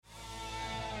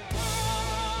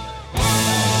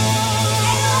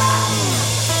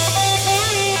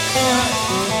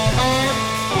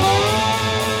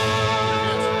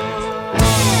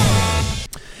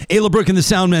Ayla Brooke and the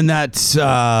Soundman, that's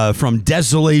from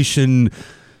Desolation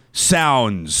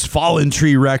Sounds, Fallen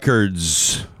Tree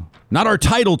Records. Not our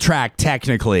title track,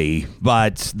 technically,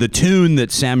 but the tune that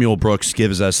Samuel Brooks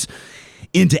gives us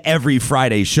into every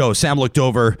Friday show. Sam looked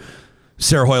over.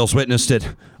 Sarah Hoyles witnessed it.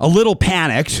 A little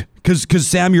panicked, because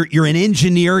Sam, you're an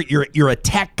engineer, you're a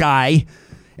tech guy,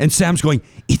 and Sam's going,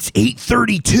 it's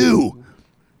 8:32.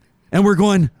 And we're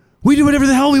going, we do whatever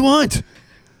the hell we want.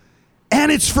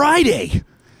 And it's Friday.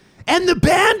 And the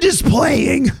band is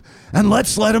playing. And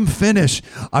let's let them finish.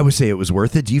 I would say it was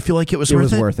worth it. Do you feel like it was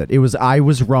worth it? It was worth it. I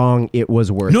was wrong. It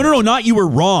was worth it. No, not you were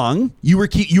wrong. You were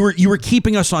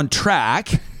keeping us on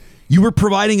track. You were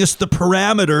providing us the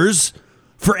parameters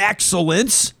for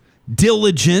excellence,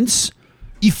 diligence,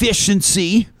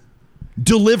 efficiency,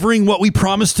 delivering what we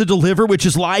promised to deliver, which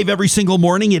is live every single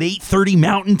morning at 8:30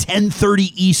 Mountain,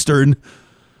 10:30 Eastern.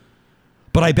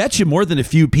 But I bet you more than a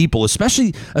few people,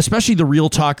 especially the real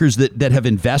talkers that have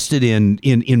invested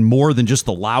in more than just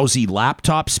the lousy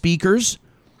laptop speakers.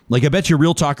 Like, I bet you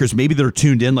real talkers, maybe they're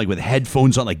tuned in like with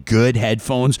headphones on, like good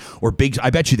headphones or big. I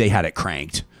bet you they had it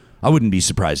cranked. I wouldn't be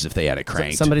surprised if they had it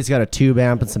cranked. Somebody's got a tube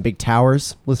amp and some big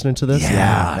towers listening to this.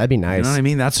 Yeah, that'd be nice. You know what I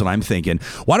mean? That's what I'm thinking.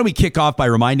 Why don't we kick off by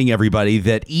reminding everybody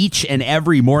that each and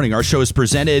every morning our show is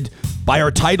presented by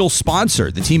our title sponsor,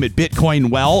 the team at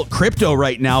Bitcoin Well. Crypto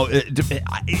right now,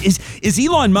 is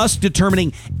Elon Musk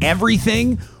determining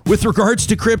everything with regards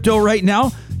to crypto right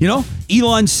now? You know,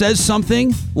 Elon says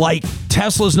something like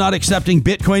Tesla's not accepting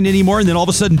Bitcoin anymore, and then all of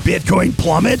a sudden Bitcoin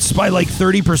plummets by like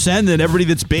 30%, and then everybody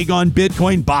that's big on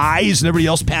Bitcoin buys, and everybody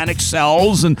else panic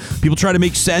sells, and people try to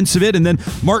make sense of it. And then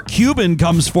Marc Curial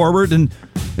comes forward and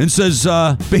says,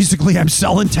 basically, I'm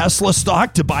selling Tesla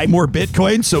stock to buy more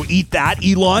Bitcoin, so eat that,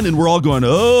 Elon. And we're all going,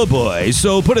 oh boy.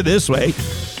 So put it this way.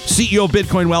 CEO of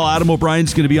Bitcoin Well, Adam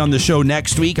O'Brien's going to be on the show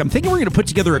next week. I'm thinking we're going to put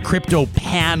together a crypto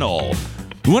panel.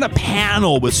 We want a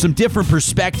panel with some different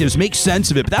perspectives, make sense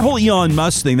of it. But that whole Elon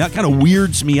Musk thing, that kind of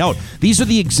weirds me out. These are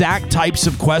the exact types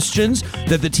of questions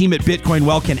that the team at Bitcoin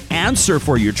Well can answer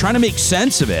for you. You're trying to make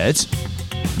sense of it.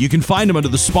 You can find them under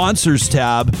the sponsors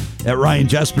tab at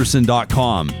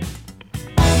ryanjesperson.com.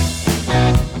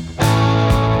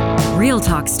 Real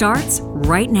Talk starts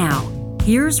right now.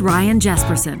 Here's Ryan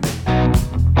Jesperson.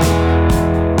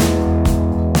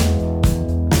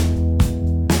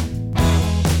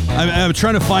 I'm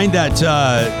trying to find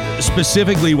that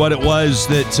specifically what it was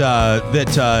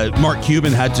that Marc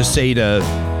Curial had to say to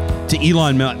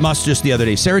Elon Musk just the other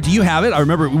day. Sarah, do you have it? I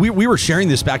remember we were sharing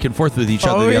this back and forth with each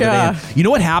other the other day. And you know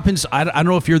what happens? I don't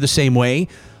know if you're the same way,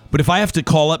 but if I have to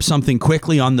call up something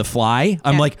quickly on the fly,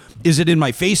 I'm like, is it in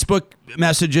my Facebook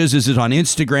messages? Is it on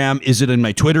Instagram? Is it in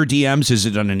my Twitter DMs? Is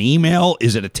it on an email?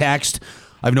 Is it a text?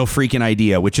 I have no freaking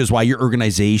idea, which is why your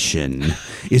organization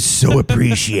is so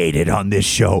appreciated on this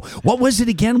show. What was it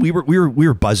again? We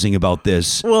were buzzing about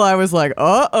this. Well, I was like,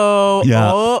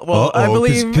 I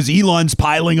believe because Elon's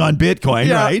piling on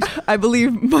Bitcoin, right? I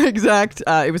believe my exact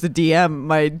it was a DM.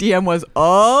 My DM was,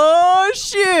 oh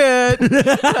shit.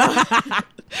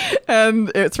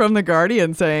 And it's from The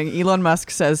Guardian saying Elon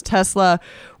Musk says Tesla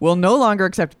will no longer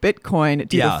accept Bitcoin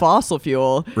due to fossil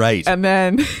fuel. Right. And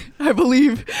then I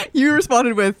believe you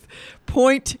responded with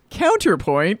point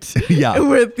counterpoint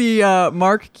with the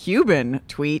Marc Curial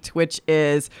tweet, which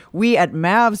is, we at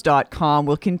Mavs.com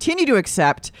will continue to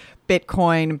accept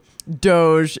Bitcoin,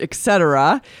 Doge,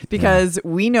 etc., because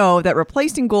we know that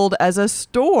replacing gold as a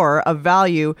store of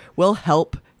value will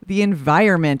help the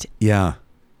environment. Yeah.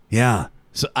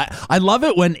 So I love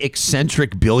it when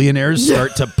eccentric billionaires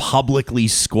start to publicly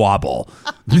squabble.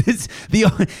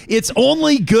 It's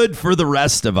only good for the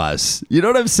rest of us. You know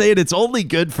what I'm saying? It's only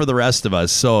good for the rest of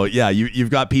us. So yeah, you've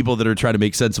got people that are trying to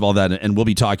make sense of all that, and we'll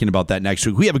be talking about that next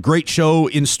week. We have a great show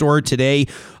in store today.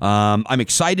 I'm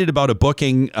excited about a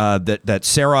booking that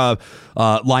Sarah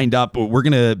lined up. We're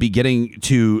going to be getting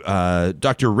to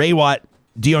Dr. Raywat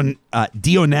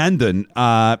Deonandan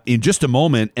in just a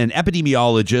moment, an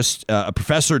epidemiologist, a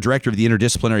professor, director of the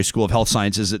Interdisciplinary School of Health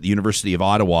Sciences at the University of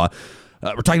Ottawa.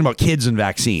 We're talking about kids and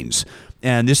vaccines.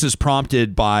 And this is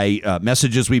prompted by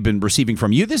messages we've been receiving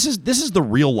from you. This is the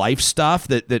real life stuff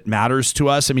that matters to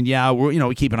us. I mean,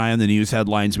 we keep an eye on the news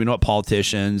headlines. We know what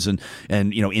politicians and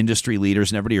industry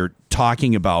leaders and everybody are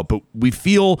talking about. But we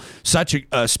feel such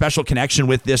a special connection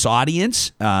with this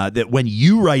audience that when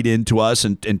you write into us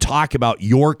and talk about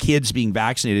your kids being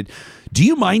vaccinated, do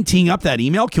you mind teeing up that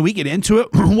email? Can we get into it?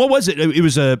 What was it? It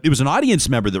was an audience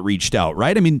member that reached out,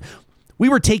 right? I mean, we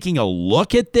were taking a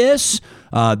look at this.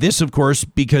 This, of course,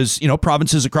 because,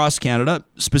 provinces across Canada,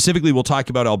 specifically we'll talk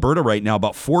about Alberta right now,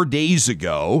 about 4 days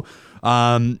ago,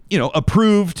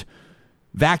 approved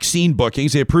vaccine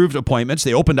bookings. They approved appointments.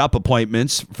 They opened up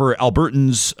appointments for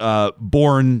Albertans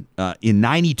born in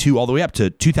 92 all the way up to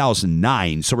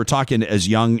 2009. So we're talking as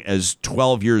young as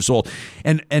 12 years old.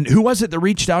 And who was it that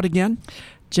reached out again?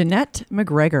 Jeanette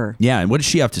McGregor. Yeah, and what does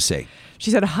she have to say?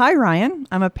 She said, "Hi, Ryan.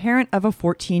 I'm a parent of a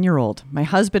 14-year-old. My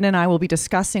husband and I will be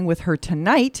discussing with her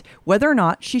tonight whether or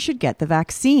not she should get the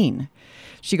vaccine."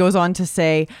 She goes on to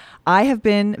say, "I have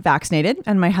been vaccinated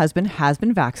and my husband has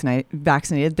been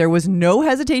vaccinated. There was no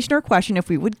hesitation or question if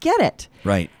we would get it."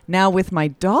 Right. Now with my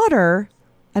daughter,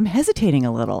 I'm hesitating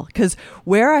a little because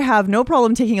where I have no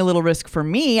problem taking a little risk for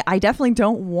me, I definitely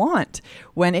don't want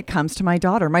when it comes to my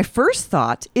daughter. My first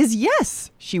thought is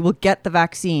yes, she will get the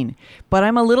vaccine, but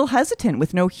I'm a little hesitant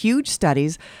with no huge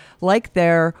studies like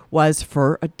there was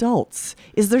for adults.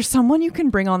 Is there someone you can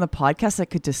bring on the podcast that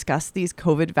could discuss these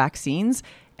COVID vaccines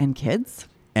and kids?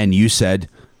 And you said,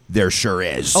 there sure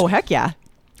is. Oh, heck yeah.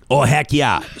 Oh, heck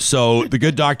yeah. So the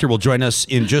good doctor will join us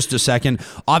in just a second.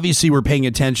 Obviously, we're paying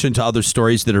attention to other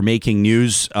stories that are making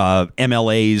news.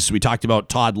 MLAs, we talked about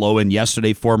Todd Loewen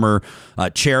yesterday, former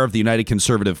chair of the United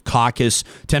Conservative Caucus,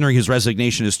 tendering his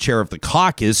resignation as chair of the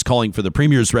caucus, calling for the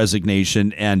premier's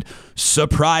resignation. And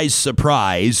surprise,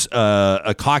 surprise,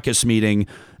 a caucus meeting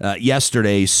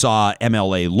yesterday saw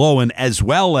MLA Loewen as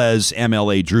well as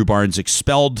MLA Drew Barnes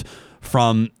expelled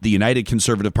from the United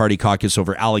Conservative Party caucus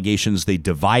over allegations they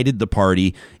divided the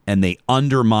party and they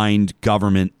undermined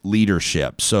government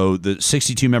leadership. So the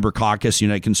 62-member caucus,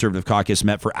 United Conservative Caucus,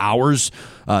 met for hours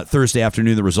Thursday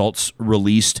afternoon. The results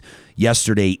released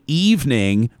yesterday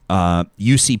evening.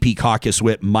 UCP caucus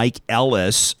whip Mike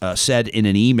Ellis said in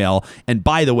an email, and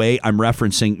by the way, I'm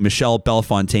referencing Michelle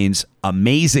Bellefontaine's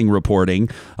amazing reporting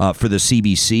for the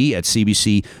CBC at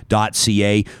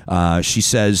cbc.ca. She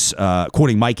says,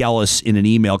 quoting Mike Ellis in an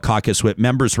email, caucus whip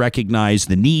members recognize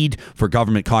the need for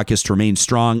government caucus to remain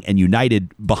strong and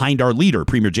united behind our leader,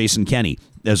 Premier Jason Kenney,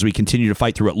 as we continue to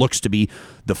fight through what looks to be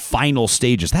the final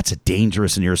stages. That's a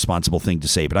dangerous and irresponsible thing to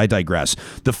say, but I digress.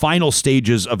 The final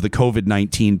stages of the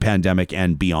COVID-19 pandemic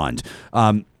and beyond.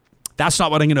 That's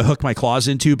not what I'm going to hook my claws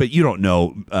into, but you don't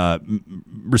know,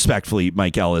 respectfully,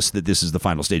 Mike Ellis, that this is the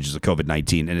final stages of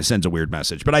COVID-19, and it sends a weird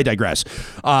message. But I digress.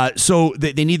 So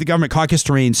they need the government caucus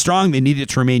to remain strong. They need it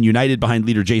to remain united behind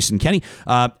leader Jason Kenney.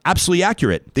 Absolutely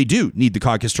accurate. They do need the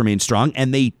caucus to remain strong,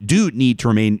 and they do need to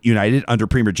remain united under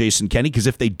Premier Jason Kenney, because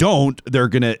if they don't, they're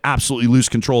going to absolutely lose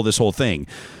control of this whole thing.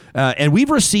 And we've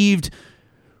received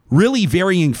really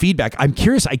varying feedback. I'm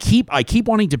curious. I keep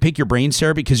wanting to pick your brain,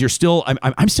 Sarah, because you're still.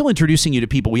 I'm still introducing you to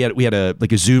people. We had a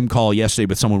Zoom call yesterday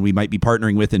with someone we might be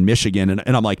partnering with in Michigan,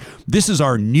 and I'm like, this is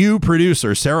our new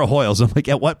producer, Sarah Hoyles. I'm like,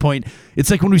 at what point?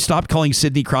 It's like when we stopped calling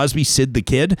Sidney Crosby Sid the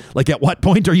Kid. Like, at what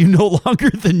point are you no longer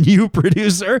the new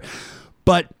producer?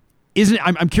 But isn't it,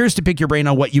 I'm curious to pick your brain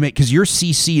on what you make, because you're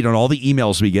CC'd on all the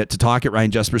emails we get to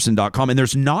talk@ryanjesperson.com, and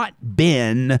there's not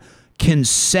been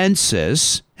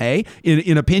consensus, hey,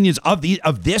 in opinions of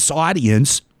this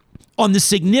audience on the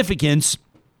significance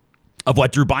of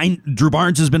what Drew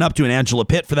Barnes has been up to, and Angela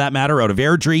Pitt, for that matter, out of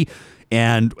Airdrie,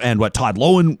 and what Todd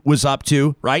Loewen was up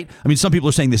to, right? I mean, some people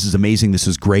are saying this is amazing, this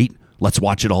is great, let's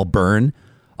watch it all burn.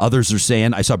 Others are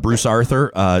saying, I saw Bruce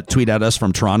Arthur tweet at us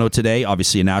from Toronto today,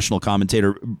 obviously a national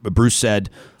commentator. Bruce said,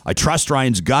 I trust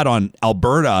Ryan's gut on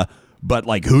Alberta, but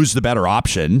like, who's the better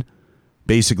option?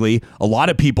 Basically, a lot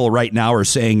of people right now are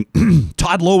saying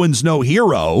Todd Loewen's no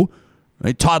hero.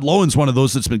 Right? Todd Loewen's one of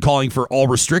those that's been calling for all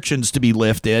restrictions to be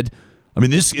lifted. I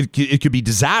mean, it could be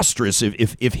disastrous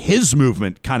if his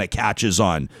movement kind of catches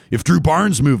on, if Drew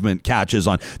Barnes' movement catches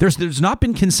on. There's not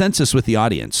been consensus with the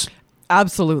audience.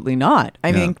 Absolutely not.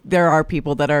 I think there are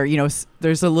people that are,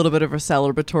 there's a little bit of a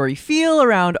celebratory feel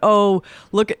around, oh,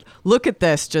 look at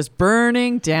this just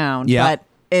burning down. Yeah. But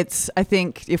I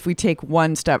think if we take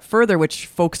one step further, which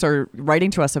folks are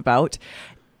writing to us about,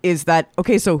 is that,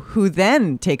 okay, so who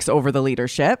then takes over the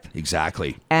leadership?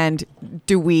 Exactly. And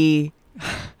do we,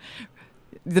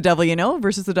 the devil you know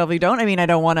versus the devil you don't? I mean, I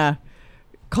don't want to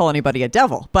call anybody a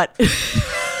devil, but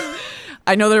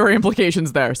I know there were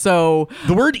implications there. So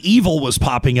the word evil was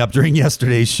popping up during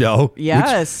yesterday's show.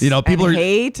 Yes. Which, people and are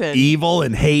hate and evil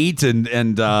and hate and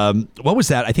what was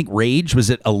that? I think rage. Was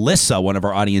it Alyssa, one of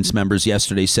our audience members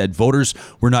yesterday, said voters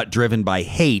were not driven by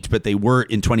hate, but they were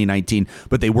in 2019,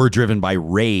 but they were driven by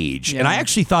rage. Yeah. And I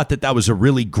actually thought that was a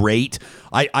really great.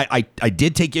 I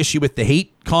did take issue with the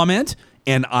hate comment.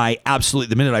 And I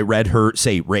absolutely, the minute I read her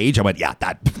say rage, I went, yeah,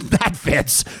 that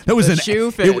fits. That was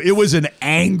it was an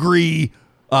angry,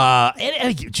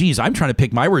 geez, I'm trying to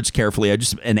pick my words carefully.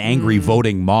 An angry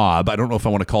voting mob. I don't know if I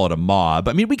want to call it a mob.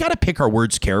 I mean, we got to pick our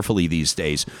words carefully these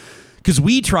days. because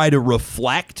we try to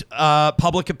reflect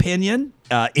public opinion,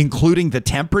 including the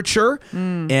temperature.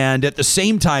 And at the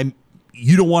same time,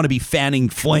 you don't want to be fanning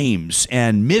flames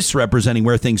and misrepresenting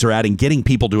where things are at and getting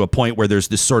people to a point where there's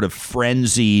this sort of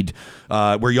frenzied,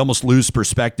 where you almost lose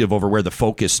perspective over where the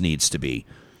focus needs to be.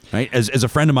 Right? As a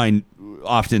friend of mine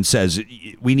often says,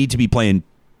 we need to be playing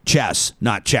chess,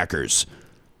 not checkers.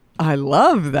 I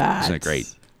love that. Isn't that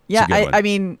great? Yeah, I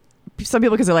mean, some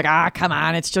people can say like, come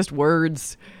on, it's just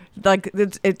words. Like,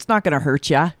 it's not going to hurt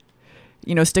you.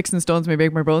 You know, sticks and stones may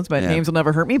break my bones, but names will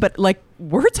never hurt me. But like,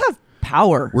 words have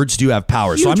power. Words do have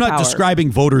power. Huge so I'm not power.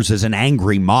 describing voters as an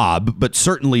angry mob, but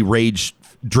certainly rage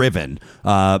driven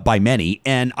by many.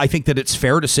 And I think that it's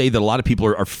fair to say that a lot of people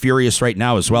are furious right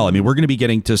now as well. I mean, we're going to be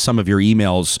getting to some of your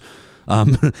emails.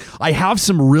 I have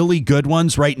some really good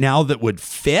ones right now that would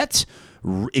fit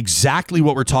exactly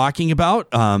what we're talking about.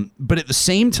 But at the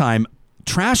same time,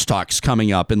 trash talk's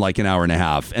coming up in like an hour and a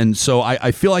half. And so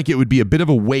I feel like it would be a bit of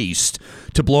a waste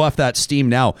to blow off that steam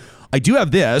now. I do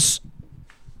have this.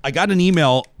 I got an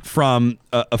email from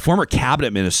a former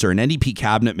cabinet minister, an NDP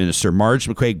cabinet minister, Marge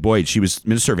McCuaig-Boyd. She was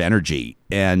Minister of Energy.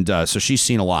 And so she's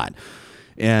seen a lot.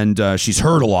 And she's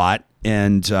heard a lot.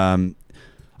 And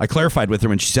I clarified with her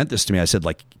when she sent this to me. I said,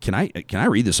 like, can I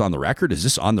read this on the record? Is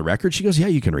this on the record? She goes, yeah,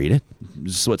 you can read it.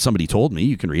 This is what somebody told me.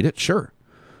 You can read it. Sure.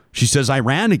 She says, I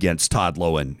ran against Todd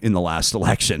Loewen in the last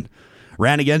election.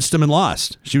 Ran against him and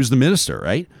lost. She was the minister,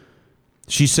 right?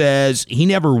 She says he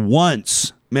never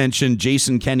once mentioned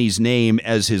Jason Kenney's name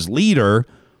as his leader,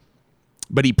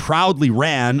 but he proudly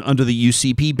ran under the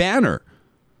UCP banner.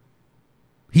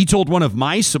 He told one of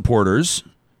my supporters,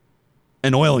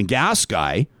 an oil and gas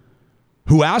guy,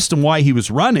 who asked him why he was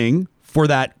running for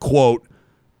that, quote,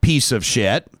 piece of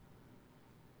shit,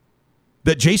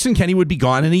 that Jason Kenney would be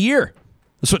gone in a year.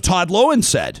 That's what Todd Loewen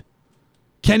said.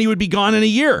 Kenney would be gone in a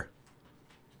year.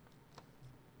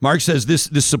 Mark says this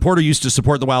supporter used to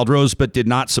support the Wild Rose but did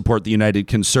not support the United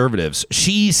Conservatives.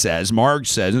 She says, Marg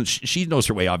says, and she knows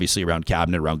her way obviously around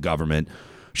cabinet, around government.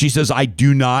 She says, I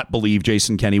do not believe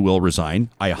Jason Kenney will resign.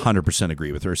 I 100%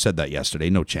 agree with her. Said that yesterday.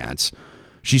 No chance.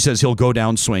 She says he'll go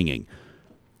down swinging.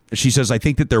 She says, I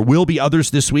think that there will be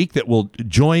others this week that will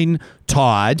join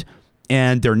Todd,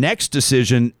 and their next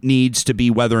decision needs to be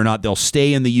whether or not they'll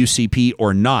stay in the UCP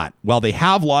or not. While they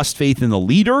have lost faith in the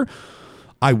leader,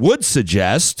 I would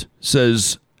suggest,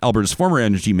 says Alberta's former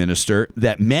energy minister,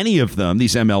 that many of them,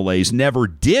 these MLAs, never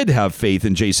did have faith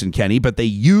in Jason Kenney, but they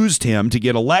used him to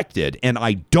get elected. And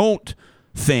I don't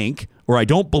think, or I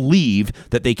don't believe,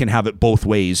 that they can have it both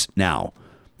ways now.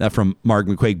 That from Marc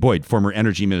McCuaig-Boyd, former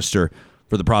energy minister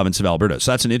for the province of Alberta.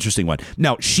 So that's an interesting one.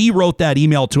 Now, she wrote that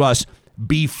email to us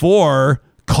before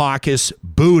caucus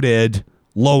booted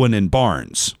Loewen and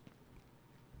Barnes.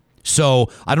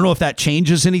 So I don't know if that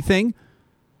changes anything.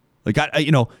 Like,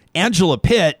 Angela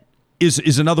Pitt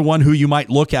is another one who you might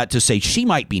look at to say she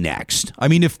might be next. I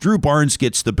mean, if Drew Barnes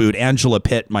gets the boot, Angela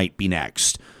Pitt might be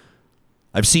next.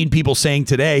 I've seen people saying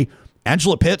today,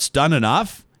 Angela Pitt's done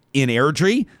enough in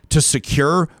Airdrie to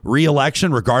secure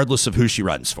re-election regardless of who she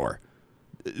runs for.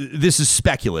 This is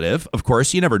speculative, of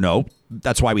course. You never know.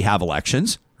 That's why we have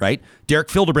elections, right? Derek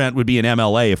Fildebrandt would be an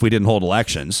MLA if we didn't hold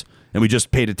elections and we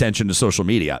just paid attention to social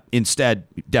media. Instead,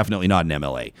 definitely not an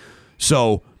MLA.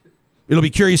 So it'll be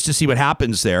curious to see what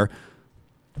happens there.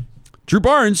 Drew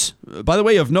Barnes, by the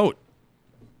way, of note,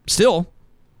 still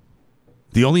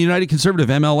the only United Conservative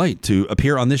MLA to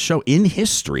appear on this show in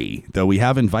history, though we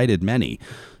have invited many.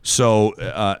 So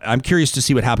I'm curious to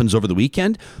see what happens over the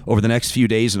weekend, over the next few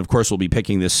days. And of course, we'll be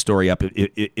picking this story up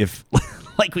if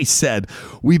like we said,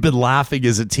 we've been laughing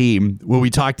as a team. When we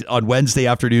talked on Wednesday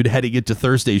afternoon heading into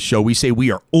Thursday's show, we say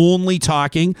we are only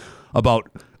talking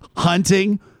about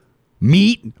hunting,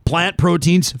 meat, plant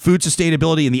proteins, food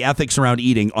sustainability, and the ethics around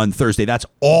eating on Thursday. That's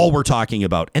all we're talking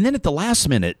about. And then at the last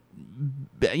minute,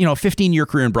 15-year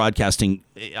career in broadcasting,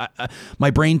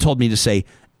 my brain told me to say,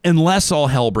 unless all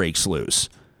hell breaks loose.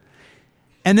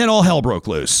 And then all hell broke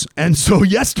loose. And so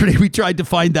yesterday we tried to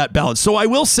find that balance. So I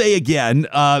will say again,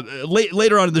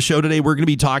 later on in the show today, we're going to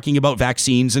be talking about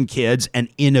vaccines and kids and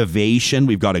innovation.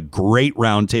 We've got a great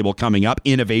roundtable coming up.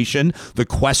 Innovation. The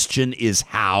question is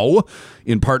how,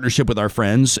 in partnership with our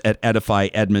friends at Edify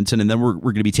Edmonton. And then we're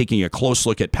going to be taking a close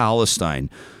look at Palestine.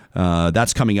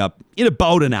 That's coming up in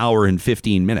about an hour and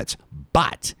 15 minutes.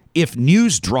 But if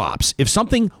news drops, if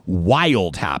something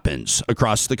wild happens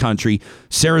across the country,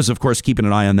 Sarah's, of course, keeping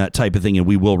an eye on that type of thing, and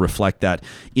we will reflect that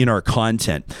in our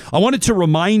content. I wanted to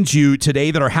remind you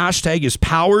today that our hashtag is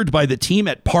powered by the team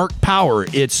at Park Power.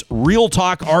 It's Real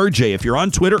Talk RJ. If you're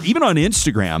on Twitter, even on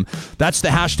Instagram, that's the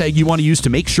hashtag you want to use to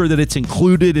make sure that it's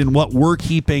included in what we're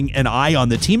keeping an eye on.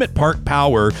 The team at Park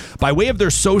Power, by way of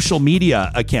their social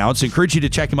media accounts, encourage you to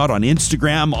check them out on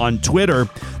Instagram, on Twitter.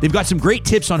 They've got some great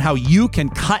tips on how you can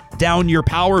cut down your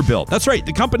power bill. That's right.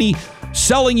 The company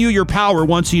selling you your power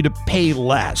wants you to pay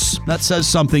less. That says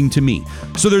something to me.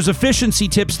 So there's efficiency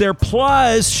tips there,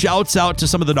 plus shouts out to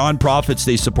some of the nonprofits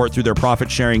they support through their profit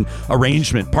sharing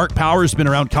arrangement. Park Power has been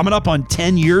around coming up on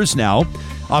 10 years now,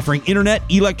 offering internet,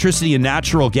 electricity, and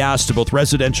natural gas to both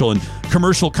residential and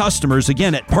commercial customers.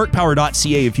 Again, at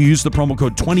parkpower.ca, if you use the promo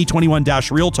code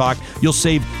 2021-RealTalk, you'll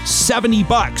save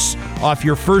 $70 off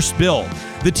your first bill.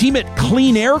 The team at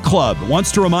Clean Air Club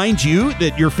wants to remind you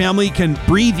that your family can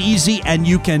breathe easy and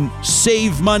you can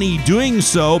save money doing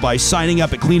so by signing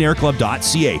up at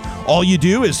cleanairclub.ca. All you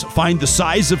do is find the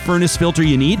size of furnace filter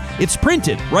you need. It's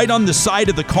printed right on the side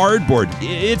of the cardboard.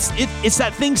 It's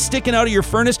that thing sticking out of your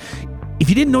furnace. If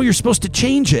you didn't know you're supposed to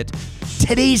change it,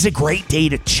 today's a great day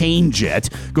to change it.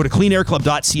 Go to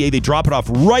cleanairclub.ca. They drop it off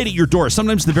right at your door,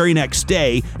 sometimes the very next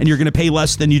day, and you're going to pay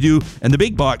less than you do in the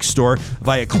big box store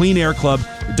via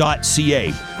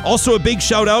cleanairclub.ca. Also, a big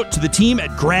shout out to the team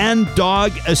at Grand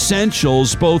Dog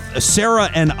Essentials. Both Sarah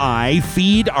and I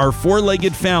feed our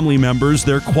four-legged family members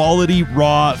their quality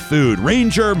raw food.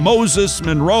 Ranger, Moses,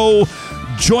 Monroe,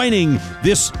 joining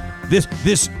this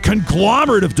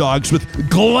conglomerate of dogs with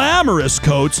glamorous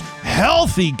coats,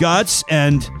 healthy guts,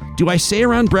 and, do I say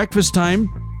around breakfast time,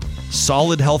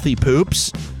 solid healthy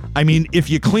poops? I mean, if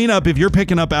you're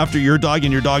picking up after your dog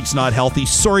and your dog's not healthy,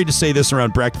 sorry to say this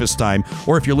around breakfast time,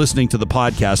 or if you're listening to the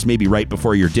podcast, maybe right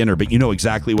before your dinner, but you know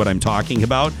exactly what I'm talking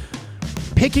about.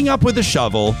 Picking up with a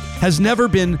shovel has never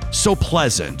been so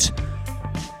pleasant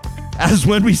as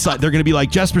when we saw, they're going to be like,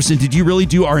 Jesperson, did you really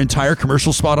do our entire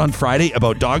commercial spot on Friday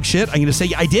about dog shit? I'm going to say,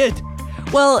 I did.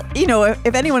 Well, you know,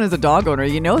 if anyone is a dog owner,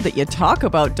 you know that you talk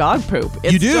about dog poop.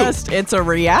 It's you do. It's a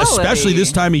reality. Especially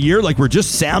this time of year, like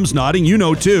Sam's nodding, you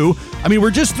know, too. I mean, we're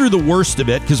just through the worst of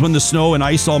it, because when the snow and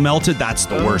ice all melted, that's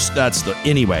the worst.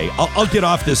 Anyway, I'll get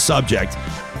off this subject.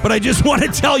 But I just want to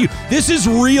tell you, this is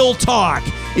real talk.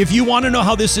 If you want to know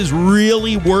how this is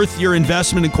really worth your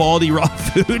investment in quality raw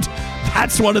food,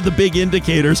 that's one of the big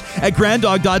indicators. At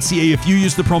granddog.ca, if you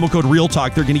use the promo code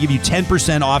REALTALK, they're going to give you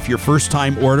 10% off your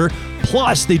first-time order.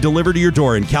 Plus, they deliver to your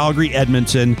door in Calgary,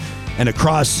 Edmonton, and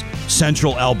across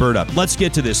central Alberta. Let's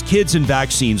get to this. Kids and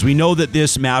vaccines. We know that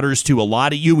this matters to a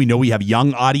lot of you. We know we have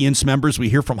young audience members. We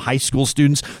hear from high school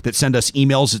students that send us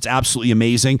emails. It's absolutely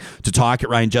amazing to talk at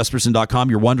ryanjesperson.com.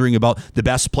 You're wondering about the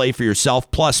best play for yourself.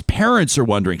 Plus, parents are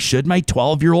wondering, should my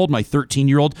 12-year-old, my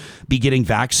 13-year-old be getting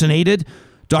vaccinated?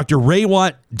 Dr.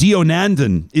 Raywat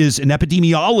Deonandan is an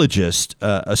epidemiologist,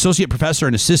 associate professor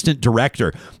and assistant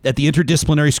director at the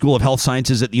Interdisciplinary School of Health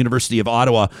Sciences at the University of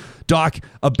Ottawa. Doc,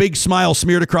 a big smile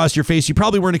smeared across your face. You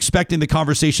probably weren't expecting the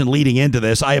conversation leading into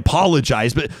this. I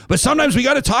apologize, but sometimes we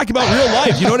got to talk about real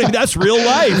life. You know what I mean? That's real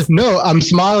life. No, I'm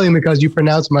smiling because you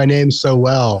pronounce my name so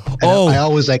well. And I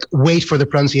always wait for the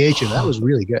pronunciation. That was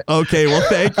really good. Okay, well,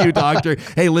 thank you, Doctor.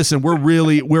 Hey, listen,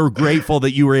 we're grateful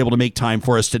that you were able to make time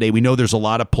for us today. We know there's a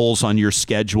lot of pulls on your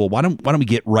schedule. Why don't we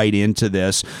get right into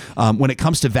this? When it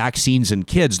comes to vaccines and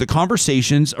kids, the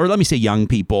conversations, or let me say young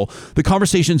people, the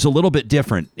conversation's a little bit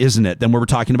different, isn't it, than when we're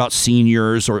talking about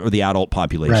seniors or the adult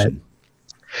population?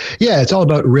 Right. Yeah, it's all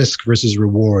about risk versus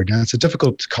reward. And it's a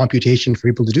difficult computation for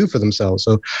people to do for themselves.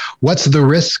 So what's the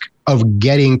risk of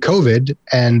getting COVID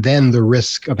and then the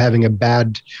risk of having a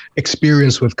bad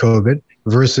experience with COVID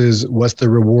versus what's the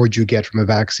reward you get from a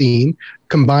vaccine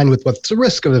combined with what's the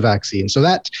risk of the vaccine? So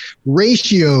that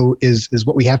ratio is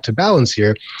what we have to balance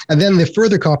here. And then the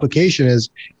further complication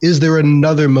is there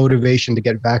another motivation to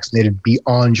get vaccinated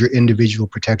beyond your individual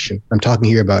protection? I'm talking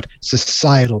here about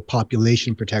societal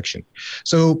population protection.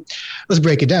 So let's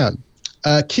break it down.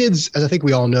 Kids, as I think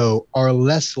we all know, are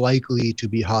less likely to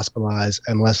be hospitalized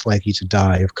and less likely to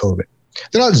die of COVID.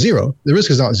 They're not zero. The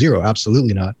risk is not zero,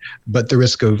 absolutely not. But the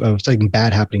risk of something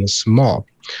bad happening is small.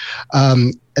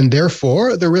 And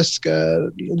therefore, the risk,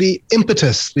 the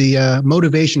impetus, the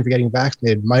motivation for getting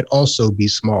vaccinated might also be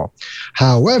small.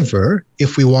 However,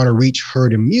 if we want to reach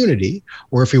herd immunity,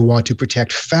 or if we want to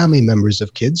protect family members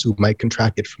of kids who might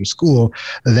contract it from school,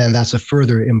 then that's a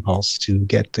further impulse to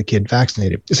get the kid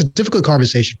vaccinated. It's a difficult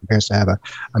conversation for parents to have.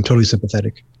 I'm totally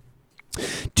sympathetic.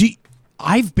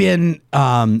 I've been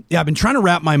trying to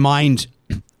wrap my mind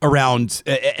around,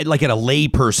 like at a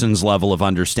layperson's level of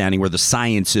understanding, where the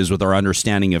science is with our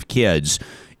understanding of kids.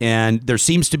 And there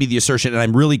seems to be the assertion, and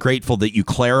I'm really grateful that you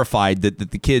clarified that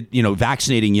the kid,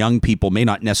 vaccinating young people may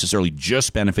not necessarily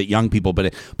just benefit young people,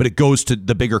 but it goes to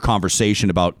the bigger conversation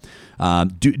about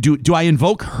do I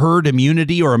invoke herd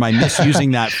immunity, or am I misusing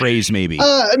that phrase maybe?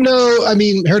 No, I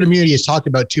mean, herd immunity is talked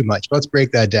about too much. Let's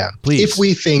break that down. Please. If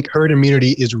we think herd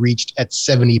immunity is reached at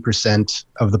 70%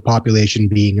 of the population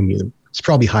being immune, it's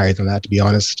probably higher than that, to be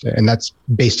honest. And that's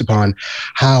based upon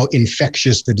how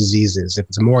infectious the disease is. If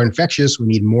it's more infectious, we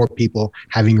need more people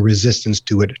having resistance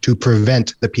to it to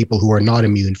prevent the people who are not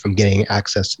immune from getting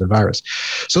access to the virus.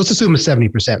 So let's assume it's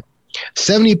 70%.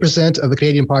 70% of the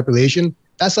Canadian population,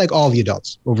 that's like all the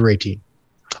adults over 18.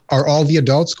 Are all the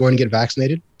adults going to get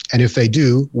vaccinated? And if they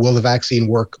do, will the vaccine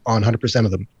work on 100%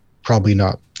 of them? Probably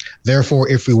not. Therefore,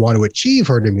 if we want to achieve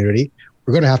herd immunity,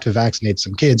 we're going to have to vaccinate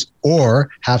some kids, or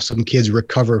have some kids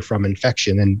recover from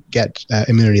infection and get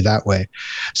immunity that way.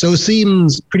 So it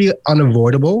seems pretty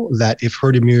unavoidable that if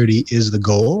herd immunity is the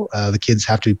goal, the kids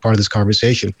have to be part of this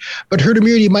conversation. But herd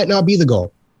immunity might not be the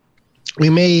goal. We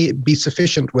may be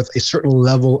sufficient with a certain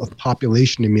level of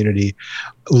population immunity,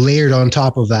 layered on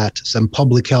top of that some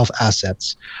public health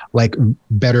assets like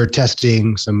better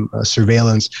testing, some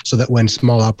surveillance, so that when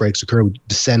small outbreaks occur, we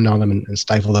descend on them and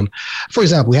stifle them. For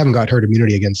example, we haven't got herd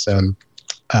immunity against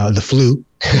the flu,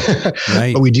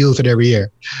 right, but we deal with it every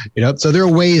year. So there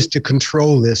are ways to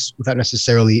control this without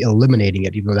necessarily eliminating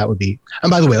it, even though that would be. And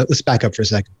by the way, let's back up for a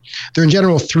second. There are in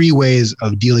general 3 ways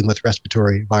of dealing with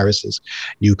respiratory viruses.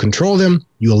 You control them,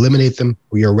 you eliminate them,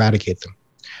 or you eradicate them.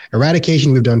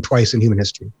 Eradication we've done twice in human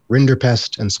history: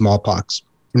 rinderpest and smallpox.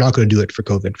 We're not going to do it for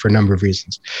COVID for a number of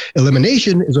reasons.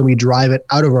 Elimination is when we drive it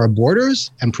out of our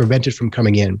borders and prevent it from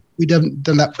coming in. We've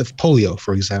done that with polio,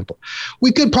 for example.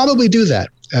 We could probably do that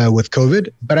with COVID,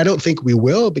 but I don't think we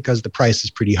will, because the price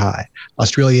is pretty high.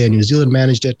 Australia and New Zealand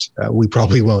managed it. We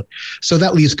probably won't. So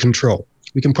that leaves control.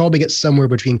 We can probably get somewhere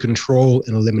between control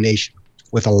and elimination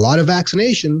with a lot of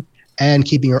vaccination and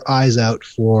keeping our eyes out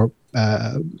for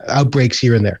outbreaks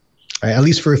here and there, right? At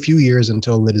least for a few years,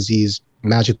 until the disease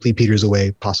magically peters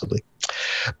away, possibly.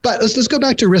 But let's go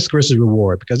back to risk versus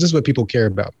reward, because this is what people care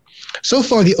about. So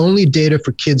far, the only data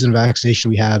for kids and vaccination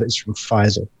we have is from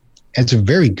Pfizer. And it's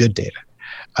very good data.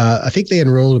 I think they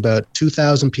enrolled about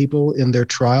 2,000 people in their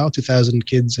trial, 2,000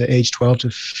 kids aged 12 to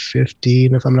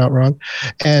 15, if I'm not wrong.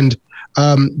 And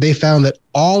they found that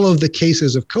all of the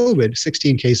cases of COVID,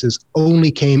 16 cases,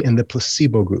 only came in the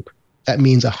placebo group. That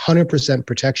means 100%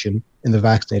 protection in the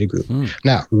vaccinated group.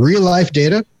 Now, real life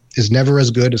data is never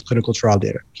as good as clinical trial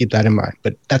data. Keep that in mind.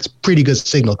 But that's pretty good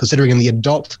signal, considering in the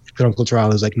adult clinical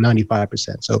trial is like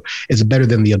 95%. So it's better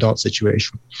than the adult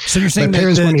situation. So you're saying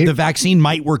that the vaccine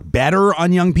might work better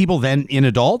on young people than in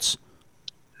adults?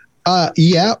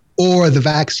 Yeah, or the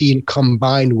vaccine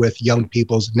combined with young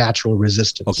people's natural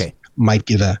resistance might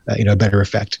give a better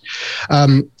effect.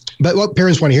 But what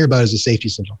parents want to hear about is the safety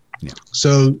signal. Yeah.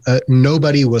 So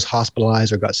nobody was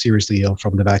hospitalized or got seriously ill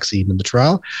from the vaccine in the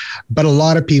trial, but a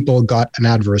lot of people got an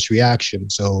adverse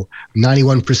reaction. So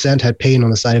 91% had pain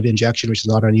on the site of injection, which is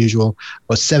not unusual,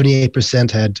 but 78%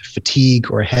 had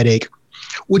fatigue or headache,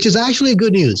 which is actually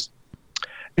good news,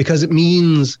 because it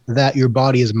means that your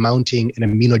body is mounting an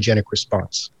immunogenic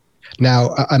response.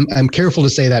 Now, I'm careful to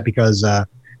say that, because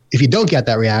if you don't get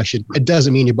that reaction, it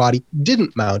doesn't mean your body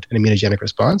didn't mount an immunogenic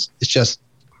response. It's just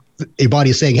your body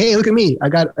is saying, hey, look at me, I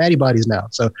got antibodies now.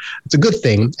 So it's a good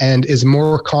thing, and is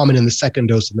more common in the second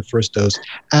dose than the first dose,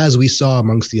 as we saw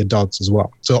amongst the adults as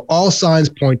well. So all signs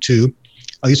point to,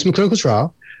 at least from the clinical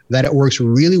trial, that it works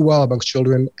really well amongst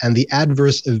children, and the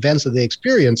adverse events that they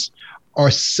experience are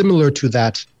similar to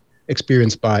that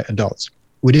experienced by adults.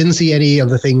 We didn't see any of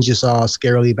the things you saw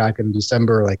scarily back in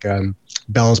December, like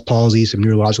Bell's palsy, some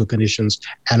neurological conditions,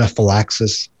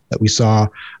 anaphylaxis that we saw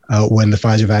when the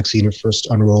Pfizer vaccine was first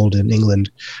unrolled in England.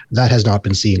 That has not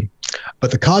been seen.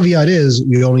 But the caveat is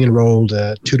we only enrolled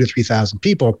 2,000 to 3,000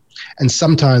 people. And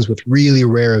sometimes with really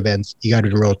rare events, you got to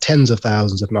enroll tens of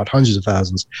thousands, if not hundreds of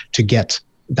thousands, to get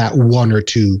that one or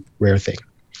two rare thing.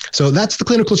 So that's the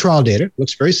clinical trial data.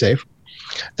 Looks very safe.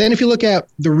 Then if you look at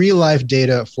the real life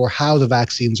data for how the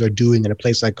vaccines are doing in a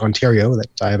place like Ontario, that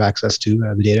I have access to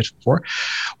the data for,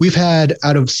 we've had,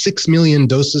 out of 6 million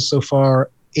doses so far,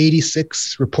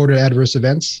 86 reported adverse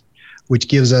events, which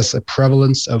gives us a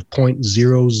prevalence of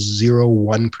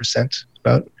 0.001%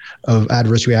 about of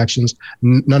adverse reactions,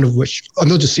 none of which,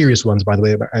 those are serious ones, by the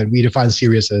way, and we define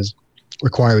serious as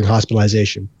requiring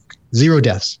hospitalization. 0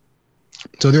 deaths.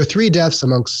 So there are 3 deaths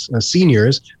amongst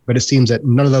seniors, but it seems that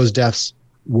none of those deaths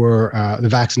were the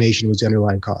vaccination was the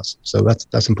underlying cause. So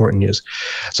that's important news.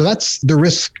 So that's the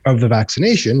risk of the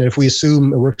vaccination. And if we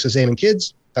assume it works the same in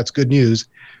kids, that's good news.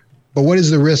 But what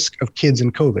is the risk of kids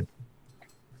in COVID?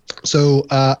 So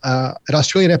an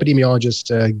Australian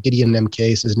epidemiologist, Gideon Milke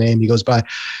is his name, he goes by,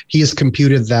 he has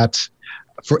computed that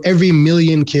for every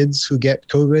million kids who get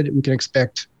COVID, we can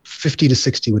expect 50 to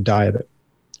 60 would die of it,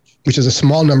 which is a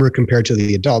small number compared to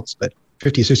the adults, but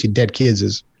 50 or 60 dead kids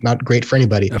is not great for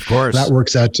anybody. Of course. That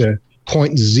works out to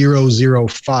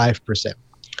 0.005%.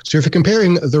 So if you're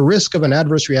comparing the risk of an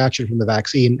adverse reaction from the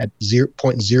vaccine at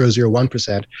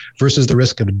 0.001% versus the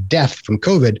risk of death from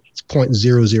COVID, it's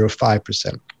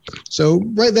 0.005%. So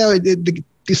right now, the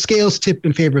scales tip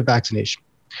in favor of vaccination.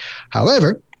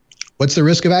 However, what's the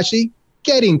risk of actually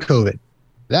getting COVID?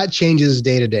 That changes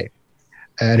day to day.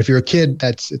 And if you're a kid,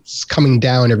 it's coming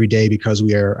down every day because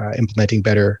we are implementing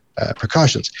better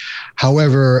precautions.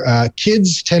 However,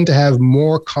 kids tend to have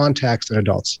more contacts than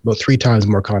adults, about 3 times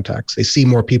more contacts. They see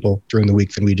more people during the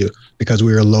week than we do because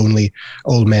we are lonely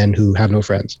old men who have no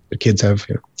friends. The kids have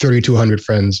 30 to 100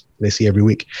 friends they see every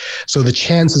week. So the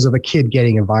chances of a kid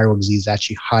getting a viral disease is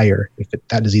actually higher if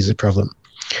that disease is prevalent.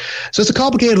 So it's a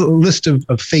complicated list of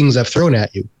things I've thrown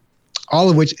at you, all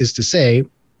of which is to say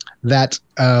that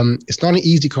it's not an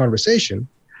easy conversation,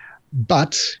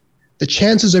 but the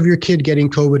chances of your kid getting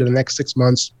COVID in the next 6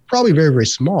 months, probably very, very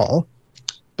small.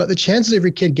 But the chances of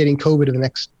your kid getting COVID in the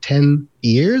next 10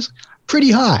 years,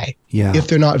 pretty high if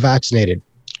they're not vaccinated.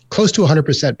 Close to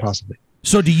 100% possibly.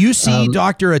 So do you see,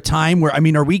 Doctor, a time where,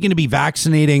 are we going to be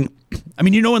vaccinating,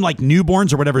 in like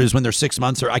newborns or whatever it is when they're 6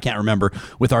 months, or I can't remember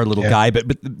with our little guy, but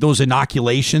those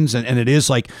inoculations and it is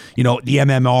like, the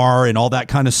MMR and all that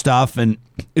kind of stuff. And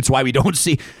it's why we don't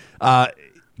see,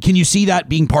 can you see that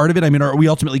being part of it? Are we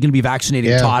ultimately going to be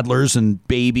vaccinating toddlers and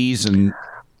babies? And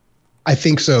I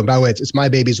think so. By the way, it's my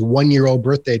baby's 1-year-old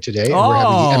birthday today. And we're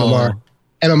having the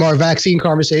MMR vaccine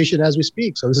conversation as we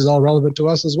speak. So this is all relevant to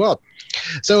us as well.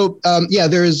 So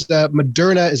there's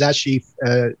Moderna is actually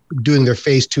doing their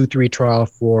phase 2-3 trial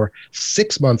for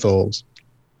 6-month-olds.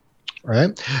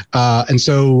 Right. And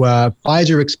so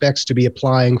Pfizer expects to be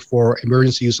applying for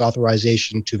emergency use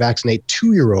authorization to vaccinate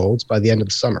 2-year-olds by the end of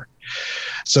the summer.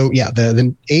 So,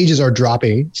 the ages are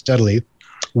dropping steadily.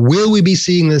 Will we be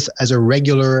seeing this as a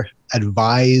regular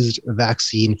advised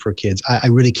vaccine for kids? I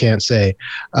really can't say.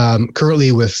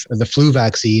 Currently with the flu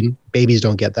vaccine, babies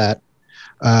don't get that.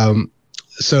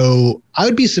 So I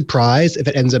would be surprised if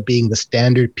it ends up being the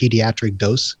standard pediatric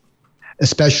dose,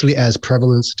 especially as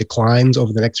prevalence declines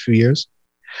over the next few years.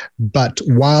 But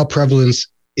while prevalence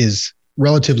is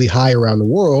relatively high around the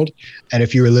world, and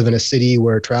if you live in a city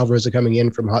where travelers are coming in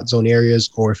from hot zone areas,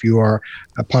 or if you are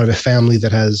a part of a family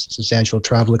that has substantial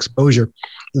travel exposure,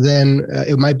 then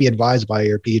it might be advised by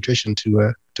your pediatrician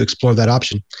to explore that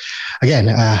option. Again,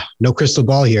 no crystal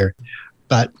ball here,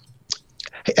 but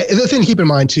the thing to keep in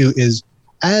mind too is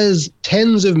as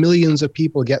tens of millions of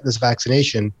people get this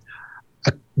vaccination,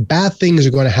 bad things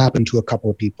are going to happen to a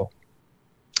couple of people.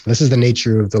 This is the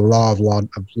nature of the law of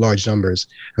large numbers.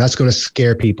 And that's going to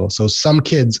scare people. So some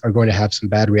kids are going to have some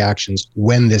bad reactions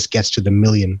when this gets to the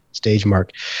million stage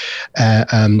mark.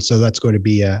 So that's going to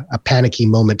be a panicky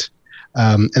moment.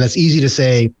 And that's easy to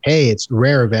say, hey, it's a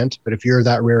rare event. But if you're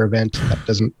that rare event, that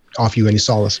doesn't offer you any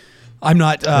solace. I'm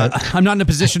not in a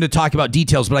position to talk about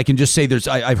details, but I can just say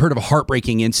I've heard of a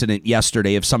heartbreaking incident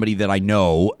yesterday of somebody that I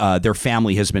know, their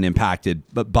family has been impacted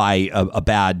by a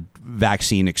bad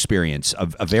vaccine experience,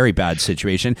 a very bad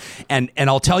situation. And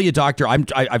I'll tell you, Doctor,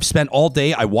 I've spent all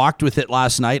day, I walked with it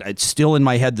last night. It's still in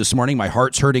my head this morning. My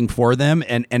heart's hurting for them.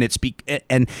 And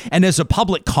as a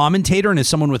public commentator and as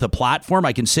someone with a platform,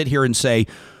 I can sit here and say,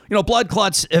 blood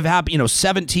clots have happened,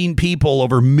 17 people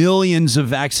over millions of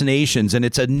vaccinations, and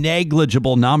it's a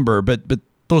negligible number, but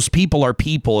those people are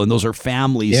people and those are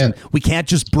families. Yeah. And we can't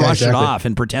just brush it off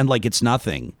and pretend like it's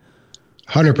nothing.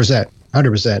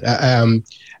 100%.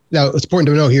 Now, it's important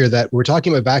to know here that we're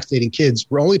talking about vaccinating kids.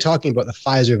 We're only talking about the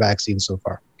Pfizer vaccine so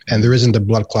far. And there isn't a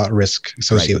blood clot risk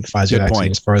associated with the Pfizer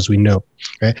vaccine as far as we know.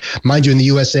 Right? Mind you, in the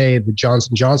USA, the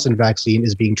Johnson & Johnson vaccine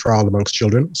is being trialed amongst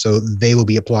children. So they will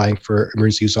be applying for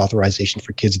emergency use authorization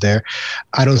for kids there.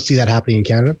 I don't see that happening in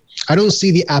Canada. I don't see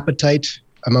the appetite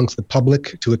amongst the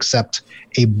public to accept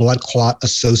a blood clot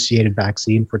associated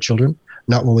vaccine for children,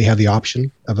 not when we have the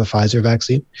option of a Pfizer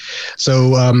vaccine.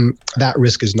 So that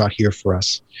risk is not here for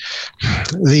us.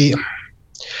 The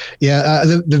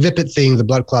VIPIT thing, the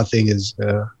blood clot thing is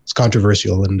it's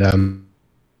controversial. And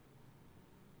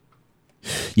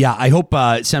I hope,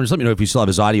 Sam, just let me know if you still have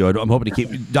his audio. I'm hoping to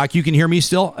keep, Doc, you can hear me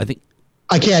still? I think.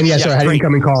 I can, yes. Sorry, I had an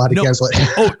incoming call. I had to cancel it.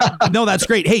 Oh, no, that's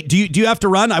great. Hey, do you have to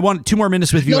run? I want 2 more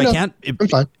minutes with you. No, I can't. I'm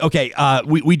fine. Okay,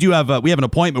 we have an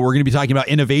appointment. We're going to be talking about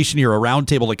innovation here, a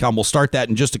roundtable to come. We'll start that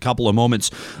in just a couple of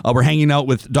moments. We're hanging out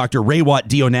with Dr. Raywat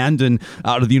Deonandan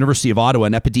out of the University of Ottawa,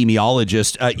 an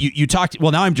epidemiologist. You talked.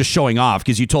 Well, now I'm just showing off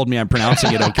because you told me I'm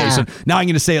pronouncing it okay. So now I'm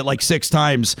going to say it like 6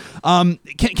 times. Can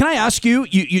I ask you?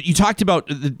 You talked about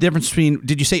the difference between.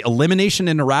 Did you say elimination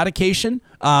and eradication?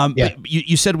 Yeah.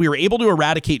 You said we were able to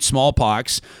eradicate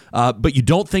smallpox, but you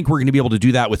don't think we're going to be able to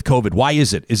do that with COVID. Why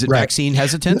is it? Is it vaccine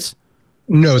hesitance?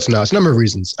 No, it's not. It's a number of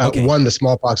reasons. Okay. One, the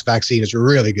smallpox vaccine is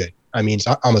really good. I mean, it's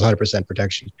almost 100%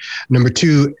 protection. Number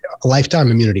 2, lifetime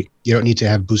immunity. You don't need to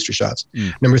have booster shots.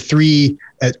 Number 3,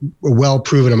 well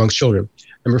proven amongst children.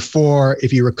 Number 4,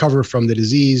 if you recover from the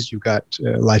disease, you've got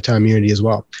lifetime immunity as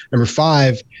well. Number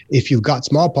 5, if you've got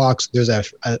smallpox, there's a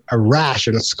rash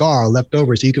and a scar left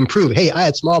over, so you can prove, hey, I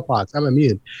had smallpox, I'm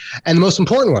immune. And the most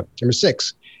important one, number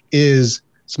 6, is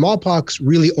smallpox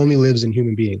really only lives in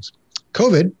human beings.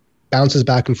 COVID bounces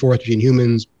back and forth between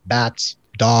humans, bats,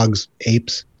 dogs,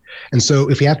 apes. And so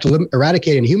if we have to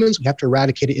eradicate it in humans, we have to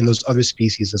eradicate it in those other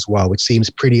species as well, which seems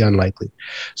pretty unlikely.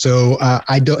 So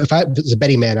if I was a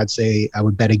betting man, I'd say I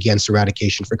would bet against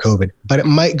eradication for COVID, but it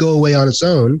might go away on its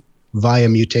own via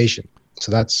mutation.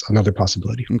 So that's another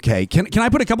possibility. Okay. Can I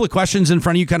put a couple of questions in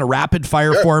front of you, kind of rapid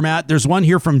fire format? There's one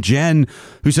here from Jen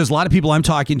who says a lot of people I'm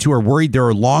talking to are worried there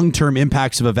are long-term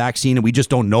impacts of a vaccine and we just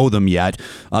don't know them yet.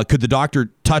 Could the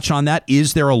doctor touch on that?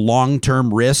 Is there a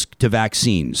long-term risk to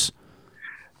vaccines?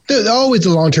 There's always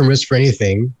a long-term risk for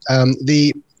anything.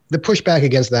 The pushback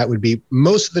against that would be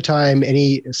most of the time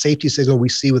any safety signal we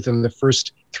see within the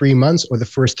first 3 months or the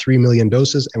first 3 million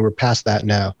doses, and we're past that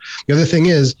now. The other thing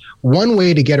is, one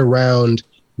way to get around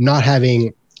not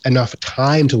having enough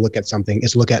time to look at something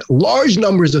is look at large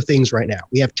numbers of things right now.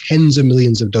 We have tens of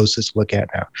millions of doses to look at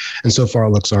now, and so far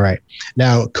it looks all right.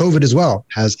 Now, COVID as well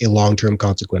has a long-term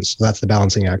consequence. So that's the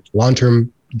balancing act.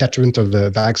 Long-term detriment of the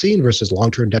vaccine versus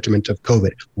long-term detriment of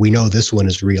COVID. We know this one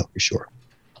is real for sure.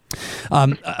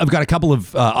 I've got a couple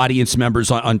of audience members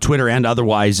on Twitter and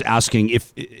otherwise asking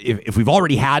if we've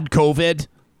already had COVID,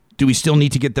 do we still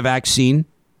need to get the vaccine?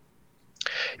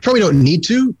 You probably don't need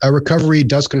to. Recovery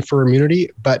does confer immunity,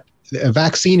 but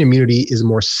vaccine immunity is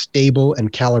more stable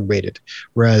and calibrated,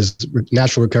 whereas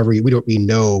natural recovery, we don't really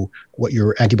know what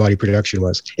your antibody production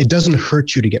was. It doesn't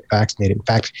hurt you to get vaccinated. In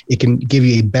fact, it can give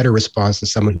you a better response than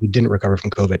someone who didn't recover from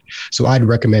COVID. So I'd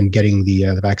recommend getting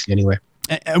the vaccine anyway.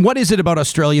 And what is it about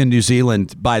Australia and New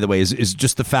Zealand, by the way, is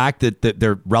just the fact that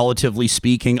they're relatively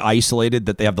speaking isolated,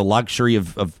 that they have the luxury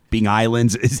of being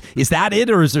islands? Is that it,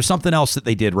 or is there something else that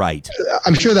they did right?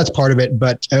 I'm sure that's part of it,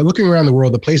 but looking around the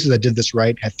world, the places that did this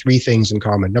right had 3 things in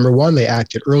common. Number 1, they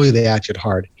acted early, they acted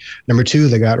hard. Number 2,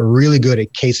 they got really good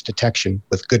at case detection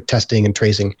with good testing and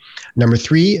tracing. Number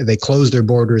 3, they closed their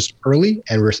borders early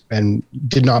and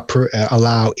did not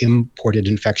allow imported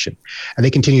infection. And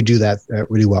they continue to do that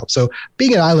really well. So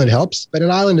being an island helps, but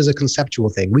an island is a conceptual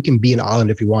thing. We can be an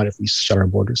island if we want, if we shut our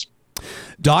borders.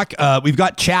 Doc, we've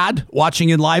got Chad watching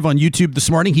in live on YouTube this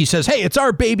morning. He says, hey, it's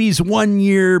our baby's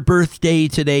 1-year birthday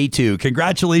today, too.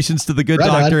 Congratulations to the good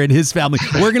doctor and his family.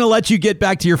 We're going to let you get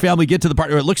back to your family, get to the part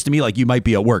where it looks to me like you might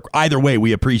be at work. Either way,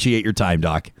 we appreciate your time,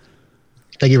 Doc.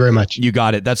 Thank you very much. You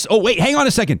got it. Wait, hang on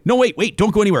a second. No, wait,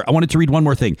 don't go anywhere. I wanted to read one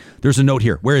more thing. There's a note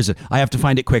here. Where is it? I have to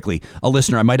find it quickly. A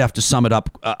listener, I might have to sum it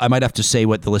up. I might have to say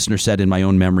what the listener said in my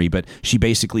own memory, but she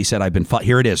basically said,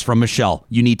 here it is from Michelle.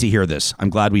 You need to hear this.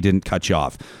 I'm glad we didn't cut you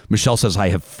off. Michelle says, I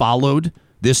have followed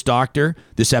this doctor,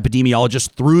 this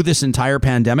epidemiologist through this entire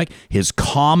pandemic. His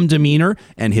calm demeanor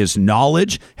and his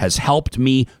knowledge has helped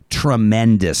me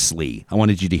tremendously. I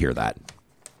wanted you to hear that.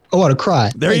 I want to cry.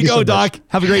 There you go, so Doc. Much.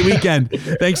 Have a great weekend.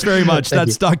 Thanks very much.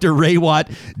 That's Dr. Raywat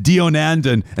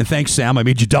Deonandan. And thanks, Sam. I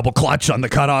made you double clutch on the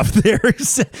cutoff there.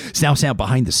 Now, Sam,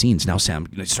 behind the scenes, Sam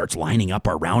starts lining up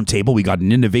our roundtable. We got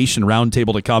an innovation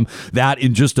roundtable to come. That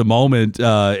in just a moment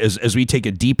as we take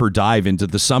a deeper dive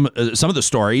into some of the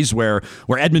stories where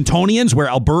Edmontonians, where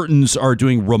Albertans are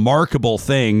doing remarkable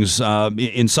things,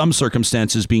 in some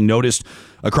circumstances being noticed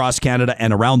across Canada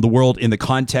and around the world in the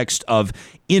context of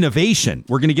innovation.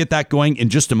 We're going to get that going in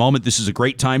just a moment. This is a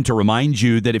great time to remind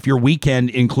you that if your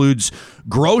weekend includes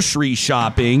grocery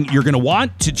shopping, you're going to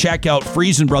want to check out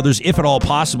Freson Brothers, if at all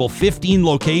possible. 15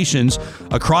 locations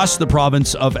across the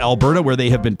province of Alberta where they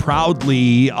have been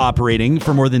proudly operating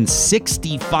for more than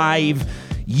 65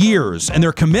 years. And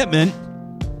their commitment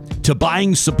to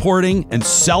buying, supporting, and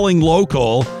selling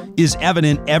local is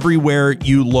evident everywhere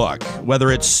you look. Whether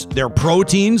it's their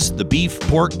proteins, the beef,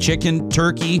 pork, chicken,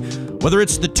 turkey, whether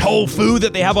it's the tofu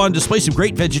that they have on display, some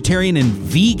great vegetarian and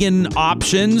vegan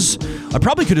options. I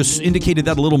probably could have indicated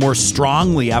that a little more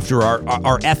strongly after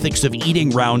our ethics of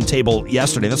eating roundtable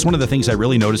yesterday. That's one of the things I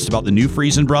really noticed about the new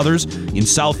Friesen Brothers in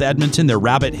South Edmonton, their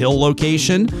Rabbit Hill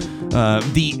location.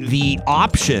 The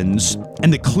options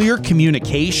and the clear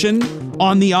communication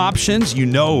on the options, you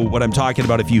know what I'm talking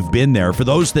about if you've been there. For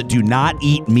those that do not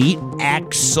eat meat,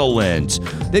 excellent.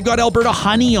 They've got Alberta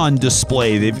honey on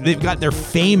display. They've got their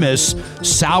famous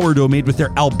sourdough made with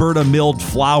their Alberta milled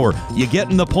flour. You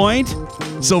getting the point?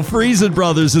 So Friesen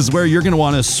Brothers is where you're going to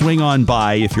want to swing on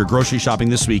by if you're grocery shopping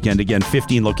this weekend. Again,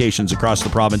 15 locations across the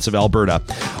province of Alberta.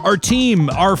 Our team,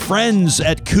 our friends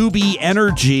at Kubi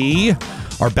Energy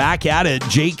are back at it.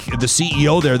 Jake, the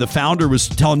CEO there, the founder, was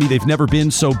telling me they've never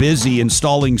been so busy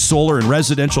installing solar and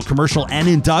residential, commercial, and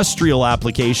industrial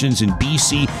applications in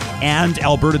BC and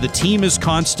Alberta. The team is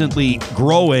constantly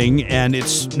growing, and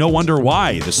it's no wonder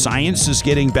why. The science is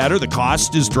getting better. The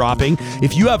cost is dropping.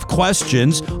 If you have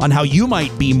questions on how you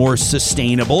might be more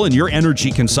sustainable in your energy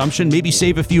consumption, maybe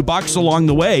save a few bucks along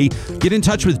the way, get in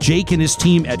touch with Jake and his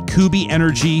team at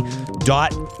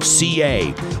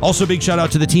kubienergy.ca. Also, big shout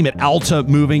out to the team at Alta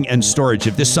Moving and Storage.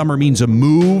 If this summer means a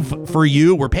move for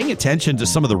you, we're paying attention to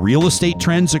some of the real estate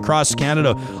trends across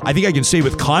Canada. I think I can say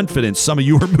with confidence some of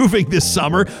you are moving this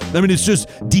summer. I mean, it's just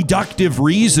deductive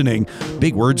reasoning.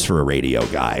 Big words for a radio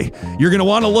guy. You're going to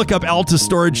want to look up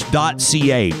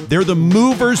altastorage.ca. They're the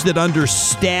movers that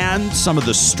understand some of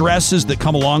the stresses that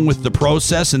come along with the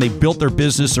process, and they built their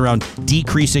business around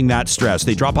decreasing that stress.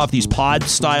 They drop off these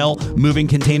pod-style moving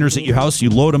containers at your house.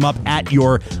 You load them up at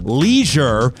your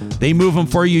leisure. They move them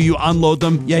for you. You unload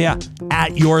them. Yeah.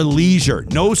 At your leisure.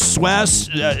 No stress.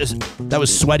 That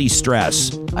was sweaty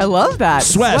stress. I love that.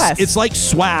 Swess. It's like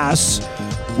swass,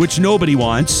 which nobody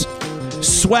wants.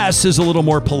 Swess is a little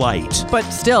more polite. But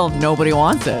still, nobody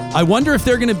wants it. I wonder if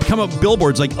they're going to come up with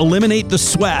billboards like eliminate the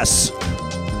swess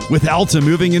with Alta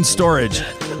Moving and Storage.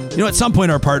 You know, at some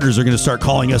point our partners are going to start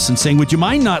calling us and saying, would you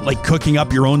mind not like cooking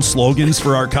up your own slogans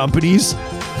for our companies?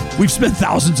 We've spent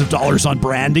thousands of dollars on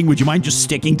branding. Would you mind just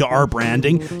sticking to our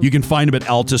branding? You can find them at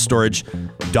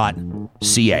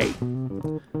altastorage.ca.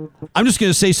 I'm just going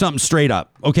to say something straight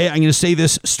up, okay? I'm going to say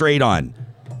this straight on.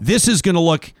 This is going to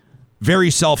look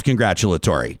very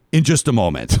self-congratulatory in just a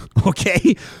moment,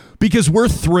 okay? Because we're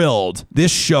thrilled,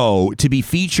 this show, to be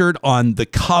featured on the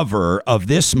cover of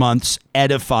this month's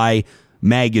Edify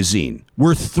magazine.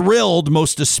 We're thrilled,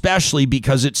 most especially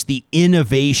because it's the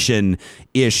innovation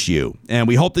issue. And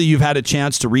we hope that you've had a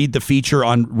chance to read the feature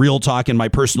on Real Talk and my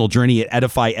personal journey at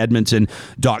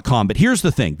edifyedmonton.com. But here's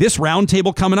the thing. This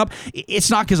roundtable coming up, it's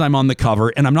not because I'm on the cover,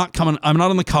 and I'm not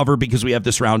on the cover because we have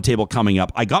this roundtable coming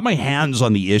up. I got my hands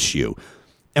on the issue,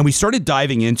 and we started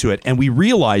diving into it, and we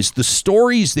realized the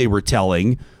stories they were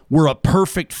telling were a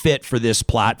perfect fit for this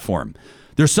platform.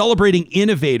 They're celebrating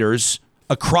innovators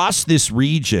across this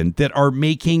region that are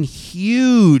making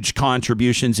huge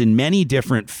contributions in many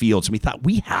different fields. And we thought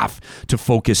we have to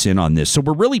focus in on this. So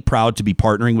we're really proud to be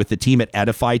partnering with the team at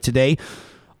Edify today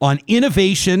on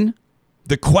innovation.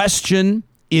 The question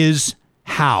is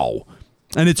how?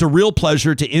 And it's a real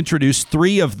pleasure to introduce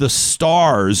three of the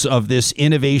stars of this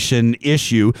innovation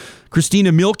issue.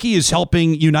 Kristina Milke is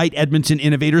helping unite Edmonton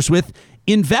innovators with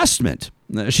investment.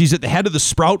 She's at the head of the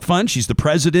Sprout Fund. She's the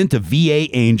president of VA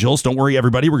Angels. Don't worry,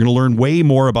 everybody. We're going to learn way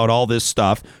more about all this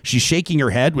stuff. She's shaking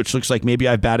her head, which looks like maybe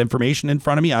I have bad information in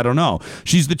front of me. I don't know.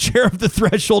 She's the chair of the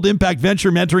Threshold Impact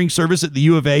Venture Mentoring Service at the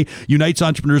U of A, unites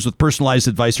entrepreneurs with personalized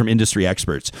advice from industry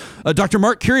experts. Dr.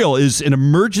 Marc Curial is an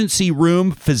emergency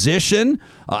room physician.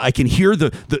 I can hear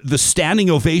the standing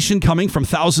ovation coming from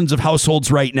thousands of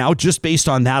households right now, just based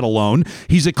on that alone.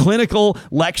 He's a clinical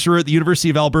lecturer at the University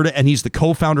of Alberta, and he's the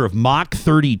co-founder of Mach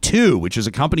 32, which is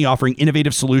a company offering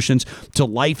innovative solutions to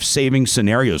life-saving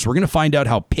scenarios. We're going to find out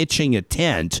how pitching a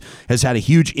tent has had a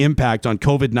huge impact on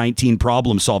COVID-19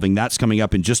 problem solving. That's coming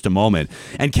up in just a moment.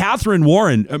 And Catherine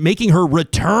Warren making her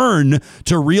return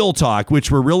to Real Talk,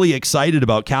 which we're really excited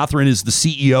about. Catherine is the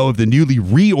CEO of the newly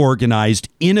reorganized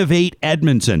Innovate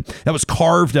Edmonton. That was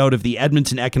carved out of the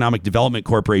Edmonton Economic Development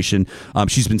Corporation.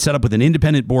 She's been set up with an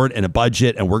independent board and a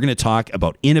budget, and we're going to talk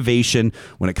about innovation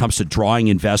when it comes to drawing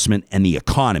investment and the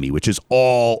economy, which is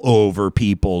all over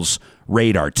people's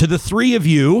radar. To the three of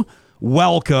you,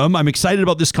 welcome. I'm excited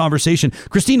about this conversation.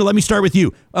 Kristina, let me start with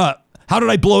you. How did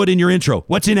I blow it in your intro?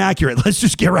 What's inaccurate? Let's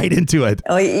just get right into it.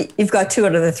 Oh, you've got two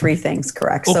out of the three things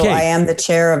correct. Okay. So I am the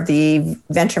chair of the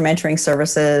Venture Mentoring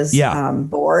Services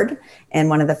board and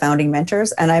one of the founding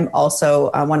mentors. And I'm also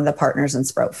one of the partners in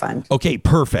Sprout Fund. Okay,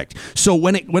 perfect. So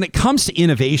when it comes to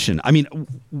innovation, I mean,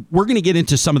 we're going to get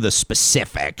into some of the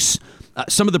specifics.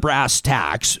 some of the brass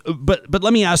tacks, but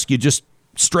let me ask you just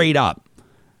straight up.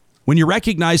 When you're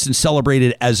recognized and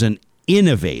celebrated as an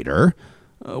innovator,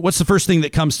 what's the first thing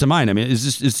that comes to mind? I mean,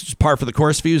 is this par for the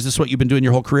course for you? Is this what you've been doing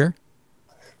your whole career?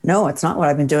 No, it's not what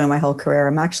I've been doing my whole career.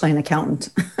 I'm actually an accountant.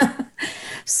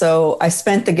 So I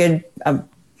spent the good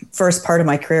first part of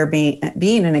my career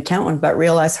being an accountant, but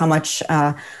realized how much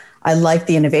I liked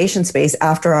the innovation space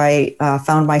after I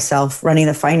found myself running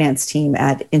the finance team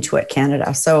at Intuit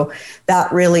Canada. So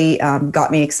that really got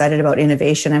me excited about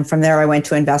innovation. And from there, I went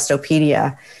to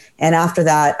Investopedia. And after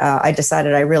that, I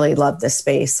decided I really loved this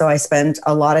space. So I spend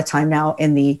a lot of time now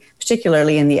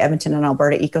particularly in the Edmonton and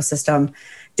Alberta ecosystem,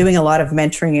 doing a lot of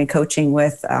mentoring and coaching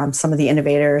with some of the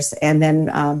innovators, and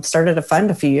then started a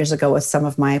fund a few years ago with some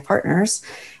of my partners.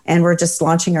 And we're just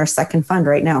launching our second fund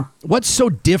right now. What's so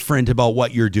different about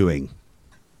what you're doing?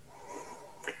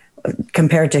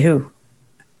 Compared to who?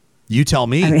 You tell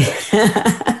me. I mean,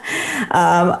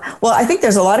 well, I think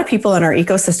there's a lot of people in our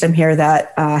ecosystem here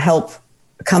that help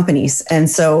companies. And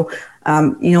so,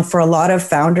 for a lot of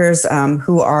founders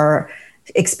who are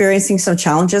experiencing some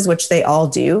challenges, which they all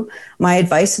do, my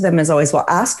advice to them is always, well,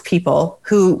 ask people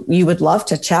who you would love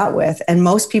to chat with. And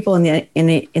most people in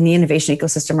the innovation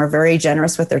ecosystem are very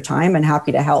generous with their time and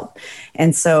happy to help.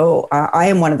 And so I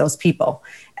am one of those people,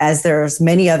 as there's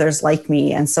many others like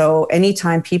me. And so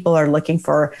anytime people are looking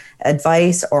for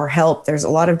advice or help, there's a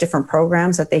lot of different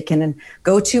programs that they can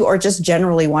go to, or just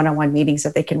generally one-on-one meetings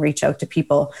that they can reach out to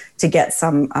people to get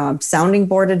some sounding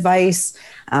board advice,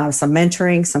 some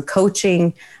mentoring, some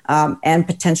coaching, and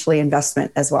potentially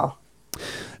investment as well.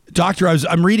 Doctor,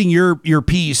 I'm reading your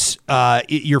piece,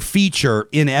 your feature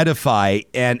in Edify,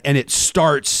 and it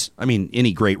starts, I mean,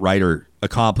 any great writer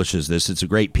accomplishes this. It's a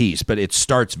great piece, but it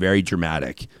starts very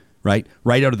dramatic, right?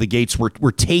 Right out of the gates,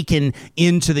 we're taken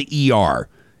into the ER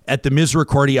at the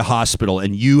Misericordia Hospital,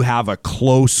 and you have a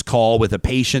close call with a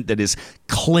patient that is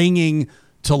clinging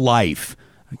to life.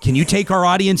 Can you take our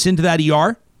audience into that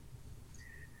ER?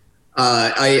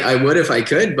 I would if I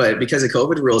could, but because of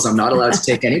COVID rules, I'm not allowed to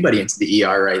take anybody into the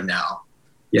ER right now.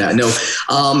 Yeah, no.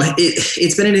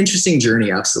 It's been an interesting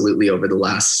journey, absolutely, over the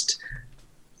last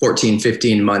 14,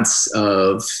 15 months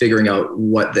of figuring out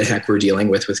what the heck we're dealing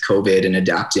with COVID and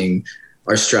adapting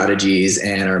our strategies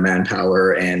and our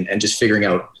manpower and just figuring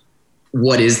out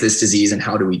what is this disease and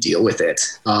how do we deal with it.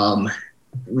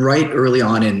 Right early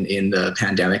on in the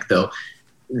pandemic, though,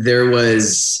 there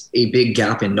was a big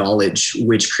gap in knowledge,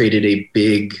 which created a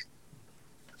big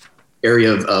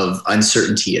area of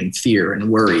uncertainty and fear and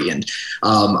worry. And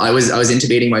I was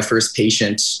intubating my first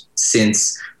patient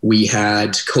since we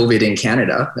had COVID in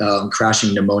Canada,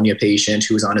 crashing pneumonia patient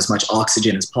who was on as much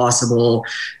oxygen as possible.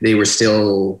 They were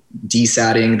still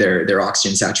desatting, their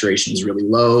oxygen saturation was really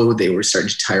low. They were starting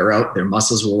to tire out. Their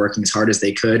muscles were working as hard as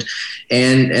they could.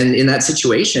 And in that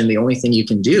situation, the only thing you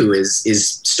can do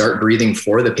is start breathing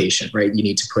for the patient, right? You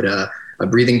need to put a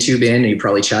breathing tube in. You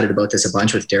probably chatted about this a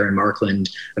bunch with Darren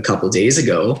Markland a couple of days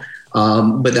ago.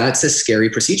 But that's a scary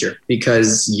procedure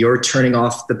because you're turning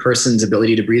off the person's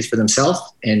ability to breathe for themselves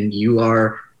and you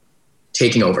are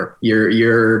taking over.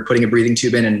 You're putting a breathing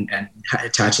tube in and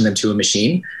attaching them to a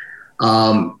machine.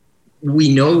 We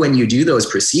know when you do those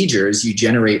procedures, you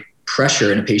generate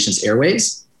pressure in a patient's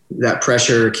airways. That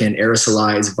pressure can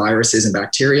aerosolize viruses and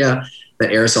bacteria. That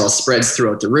aerosol spreads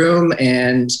throughout the room,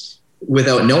 and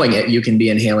without knowing it, you can be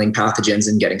inhaling pathogens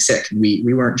and getting sick.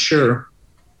 We weren't sure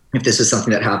if this was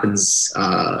something that happens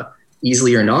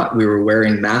easily or not. We were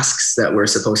wearing masks that were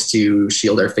supposed to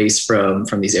shield our face from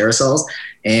these aerosols.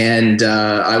 And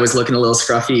I was looking a little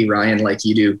scruffy, Ryan, like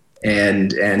you do.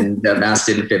 And that mask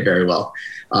didn't fit very well.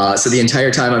 So the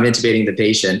entire time I'm intubating the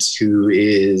patient who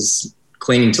is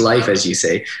clinging to life, as you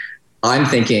say, I'm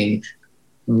thinking,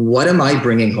 what am I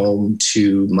bringing home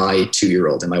to my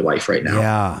 2-year-old and my wife right now?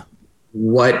 Yeah.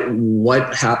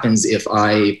 What happens if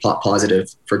I pop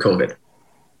positive for COVID?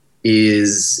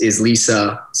 Is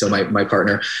Lisa, so my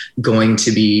partner, going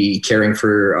to be caring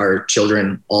for our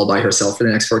children all by herself for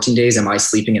the next 14 days? Am I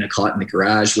sleeping in a cot in the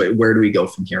garage? Where do we go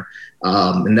from here?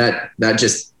 And that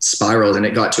just spiraled, and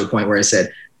it got to a point where I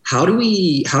said, how do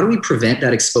we prevent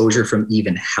that exposure from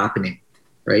even happening?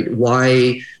 Right?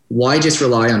 Why just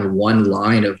rely on one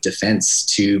line of defense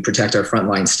to protect our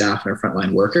frontline staff and our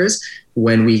frontline workers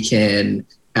when we can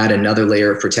add another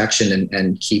layer of protection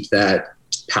and keep that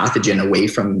pathogen away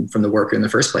from the worker in the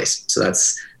first place? So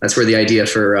that's where the idea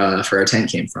for our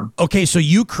tent came from. Okay, so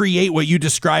you create what you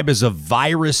describe as a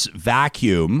virus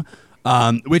vacuum.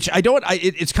 Which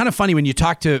it's kind of funny when you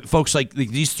talk to folks like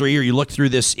these three, or you look through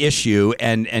this issue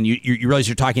and you realize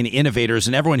you're talking to innovators,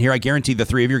 and everyone here, I guarantee the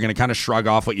three of you are going to kind of shrug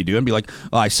off what you do and be like,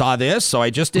 oh, I saw this, so I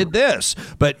just did this.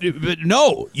 But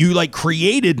no, you like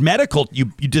created you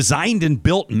designed and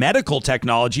built medical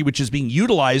technology, which is being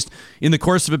utilized in the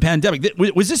course of a pandemic.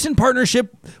 Was this in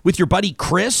partnership with your buddy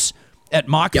Chris at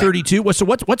Mach 32? So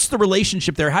what's the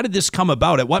relationship there? How did this come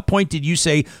about? At what point did you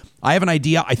say, I have an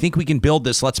idea, I think we can build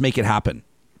this, let's make it happen?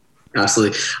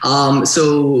 Absolutely.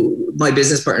 So my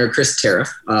business partner, Chris Tariff,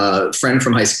 friend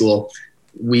from high school,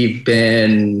 we've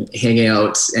been hanging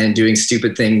out and doing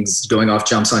stupid things, going off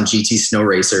jumps on GT snow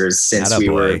racers since we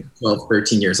were 12,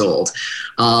 13 years old.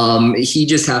 He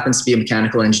just happens to be a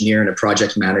mechanical engineer and a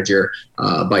project manager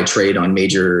by trade on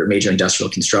major industrial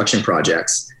construction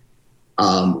projects.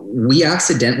 We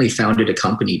accidentally founded a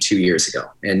company 2 years ago.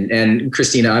 And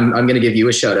Kristina, I'm going to give you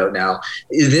a shout out now.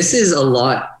 This is a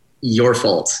lot your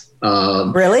fault.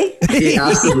 Really?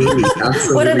 Absolutely.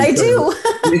 What did I do?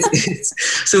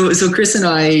 So Chris and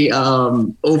I,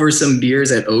 over some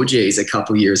beers at OJ's a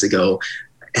couple years ago,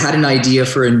 had an idea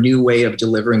for a new way of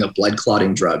delivering a blood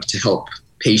clotting drug to help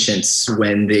patients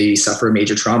when they suffer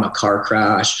major trauma, car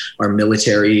crash, our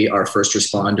military, our first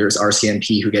responders,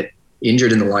 RCMP who get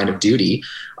injured in the line of duty.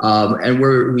 And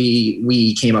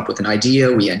we came up with an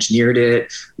idea, we engineered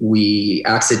it. We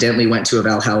accidentally went to a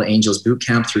Valhalla Angels boot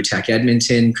camp through Tech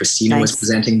Edmonton. Kristina was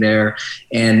presenting there.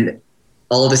 And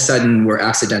all of a sudden we're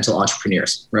accidental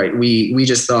entrepreneurs, right? We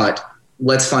just thought,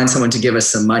 let's find someone to give us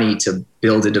some money to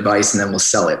build a device and then we'll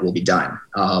sell it, we'll be done.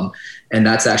 And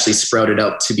that's actually sprouted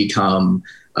up to become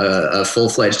a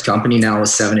full-fledged company now with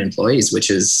 7 employees,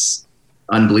 which is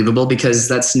unbelievable because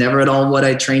that's never at all what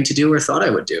I trained to do or thought I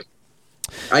would do.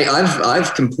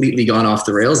 I've completely gone off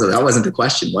the rails. That wasn't the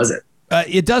question, was it?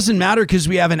 It doesn't matter because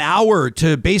we have an hour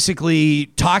to basically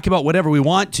talk about whatever we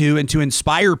want to and to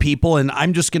inspire people. And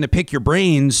I'm just going to pick your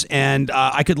brains. And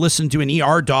I could listen to an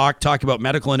ER doc talk about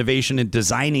medical innovation and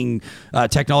designing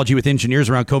technology with engineers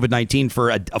around COVID-19 for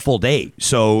a full day.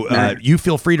 So you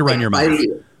feel free to run your mouth.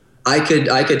 I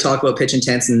could talk about pitch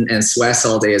intense and SWES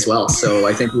all day as well. So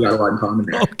I think we got a lot in common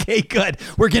there. Okay, good.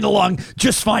 We're getting along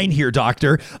just fine here,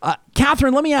 Doctor.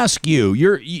 Catherine, let me ask you.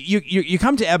 You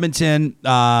come to Edmonton,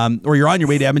 or you're on your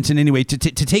way to Edmonton anyway, to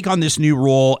take on this new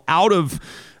role out of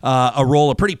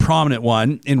a pretty prominent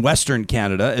one in Western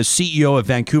Canada as CEO of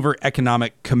Vancouver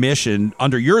Economic Commission.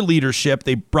 Under your leadership,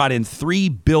 they brought in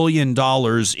 $3 billion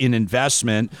in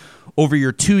investment over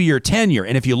your 2-year tenure.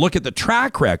 And if you look at the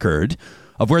track record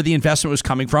of where the investment was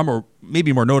coming from, or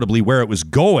maybe more notably where it was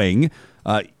going,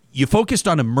 you focused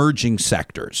on emerging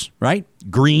sectors, right?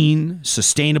 Green,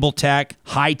 sustainable tech,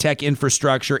 high-tech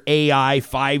infrastructure, AI,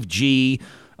 5G,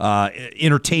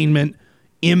 entertainment,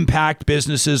 impact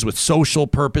businesses with social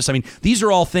purpose. I mean, these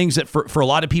are all things that for a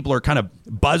lot of people are kind of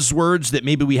buzzwords that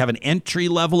maybe we have an entry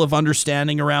level of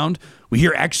understanding around. We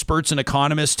hear experts and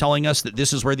economists telling us that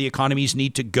this is where the economies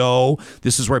need to go.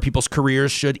 This is where people's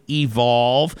careers should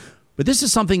evolve. But this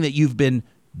is something that you've been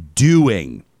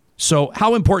doing. So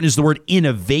how important is the word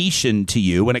innovation to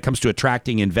you when it comes to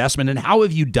attracting investment, and how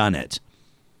have you done it?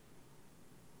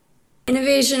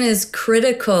 Innovation is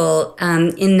critical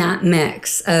in that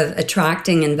mix of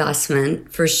attracting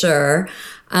investment, for sure.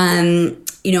 At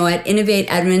Innovate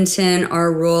Edmonton,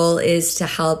 our role is to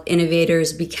help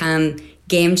innovators become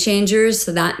game changers.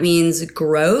 So that means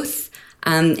growth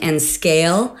and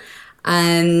scale.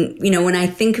 When I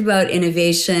think about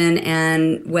innovation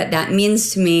and what that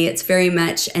means to me, it's very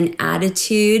much an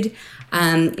attitude.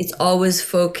 It's always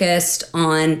focused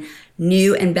on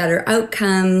new and better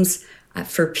outcomes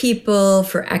for people,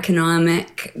 for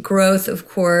economic growth, of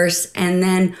course, and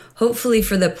then hopefully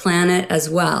for the planet as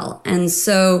well. And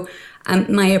so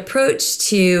my approach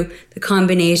to the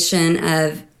combination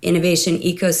of innovation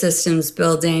ecosystems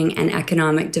building and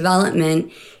economic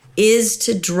development is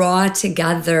to draw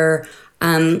together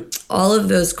all of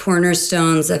those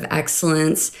cornerstones of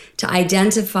excellence to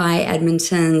identify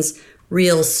Edmonton's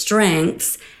real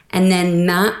strengths and then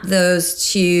map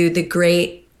those to the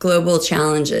great global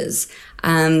challenges.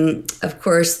 Of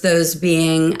course, those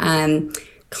being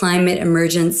climate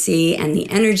emergency and the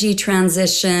energy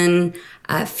transition,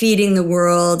 feeding the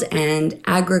world and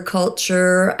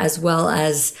agriculture, as well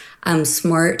as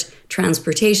smart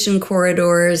transportation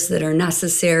corridors that are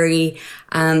necessary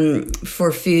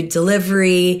for food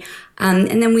delivery.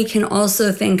 And then we can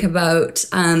also think about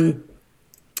some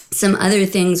other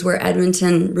things where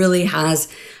Edmonton really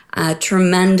has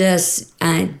tremendous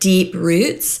deep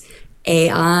roots,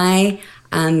 AI,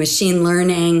 machine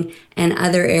learning, and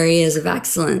other areas of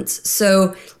excellence.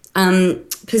 So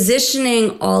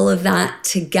positioning all of that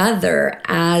together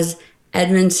as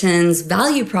Edmonton's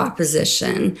value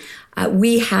proposition,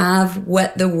 we have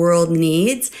what the world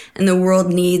needs, and the world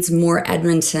needs more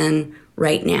Edmonton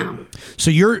right now.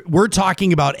 So we're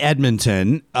talking about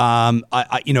Edmonton.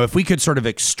 If we could sort of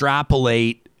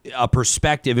extrapolate a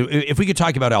perspective, if we could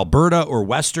talk about Alberta or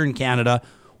Western Canada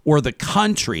or the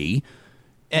country,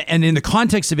 and in the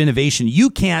context of innovation, you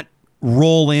can't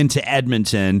roll into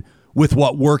Edmonton with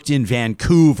what worked in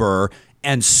Vancouver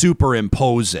and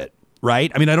superimpose it,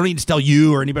 right? I mean, I don't need to tell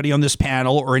you or anybody on this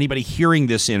panel or anybody hearing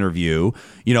this interview,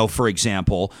 for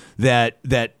example, that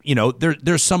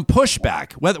there's some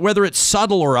pushback, whether it's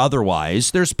subtle or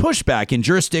otherwise. There's pushback in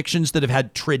jurisdictions that have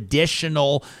had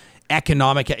traditional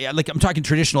economic, like I'm talking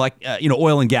traditional,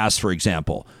 oil and gas, for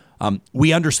example.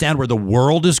 We understand where the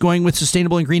world is going with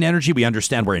sustainable and green energy. We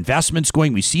understand where investment's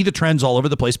going. We see the trends all over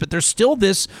the place, but there's still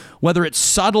this, whether it's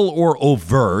subtle or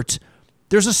overt,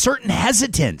 there's a certain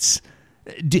hesitance.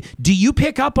 Do you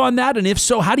pick up on that? And if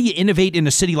so, how do you innovate in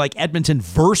a city like Edmonton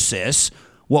versus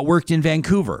what worked in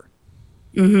Vancouver?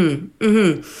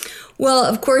 Well,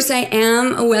 of course, I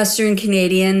am a Western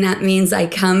Canadian. That means I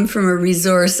come from a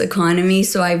resource economy,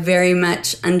 so I very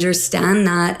much understand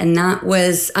that. And that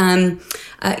was, a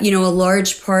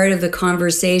large part of the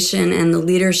conversation and the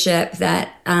leadership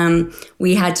that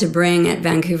we had to bring at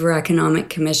Vancouver Economic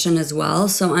Commission as well.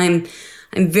 So I'm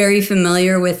very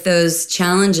familiar with those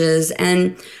challenges,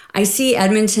 and I see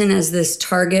Edmonton as this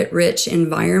target-rich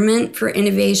environment for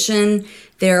innovation.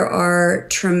 There are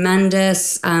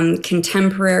tremendous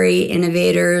contemporary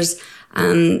innovators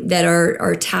that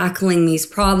are tackling these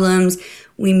problems.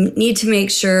 We need to make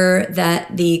sure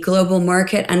that the global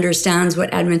market understands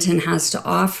what Edmonton has to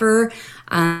offer,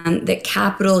 that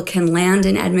capital can land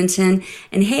in Edmonton.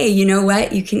 And hey, you know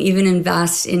what? You can even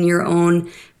invest in your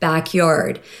own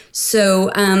backyard.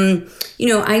 So,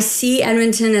 I see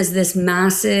Edmonton as this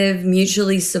massive,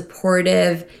 mutually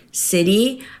supportive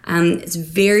city. It's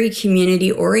very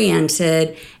community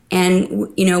oriented.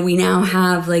 And, we now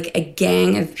have like a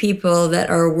gang of people that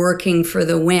are working for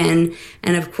the win.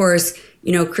 And of course,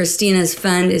 Kristina's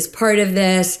fund is part of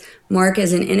this. Marc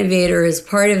as an innovator is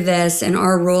part of this. And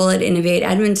our role at Innovate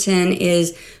Edmonton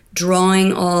is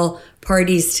drawing all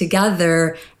parties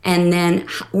together and then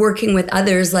working with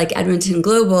others like Edmonton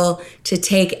Global to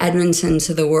take Edmonton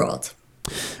to the world.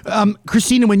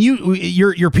 Kristina, when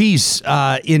your piece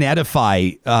in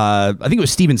Edify, I think it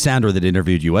was Steven Sandor that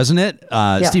interviewed you, wasn't it?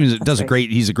 Steven does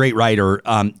he's a great writer.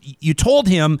 You told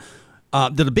him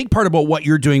that a big part about what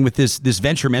you're doing with this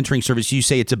venture mentoring service, you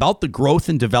say it's about the growth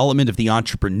and development of the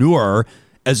entrepreneur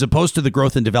as opposed to the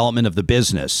growth and development of the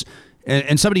business.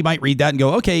 And somebody might read that and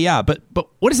go, okay, yeah, but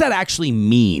what does that actually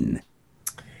mean?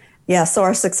 Yeah, so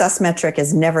our success metric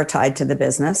is never tied to the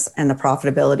business and the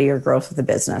profitability or growth of the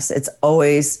business. It's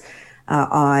always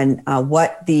on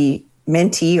what the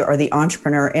mentee or the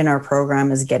entrepreneur in our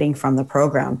program is getting from the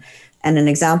program. And an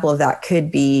example of that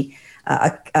could be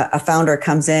a founder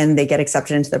comes in, they get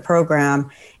accepted into the program,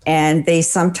 and they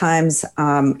sometimes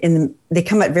they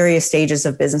come at various stages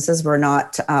of businesses. We're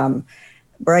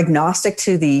agnostic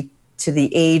to the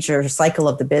age or cycle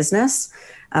of the business.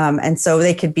 And so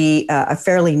they could be a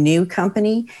fairly new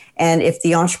company. And if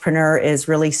the entrepreneur is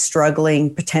really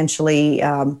struggling potentially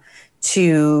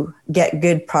to get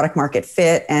good product market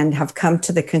fit and have come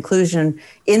to the conclusion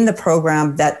in the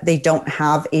program that they don't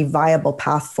have a viable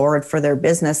path forward for their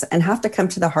business and have to come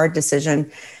to the hard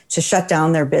decision to shut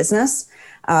down their business,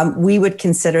 we would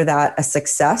consider that a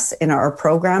success in our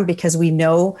program because we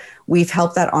know we've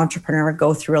helped that entrepreneur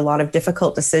go through a lot of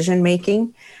difficult decision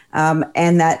making,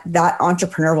 and that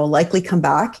entrepreneur will likely come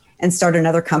back and start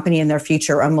another company in their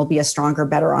future and will be a stronger,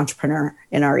 better entrepreneur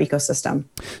in our ecosystem.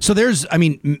 So there's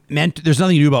nothing to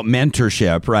do about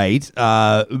mentorship, right?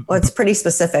 Well, it's pretty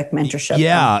specific mentorship.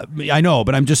 Yeah, I know,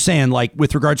 but I'm just saying, like,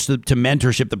 with regards to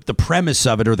mentorship, the premise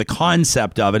of it or the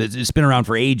concept of it, it's been around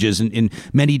for ages in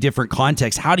many different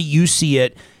contexts. How do you see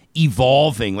it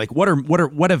evolving? Like,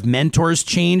 what have mentors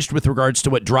changed with regards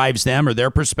to what drives them or their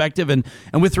perspective, and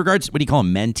with regards, what do you call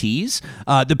them, mentees,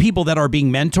 the people that are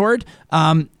being mentored?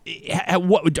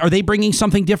 What are they bringing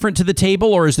something different to the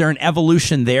table, or is there an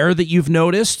evolution there that you've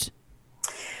noticed?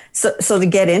 So to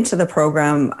get into the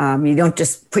program, you don't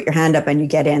just put your hand up and you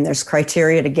get in. There's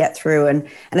criteria to get through, and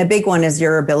a big one is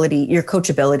your ability, your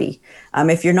coachability.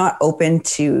 If you're not open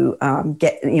to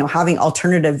having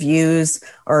alternative views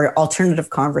or alternative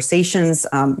conversations,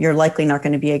 you're likely not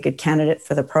going to be a good candidate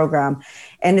for the program.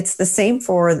 And it's the same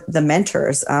for the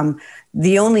mentors.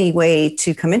 The only way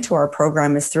to come into our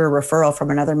program is through a referral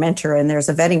from another mentor, and there's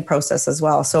a vetting process as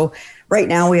well. So right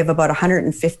now we have about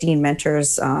 115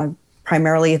 mentors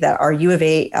primarily that are U of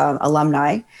A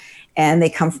alumni, and they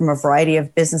come from a variety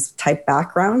of business type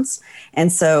backgrounds.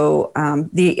 And so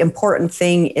the important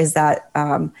thing is that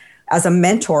as a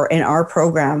mentor in our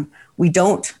program, we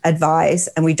don't advise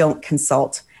and we don't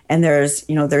consult. And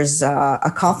there's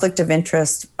a conflict of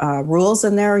interest rules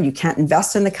in there. You can't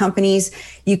invest in the companies.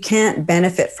 You can't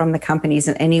benefit from the companies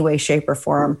in any way, shape, or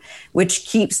form, which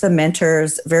keeps the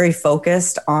mentors very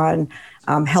focused on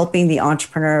helping the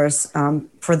entrepreneurs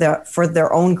for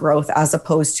their own growth, as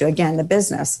opposed to, again, the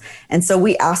business. And so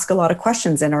we ask a lot of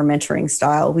questions in our mentoring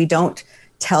style. We don't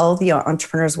tell the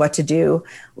entrepreneurs what to do.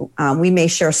 We may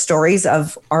share stories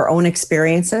of our own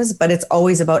experiences, but it's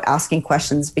always about asking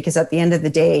questions, because at the end of the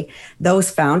day, those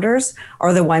founders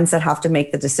are the ones that have to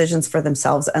make the decisions for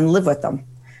themselves and live with them.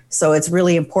 So it's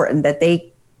really important that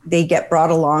they get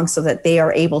brought along so that they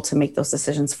are able to make those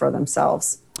decisions for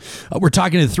themselves. We're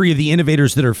talking to three of the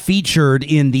innovators that are featured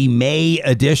in the May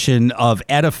edition of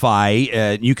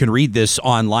Edify. You can read this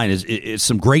online. It's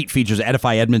some great features at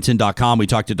edifyedmonton.com. We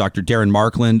talked to Dr. Darren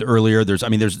Markland earlier. There's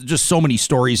just so many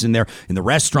stories in there in the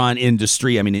restaurant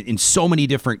industry. In so many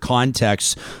different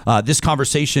contexts. This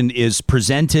conversation is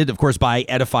presented, of course, by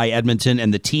Edify Edmonton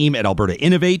and the team at Alberta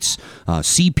Innovates,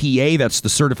 CPA, that's the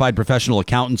Certified Professional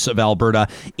Accountants of Alberta,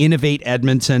 Innovate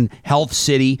Edmonton, Health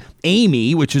City,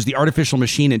 AMI, which is the Artificial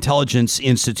Machine Intelligence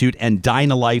Institute, and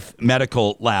DynaLife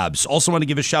Medical Labs. Also want to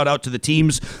give a shout out to the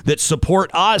teams that support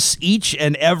us each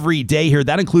and every day here.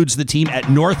 That includes the team at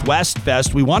Northwest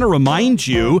Fest. We want to remind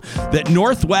you that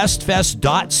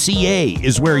northwestfest.ca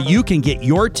is where you can get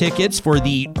your tickets for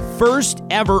the first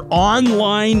ever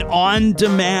online,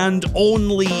 on-demand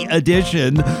only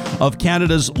edition of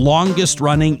Canada's longest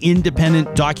running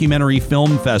independent documentary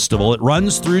film festival. It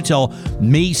runs through till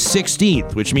May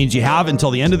 16th, which means you have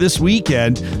until the end of this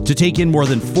weekend to take in more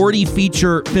than 40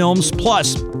 feature films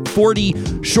plus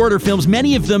 40 shorter films.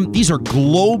 Many of them, these are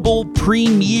global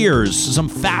premieres. Some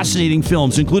fascinating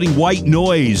films, including White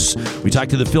Noise. We talked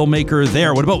to the filmmaker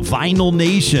there. What about Vinyl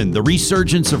Nation, The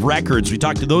Resurgence of Records? We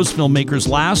talked to those filmmakers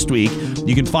last week.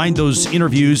 You can find those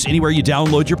interviews anywhere you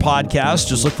download your podcast.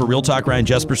 Just look for Real Talk Ryan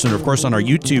Jesperson, or of course on our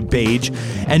YouTube page.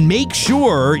 And make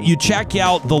sure you check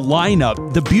out the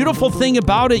lineup. The beautiful thing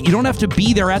about it, you don't have to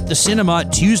be there at the cinema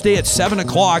Tuesday at 7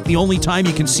 o'clock, the only time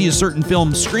you can see a certain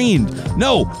film screened.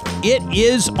 No, it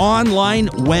is online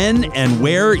when and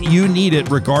where you need it,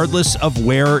 regardless of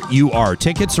where you are.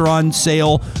 Tickets are on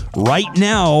sale right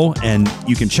now, and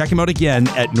you can check them out again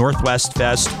at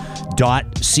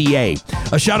northwestfest.ca.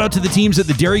 A shout out to the teams at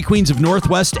the Dairy Queens of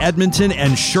Northwest Edmonton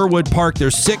and Sherwood Park.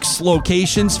 There's 6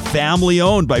 locations, family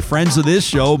owned by friends of this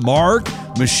show, Mark,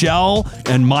 Michelle,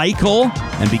 and Michael.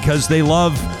 And because they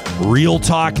love Real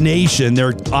Talk Nation,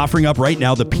 they're offering up right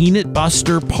now the Peanut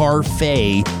Buster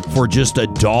Parfait for just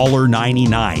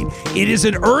 $1.99. It is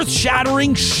an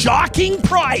earth-shattering, shocking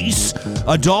price.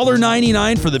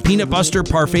 $1.99 for the Peanut Buster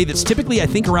Parfait that's typically, I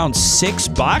think, around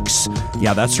 $6.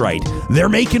 Yeah, that's right. They're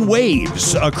making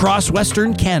waves across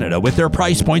Western Canada with their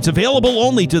price points, available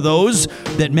only to those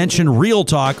that mention Real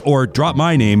Talk or drop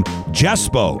my name,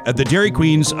 Jespo, at the Dairy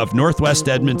Queens of Northwest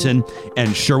Edmonton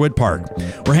and Sherwood Park.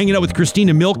 We're hanging out with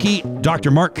Kristina Milke,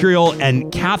 Dr. Marc Curial, and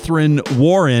Catherine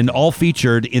Warren, all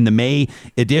featured in the May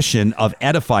edition of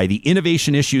Edify, the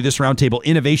innovation issue, this roundtable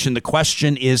innovation. The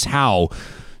question is how.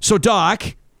 So,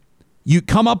 Doc, you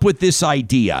come up with this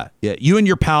idea. You and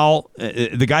your pal,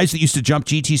 the guys that used to jump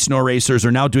GT snow racers,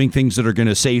 are now doing things that are going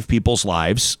to save people's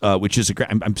lives, which is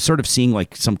I'm sort of seeing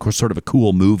like some sort of a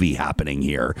cool movie happening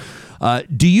here.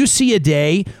 Do you see a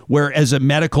day where, as a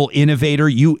medical innovator,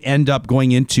 you end up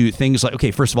going into things like, okay,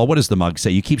 first of all, what does the mug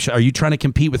say? Are you trying to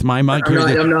compete with my mug?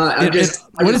 I'm not. I just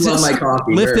love my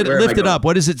coffee. Lift it up.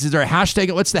 What is it? Is there a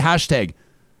hashtag? What's the hashtag?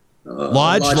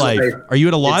 Lodge Life. Are you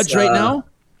at a lodge right now?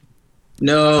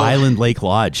 No. Island Lake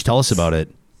Lodge. Tell us about it.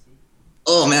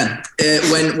 Oh man,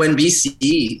 when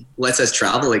BC lets us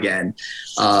travel again,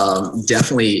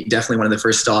 definitely one of the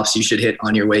first stops you should hit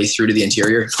on your way through to the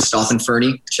interior. Stop in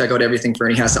Fernie, check out everything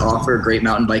Fernie has to offer. Great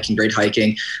mountain biking, great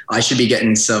hiking. I should be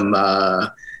getting some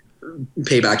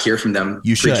payback here from them.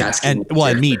 You should, and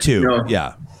me too.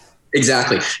 Yeah,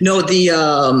 exactly. No, the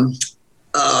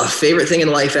favorite thing in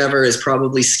life ever is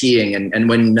probably skiing. And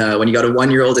when you got a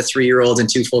 1-year-old, a 3-year-old, and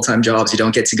 2 full-time jobs, you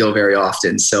don't get to go very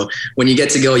often. So when you get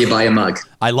to go, you buy a mug.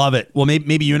 I love it. Well,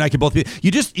 maybe you and I could both be.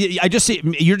 You just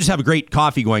have a great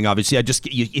coffee going. Obviously,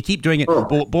 you keep doing it. Oh.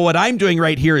 But what I'm doing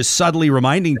right here is subtly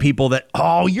reminding people that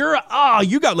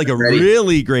you got like a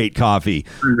really great coffee.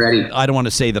 I'm ready. I don't want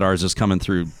to say that ours is coming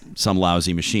through some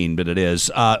lousy machine, but it is.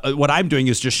 What I'm doing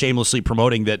is just shamelessly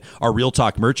promoting that our Real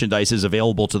Talk merchandise is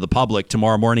available to the public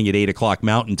tomorrow morning at 8 o'clock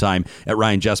Mountain Time at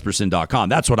RyanJesperson.com.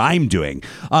 That's what I'm doing.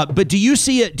 But do you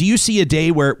see it? Do you see a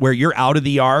day where you're out of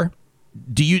the ER?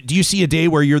 Do you see a day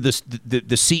where you're the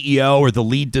CEO or the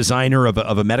lead designer of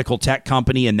a medical tech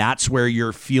company, and that's where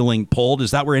you're feeling pulled?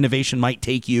 Is that where innovation might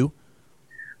take you?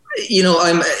 You know,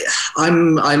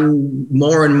 I'm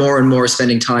more and more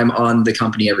spending time on the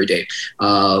company every day,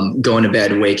 going to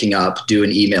bed, waking up, doing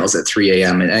emails at 3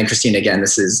 a.m. And Kristina, again,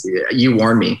 you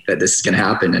warned me that this is going to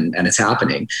happen, and it's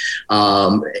happening.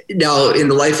 Now, in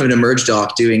the life of an Emerge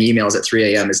doc, doing emails at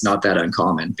 3 a.m. is not that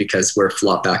uncommon because we're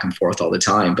flopped back and forth all the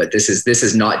time. But this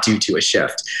is not due to a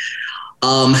shift.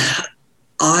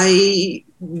 I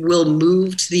will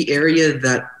move to the area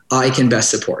that I can best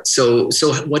support. So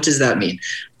what does that mean?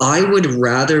 I would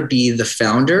rather be the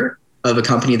founder of a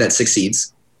company that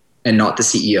succeeds and not the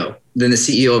CEO than the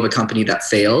CEO of a company that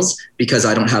fails because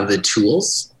I don't have the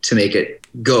tools to make it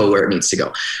go where it needs to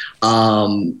go.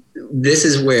 This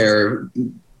is where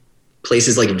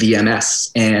places like VMS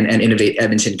and Innovate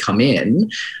Edmonton come in,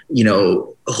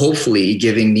 hopefully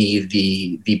giving me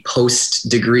the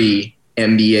post-degree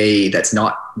MBA that's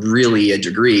not really a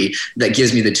degree that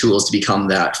gives me the tools to become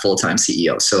that full-time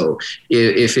CEO. So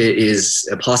if it is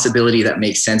a possibility that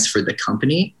makes sense for the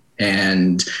company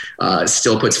and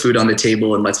still puts food on the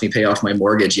table and lets me pay off my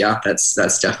mortgage, yeah, that's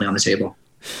definitely on the table.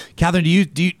 Catherine, do you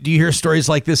hear stories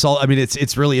like this?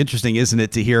 It's really interesting, isn't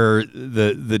it, to hear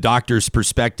the doctor's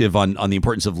perspective on the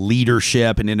importance of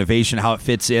leadership and innovation, how it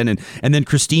fits in, and then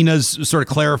Kristina's sort of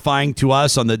clarifying to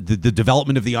us on the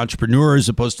development of the entrepreneur as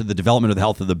opposed to the development of the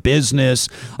health of the business.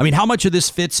 I mean, how much of this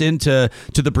fits into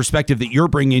the perspective that you're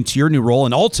bringing to your new role,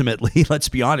 and ultimately, let's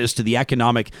be honest, to the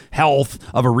economic health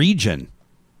of a region?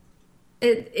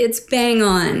 It's bang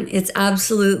on. It's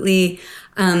absolutely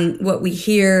what we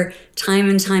hear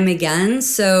time and time again.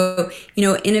 So,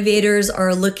 innovators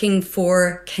are looking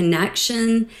for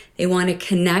connection. They want a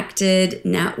connected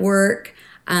network,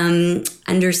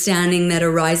 understanding that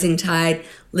a rising tide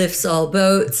lifts all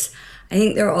boats. I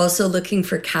think they're also looking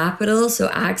for capital, so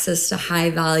access to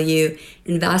high value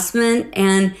investment.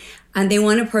 And they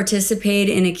want to participate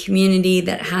in a community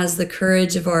that has the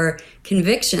courage of our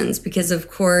convictions because,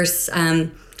 of course,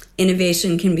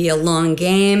 innovation can be a long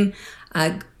game.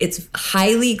 It's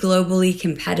highly globally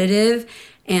competitive.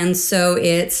 And so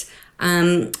it's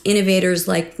innovators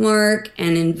like Marc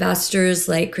and investors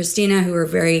like Kristina who are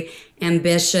very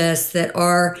ambitious that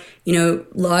are,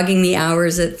 logging the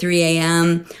hours at 3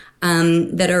 a.m.,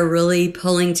 that are really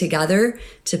pulling together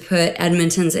to put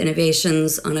Edmonton's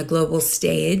innovations on a global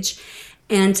stage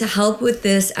and to help with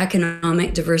this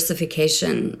economic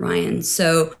diversification, Ryan.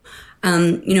 So,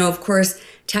 of course,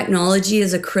 technology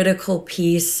is a critical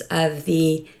piece of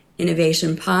the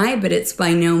innovation pie, but it's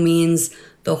by no means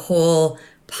the whole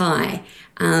pie.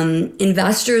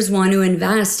 Investors want to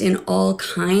invest in all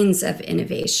kinds of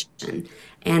innovation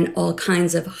and all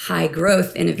kinds of high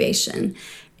growth innovation.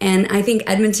 And I think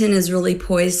Edmonton is really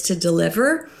poised to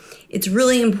deliver. It's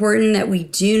really important that we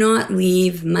do not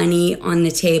leave money on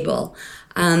the table.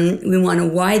 We want to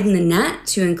widen the net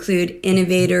to include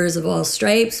innovators of all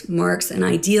stripes. Marc's an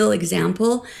ideal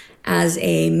example as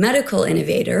a medical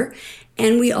innovator.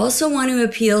 And we also want to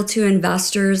appeal to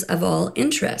investors of all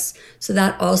interests. So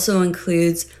that also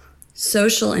includes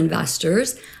social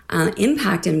investors,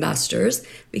 impact investors,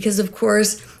 because of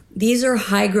course, these are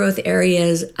high growth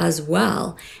areas as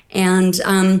well. And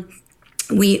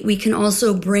we can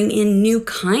also bring in new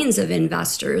kinds of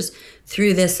investors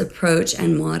through this approach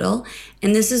and model.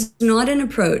 And this is not an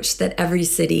approach that every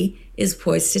city is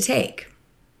poised to take.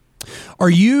 Are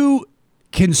you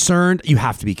concerned? You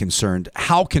have to be concerned.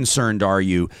 How concerned are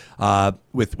you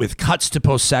with cuts to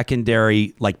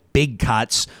post-secondary, like big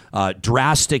cuts,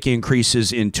 drastic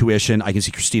increases in tuition? I can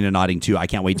see Kristina nodding too. I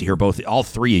can't wait to hear all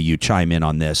three of you chime in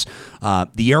on this.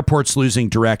 The airport's losing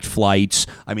direct flights.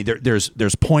 I mean,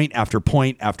 there's point after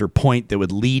point after point that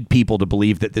would lead people to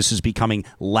believe that this is becoming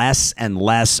less and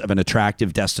less of an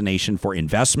attractive destination for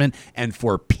investment and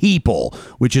for people,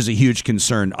 which is a huge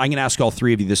concern. I'm going to ask all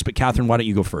three of you this, but Catherine, why don't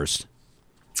you go first?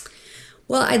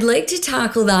 Well, I'd like to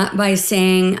tackle that by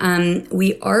saying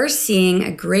we are seeing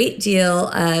a great deal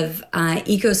of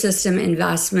ecosystem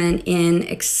investment in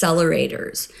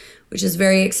accelerators, which is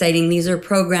very exciting. These are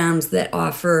programs that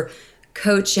offer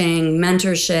coaching,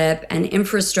 mentorship, and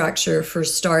infrastructure for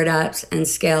startups and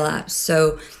scale-ups.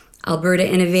 So Alberta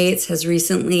Innovates has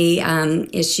recently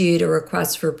issued a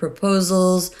request for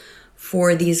proposals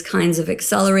for these kinds of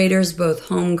accelerators, both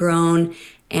homegrown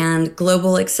and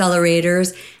global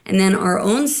accelerators. And then our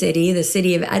own city, the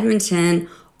city of Edmonton,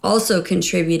 also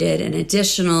contributed an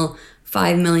additional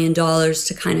 $5 million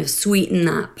to kind of sweeten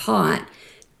that pot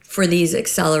for these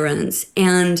accelerants.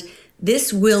 And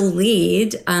this will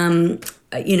lead,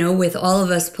 with all of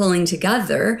us pulling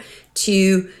together,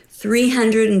 to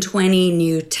 320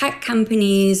 new tech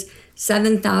companies,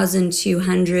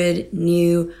 7,200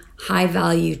 new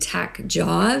high-value tech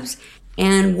jobs,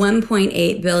 and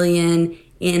 1.8 billion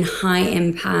in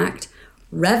high-impact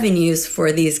revenues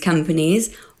for these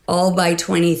companies, all by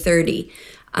 2030.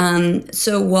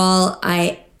 So while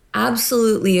I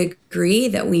absolutely agree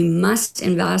that we must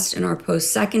invest in our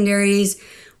post-secondaries,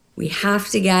 we have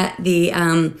to get the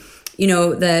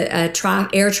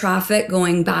air traffic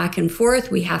going back and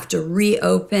forth. We have to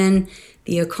reopen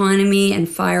the economy and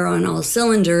fire on all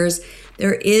cylinders.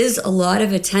 There is a lot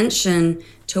of attention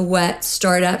to what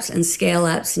startups and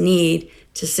scale-ups need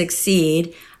to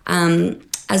succeed,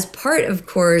 as part, of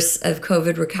course, of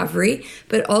COVID recovery,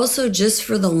 but also just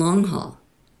for the long haul.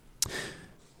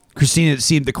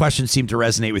 Kristina, the question seemed to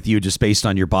resonate with you just based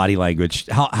on your body language.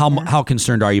 How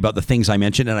concerned are you about the things I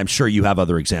mentioned? And I'm sure you have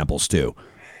other examples too.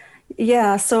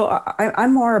 Yeah, so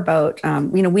I'm more about,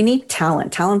 we need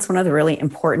talent. Talent's one of the really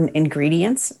important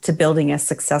ingredients to building a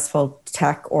successful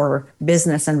tech or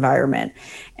business environment.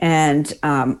 And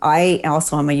I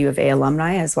also am a U of A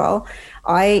alumni as well.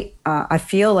 I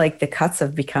feel like the cuts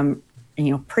have become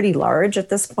pretty large at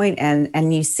this point,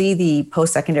 and you see the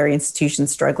post-secondary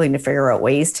institutions struggling to figure out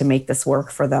ways to make this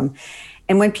work for them.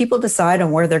 And when people decide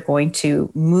on where they're going to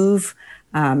move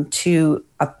to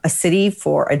a city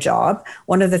for a job,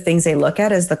 one of the things they look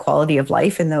at is the quality of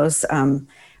life in those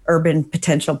urban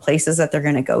potential places that they're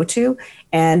going to go to.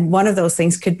 And one of those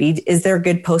things could be, is there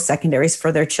good post-secondaries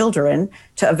for their children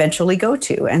to eventually go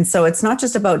to? And so it's not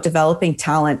just about developing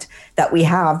talent that we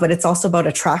have, but it's also about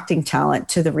attracting talent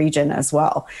to the region as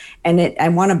well. And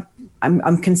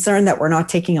I'm concerned that we're not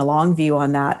taking a long view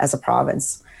on that as a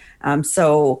province.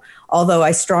 So although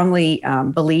I strongly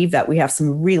believe that we have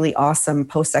some really awesome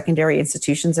post-secondary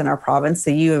institutions in our province,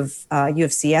 the U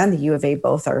of C and the U of A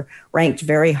both are ranked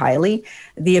very highly.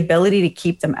 The ability to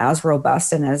keep them as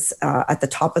robust and as at the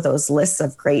top of those lists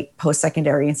of great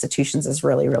post-secondary institutions is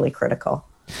really, really critical.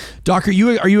 Doc, are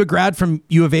you a grad from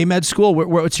U of A med school?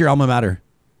 What's your alma mater?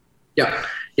 Yeah,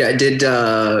 I did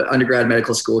undergrad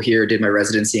medical school here, did my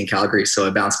residency in Calgary, so I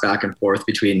bounced back and forth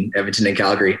between Edmonton and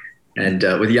Calgary. And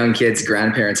with young kids,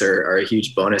 grandparents are a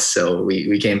huge bonus. So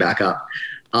we came back up.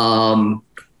 And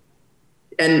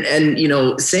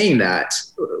saying that,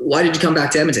 why did you come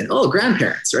back to Edmonton? Oh,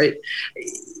 grandparents, right?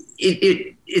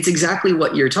 It's exactly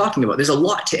what you're talking about. There's a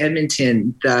lot to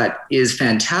Edmonton that is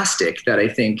fantastic that I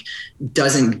think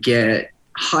doesn't get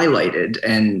highlighted.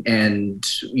 And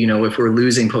if we're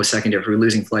losing post-secondary, if we're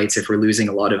losing flights, if we're losing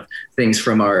a lot of things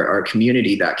from our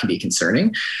community, that can be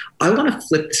concerning. I want to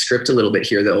flip the script a little bit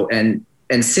here though. And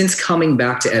since coming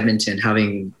back to Edmonton,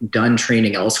 having done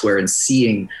training elsewhere and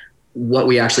seeing what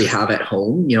we actually have at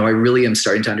home, I really am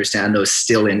starting to understand those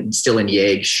still in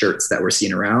YAG shirts that we're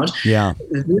seeing around. Yeah.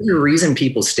 There's a reason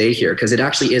people stay here, because it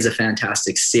actually is a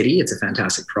fantastic city. It's a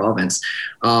fantastic province.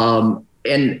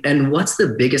 And what's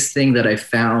the biggest thing that I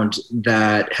found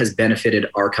that has benefited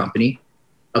our company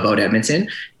about Edmonton?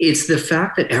 It's the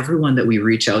fact that everyone that we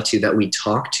reach out to, that we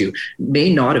talk to,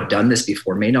 may not have done this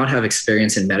before, may not have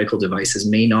experience in medical devices,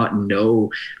 may not know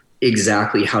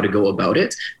exactly how to go about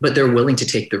it, but they're willing to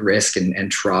take the risk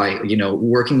and try,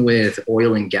 working with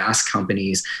oil and gas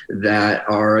companies that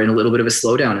are in a little bit of a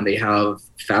slowdown, and they have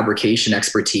fabrication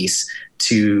expertise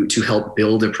to help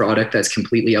build a product that's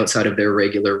completely outside of their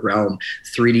regular realm,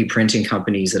 3D printing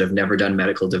companies that have never done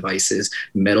medical devices,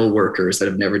 metal workers that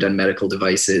have never done medical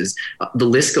devices. The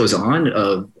list goes on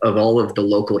of all of the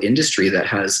local industry that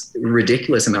has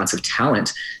ridiculous amounts of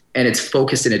talent, and it's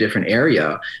focused in a different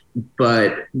area.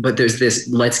 But there's this,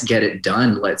 let's get it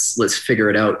done, let's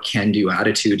figure it out, can-do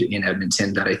attitude in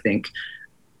Edmonton that I think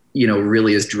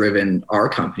really has driven our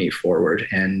company forward,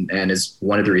 and is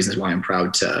one of the reasons why I'm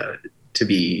proud to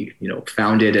be,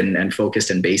 founded and focused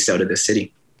and based out of this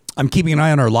city. I'm keeping an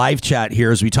eye on our live chat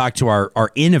here as we talk to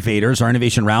our innovators, our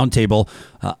Innovation Roundtable.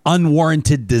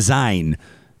 Unwarranted Design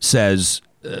says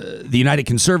the United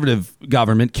Conservative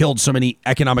government killed so many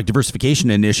economic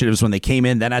diversification initiatives when they came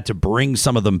in, then had to bring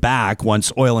some of them back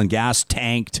once oil and gas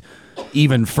tanked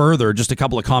even further. Just a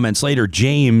couple of comments later,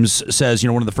 James says,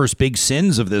 one of the first big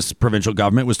sins of this provincial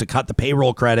government was to cut the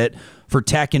payroll credit for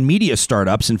tech and media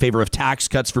startups in favor of tax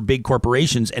cuts for big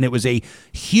corporations, and it was a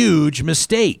huge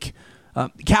mistake.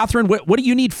 Catherine, what do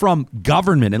you need from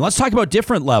government? And let's talk about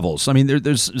different levels. I mean,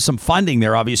 there's some funding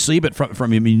there, obviously, but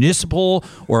from a municipal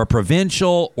or a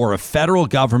provincial or a federal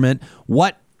government,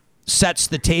 what sets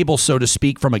the table, so to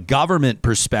speak, from a government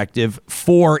perspective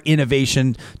for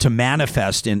innovation to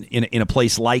manifest in a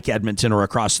place like Edmonton or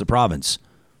across the province?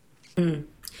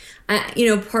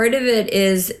 Part of it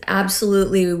is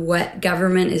absolutely what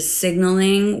government is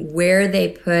signaling, where they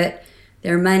put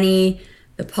their money,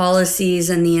 the policies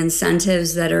and the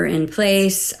incentives that are in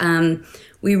place.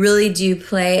 We really do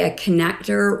play a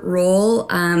connector role,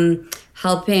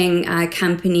 helping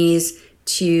companies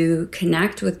to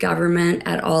connect with government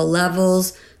at all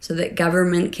levels so that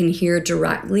government can hear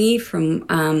directly from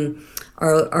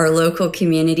our local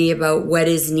community about what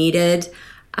is needed.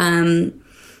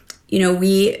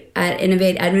 We at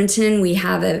Innovate Edmonton, we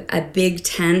have a big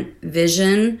tent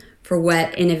vision for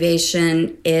what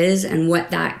innovation is and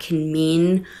what that can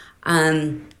mean,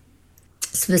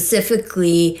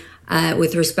 specifically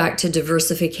with respect to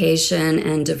diversification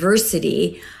and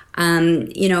diversity.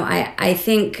 I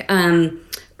think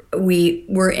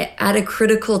we're at a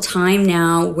critical time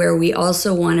now where we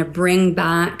also want to bring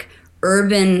back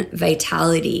urban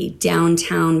vitality,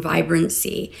 downtown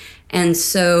vibrancy. And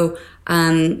so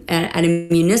at a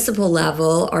municipal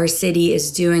level, our city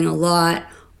is doing a lot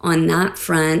on that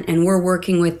front, and we're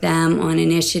working with them on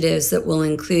initiatives that will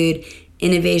include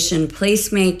innovation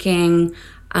placemaking,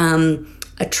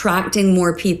 attracting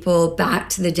more people back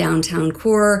to the downtown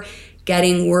core,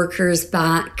 getting workers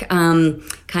back kind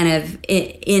of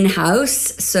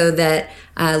in-house so that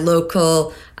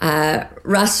local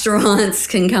restaurants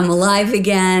can come alive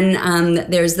again.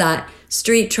 There's that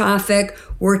street traffic,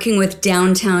 working with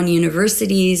downtown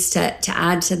universities to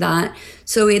add to that.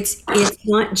 So it's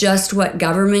not just what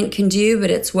government can do, but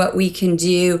it's what we can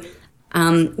do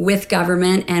with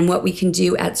government and what we can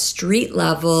do at street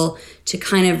level to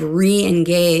kind of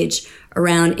re-engage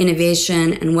around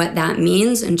innovation and what that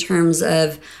means in terms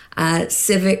of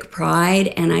civic pride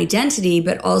and identity,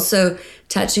 but also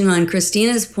touching on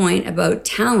Kristina's point about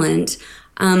talent.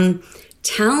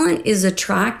 Talent is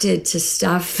attracted to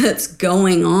stuff that's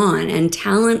going on, and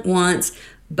talent wants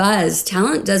buzz.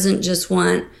 Talent doesn't just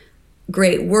want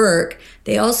great work.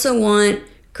 They also want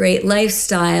great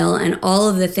lifestyle and all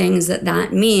of the things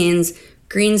that means: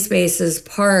 green spaces,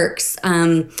 parks,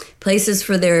 places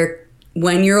for their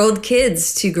one-year-old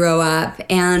kids to grow up.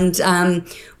 And,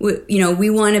 we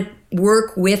want to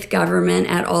work with government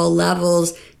at all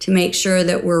levels to make sure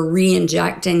that we're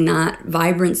re-injecting that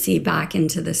vibrancy back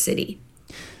into the city.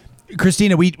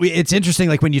 Kristina, it's interesting,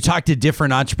 like when you talk to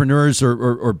different entrepreneurs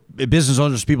or business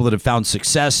owners, people that have found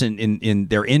success in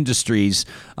their industries,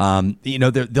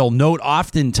 they'll note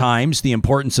oftentimes the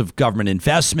importance of government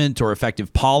investment or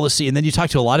effective policy. And then you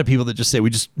talk to a lot of people that just say, we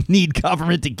just need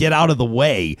government to get out of the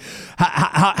way.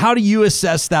 How do you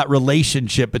assess that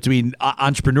relationship between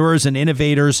entrepreneurs and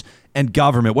innovators and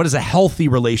government? What does a healthy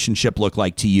relationship look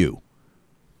like to you?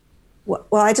 Well,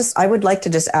 I would like to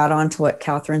just add on to what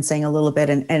Catherine's saying a little bit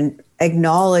and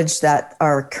acknowledge that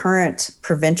our current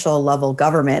provincial level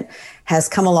government has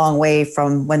come a long way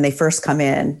from when they first come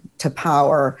in to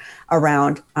power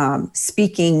around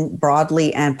speaking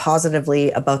broadly and positively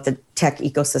about the tech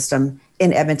ecosystem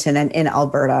in Edmonton and in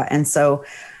Alberta. And so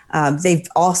they've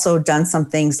also done some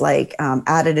things like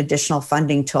added additional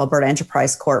funding to Alberta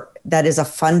Enterprise Corp that is a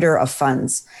funder of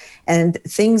funds. And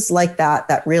things like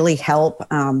that really help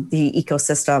the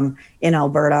ecosystem in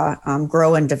Alberta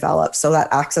grow and develop. So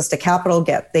that access to capital,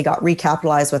 they got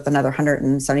recapitalized with another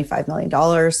 $175 million.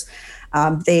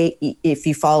 If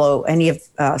you follow any of,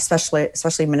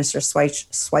 especially Minister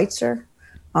Schweitzer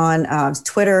on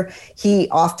Twitter, he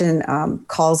often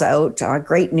calls out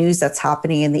great news that's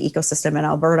happening in the ecosystem in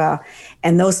Alberta.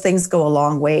 And those things go a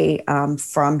long way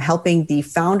from helping the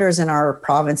founders in our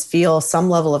province feel some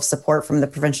level of support from the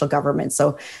provincial government.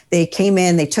 So they came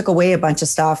in, they took away a bunch of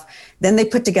stuff. Then they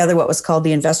put together what was called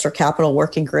the Investor Capital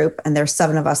Working Group. And there's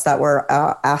 7 of us that were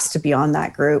asked to be on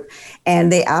that group.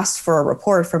 And they asked for a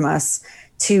report from us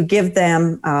to give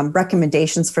them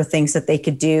recommendations for things that they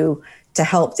could do to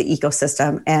help the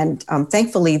ecosystem. And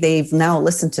thankfully, they've now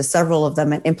listened to several of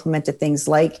them and implemented things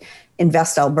like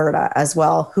Invest Alberta as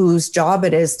well, whose job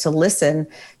it is to listen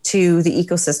to the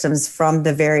ecosystems from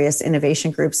the various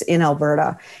innovation groups in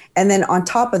Alberta. And then on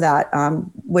top of that,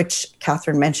 which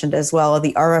Catherine mentioned as well,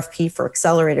 the RFP for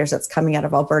accelerators that's coming out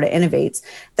of Alberta Innovates,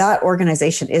 that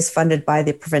organization is funded by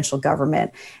the provincial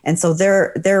government. And so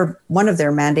they're one of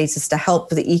their mandates is to help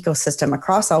the ecosystem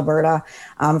across Alberta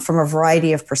from a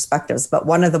variety of perspectives. But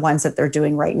one of the ones that they're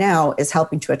doing right now is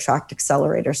helping to attract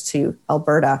accelerators to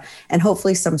Alberta and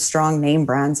hopefully some strong name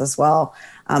brands as well.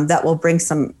 that will bring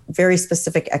some very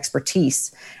specific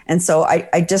expertise. And so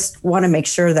I just want to make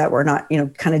sure that we're not,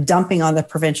 kind of dumping on the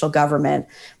provincial government.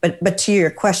 But to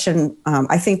your question,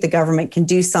 I think the government can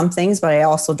do some things, but I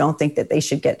also don't think that they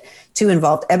should get too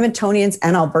involved. Edmontonians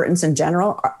and Albertans in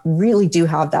general really do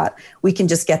have that we can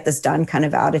just get this done kind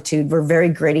of attitude. We're very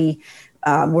gritty.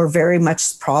 We're very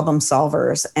much problem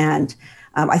solvers. And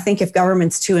I think if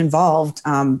government's too involved,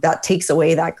 that takes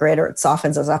away that grit, or it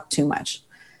softens us up too much.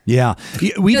 Yeah.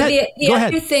 The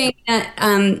other thing that,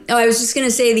 I was just going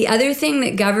to say, the other thing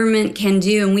that government can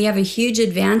do, and we have a huge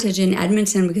advantage in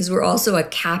Edmonton because we're also a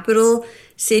capital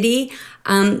city,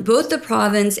 both the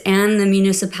province and the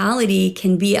municipality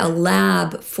can be a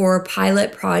lab for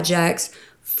pilot projects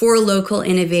for local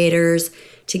innovators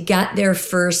to get their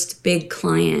first big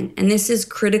client. And this is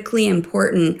critically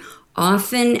important.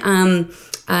 Often,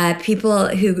 people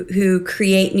who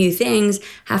create new things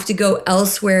have to go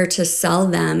elsewhere to sell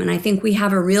them. And I think we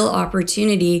have a real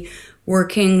opportunity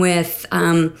working with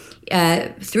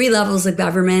 3 levels of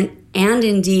government and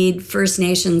indeed First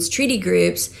Nations treaty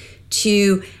groups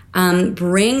to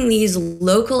bring these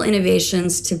local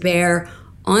innovations to bear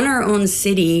on our own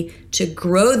city, to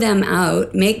grow them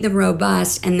out, make them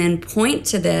robust, and then point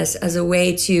to this as a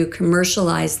way to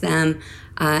commercialize them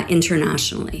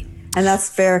internationally. And that's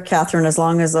fair, Catherine, as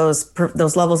long as those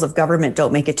levels of government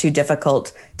don't make it too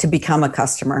difficult to become a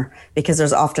customer, because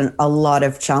there's often a lot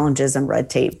of challenges and red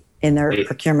tape in their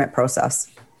procurement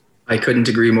process. I couldn't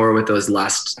agree more with those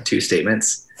last 2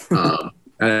 statements.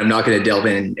 I'm not going to delve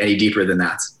in any deeper than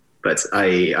that, but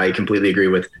I completely agree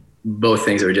with both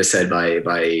things that were just said by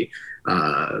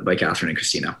Catherine and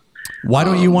Kristina. Why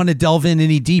don't you want to delve in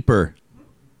any deeper?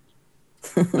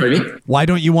 Pardon me? Why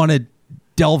don't you want to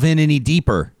delve in any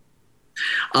deeper?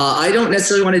 I don't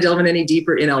necessarily want to delve in any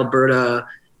deeper in Alberta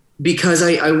because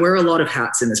I wear a lot of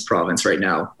hats in this province right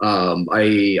now. I'm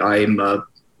an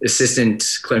assistant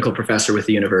clinical professor with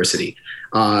the university.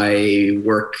 I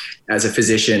work as a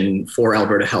physician for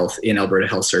Alberta Health in Alberta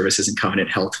Health Services and Covenant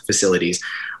Health facilities.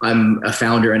 I'm a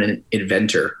founder and an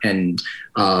inventor. And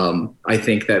I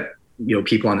think that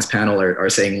people on this panel are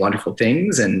saying wonderful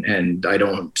things. And I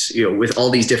don't, with all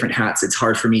these different hats, it's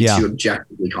hard for me to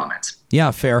objectively comment.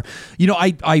 Yeah, fair.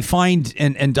 I find,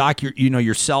 and Doc,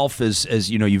 yourself as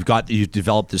you've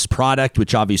developed this product,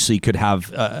 which obviously could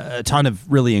have a ton of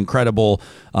really incredible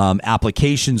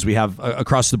applications. We have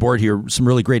across the board here some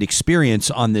really great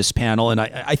experience on this panel. And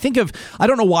I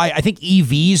don't know why, I think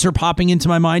EVs are popping into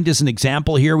my mind as an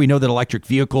example here. We know that electric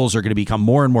vehicles are going to become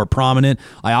more and more prominent.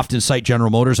 I often cite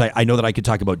General Motors. I know that I could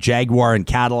talk about Jaguar and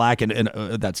Cadillac, and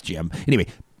that's GM. Anyway,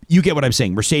 you get what I'm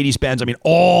saying. Mercedes-Benz,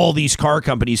 all these car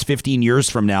companies 15 years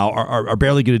from now are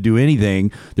barely going to do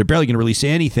anything. They're barely going to release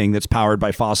anything that's powered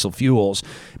by fossil fuels.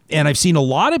 And I've seen a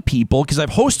lot of people, because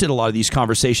I've hosted a lot of these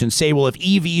conversations, say, well, if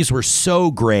EVs were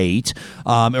so great,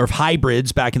 or if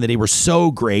hybrids back in the day were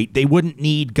so great, they wouldn't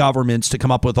need governments to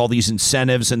come up with all these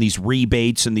incentives and these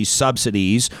rebates and these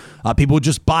subsidies. People would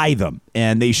just buy them,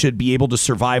 and they should be able to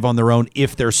survive on their own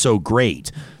if they're so great.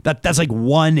 That's like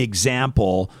one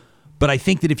example. But I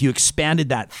think that if you expanded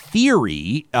that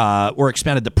theory or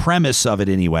expanded the premise of it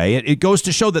anyway, it goes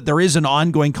to show that there is an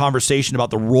ongoing conversation about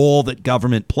the role that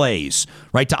government plays,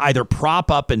 right? To either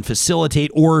prop up and facilitate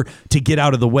or to get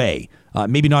out of the way,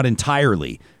 maybe not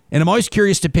entirely. And I'm always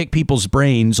curious to pick people's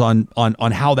brains on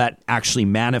how that actually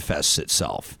manifests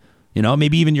itself.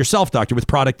 Maybe even yourself, Doctor, with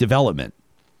product development.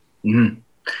 Mm-hmm.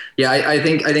 Yeah, I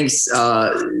think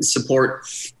support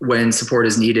when support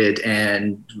is needed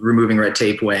and removing red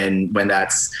tape when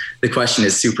that's the question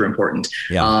is super important.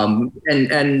 Yeah.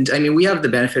 And we have the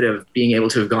benefit of being able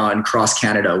to have gone cross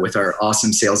Canada with our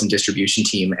awesome sales and distribution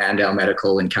team and Al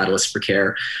Medical and Catalyst for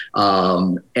Care.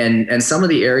 And some of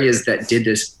the areas that did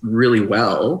this really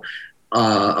well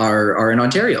are in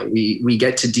Ontario. We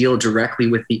get to deal directly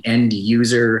with the end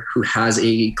user who has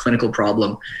a clinical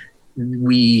problem.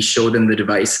 We show them the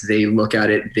device, they look at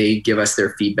it, they give us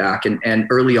their feedback. And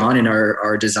early on in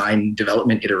our design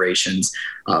development iterations,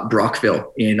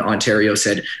 Brockville in Ontario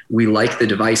said, we like the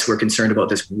device, we're concerned about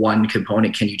this one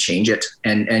component, can you change it?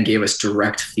 And gave us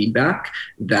direct feedback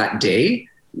that day.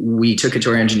 We took it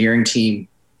to our engineering team,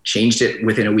 changed it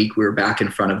within a week. We were back in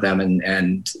front of them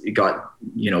and got,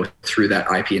 through that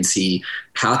IP&C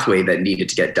pathway that needed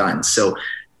to get done. So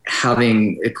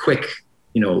having a quick,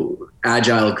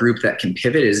 agile group that can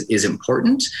pivot is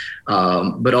important,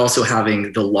 but also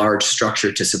having the large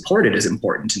structure to support it is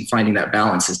important, and finding that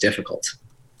balance is difficult.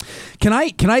 Can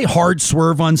I hard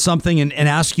swerve on something and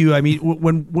ask you? I mean,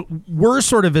 when we're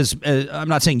sort of I'm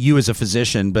not saying you as a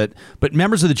physician, but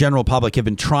members of the general public have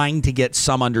been trying to get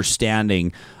some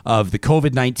understanding of the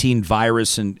COVID-19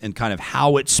 virus and kind of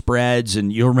how it spreads.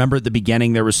 And you'll remember at the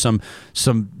beginning there was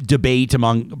some debate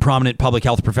among prominent public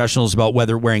health professionals about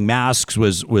whether wearing masks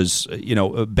was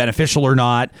beneficial or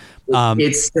not.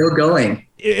 It's still going.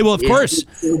 Well, of course,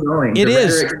 it's still going.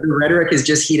 The rhetoric is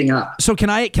just heating up. So can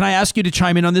I ask you to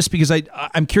chime in on this, because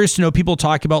I'm curious to know, people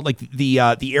talk about like the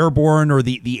airborne or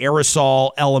the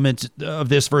aerosol element of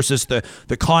this versus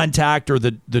the contact or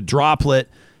the droplet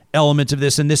element of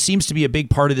this, and this seems to be a big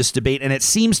part of this debate. And it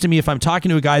seems to me, if I'm talking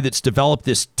to a guy that's developed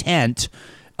this tent,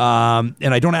 and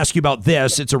I don't ask you about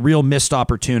this, it's a real missed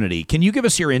opportunity. Can you give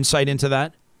us your insight into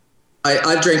that?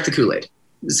 I've drank the Kool-Aid.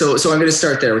 So I'm going to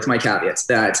start there with my caveats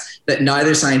that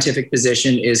neither scientific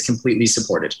position is completely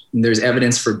supported. There's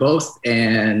evidence for both,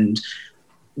 and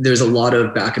there's a lot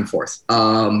of back and forth.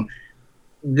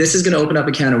 This is going to open up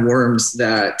a can of worms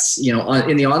that,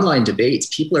 in the online debates,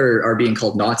 people are being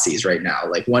called Nazis right now.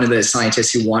 Like one of the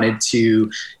scientists who wanted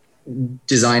to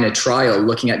design a trial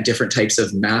looking at different types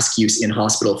of mask use in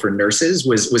hospital for nurses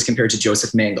was compared to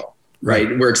Joseph Mengele. Right.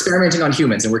 We're experimenting on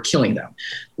humans and we're killing them.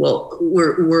 Well,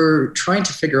 we're trying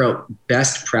to figure out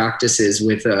best practices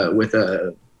with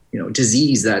a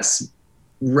disease that's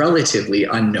relatively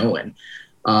unknown.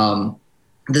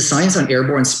 The science on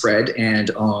airborne spread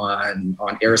and on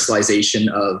aerosolization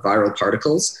of viral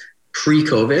particles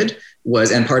pre-COVID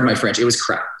was, and pardon my French, it was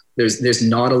crap. There's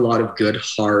not a lot of good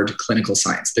hard clinical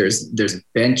science. There's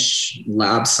bench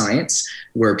lab science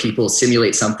where people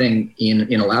simulate something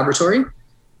in a laboratory,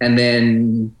 and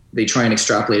then they try and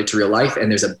extrapolate it to real life,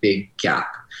 and there's a big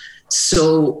gap.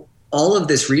 So all of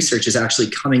this research is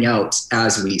actually coming out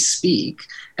as we speak,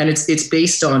 and it's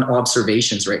based on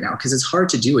observations right now, because it's hard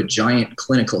to do a giant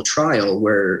clinical trial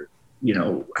where,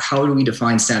 how do we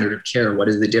define standard of care? What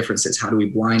are the differences? How do we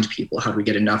blind people? How do we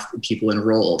get enough people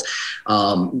enrolled?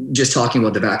 Just talking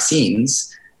about the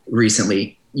vaccines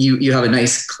recently, you have a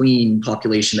nice clean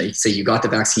population that you say you got the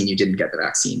vaccine, you didn't get the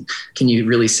vaccine. Can you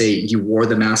really say you wore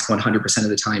the mask 100% of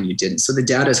the time? You didn't. So the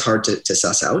data is hard to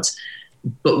suss out,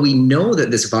 but we know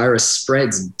that this virus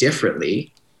spreads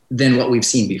differently than what we've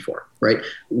seen before, right?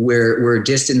 We're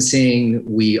distancing,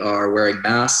 we are wearing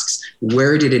masks.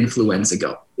 Where did influenza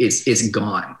go? It's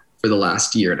gone for the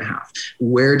last year and a half.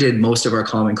 Where did most of our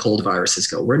common cold viruses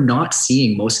go? We're not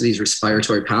seeing most of these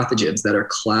respiratory pathogens that are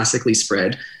classically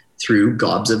spread through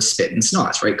gobs of spit and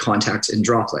snots, right? Contact and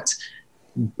droplets.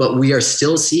 But we are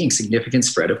still seeing significant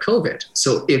spread of COVID.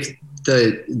 So if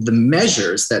the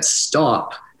measures that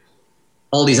stop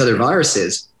all these other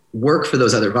viruses work for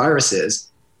those other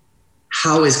viruses,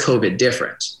 how is COVID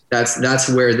different? That's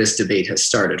where this debate has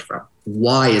started from.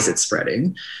 Why is it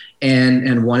spreading?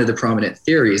 And one of the prominent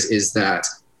theories is that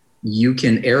you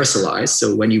can aerosolize.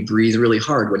 So when you breathe really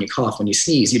hard, when you cough, when you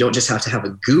sneeze, you don't just have to have a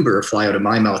goober fly out of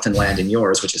my mouth and land in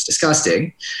yours, which is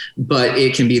disgusting, but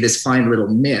it can be this fine little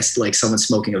mist, like someone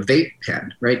smoking a vape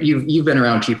pen, right? You've been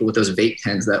around people with those vape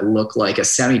pens that look like a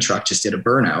semi-truck just did a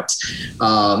burnout,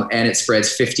 and it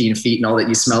spreads 15 feet and all that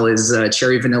you smell is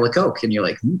cherry vanilla Coke. And you're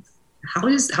like, how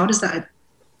does that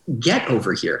get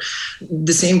over here?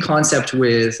 The same concept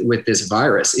with this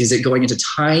virus. Is it going into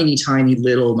tiny, tiny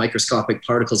little microscopic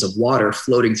particles of water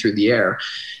floating through the air?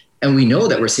 And we know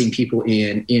that we're seeing people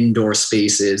in indoor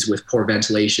spaces with poor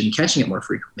ventilation catching it more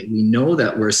frequently. We know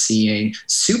that we're seeing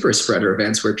super spreader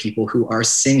events where people who are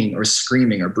singing or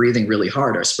screaming or breathing really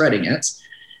hard are spreading it.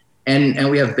 And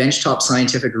we have benchtop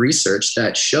scientific research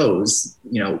that shows,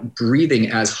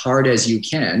 breathing as hard as you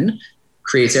can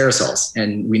creates aerosols.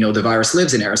 And we know the virus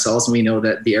lives in aerosols, and we know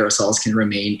that the aerosols can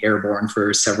remain airborne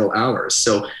for several hours.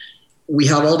 So we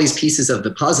have all these pieces of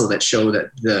the puzzle that show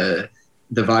that the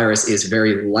virus is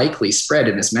very likely spread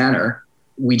in this manner.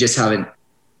 We just haven't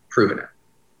proven it.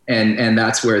 And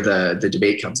that's where the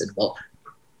debate comes in. Well,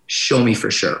 show me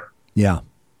for sure. Yeah.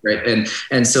 Right.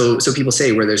 And so people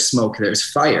say where there's smoke, there's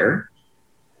fire.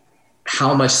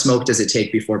 How much smoke does it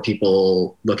take before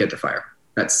people look at the fire?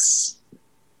 That's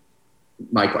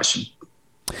my question.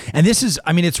 And this is,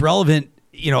 it's relevant,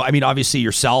 obviously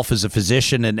yourself as a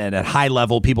physician and at high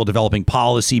level, people developing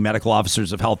policy, medical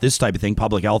officers of health, this type of thing,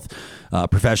 public health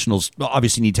professionals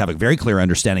obviously need to have a very clear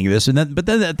understanding of this. But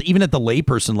then even at the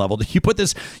layperson level, you put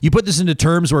this into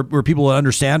terms where people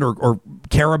understand or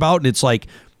care about, and it's like,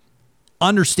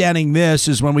 understanding this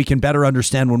is when we can better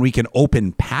understand when we can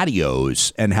open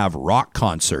patios and have rock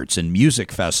concerts and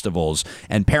music festivals,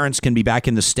 and parents can be back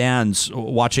in the stands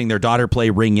watching their daughter play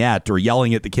ringette or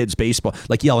yelling at the kids' baseball,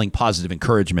 like yelling positive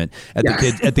encouragement at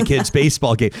the kids'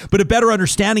 baseball game. But a better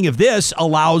understanding of this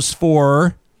allows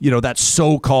for, that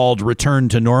so-called return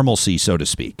to normalcy, so to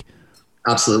speak.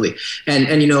 Absolutely. And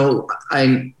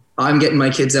I'm getting my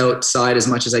kids outside as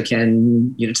much as I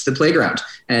can, to the playground,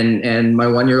 and my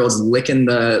 1-year-old's licking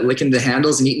the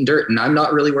handles and eating dirt. And I'm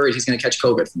not really worried he's going to catch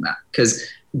COVID from that, because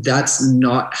that's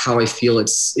not how I feel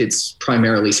it's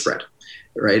primarily spread.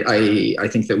 Right. I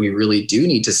think that we really do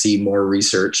need to see more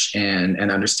research and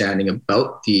understanding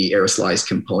about the aerosolized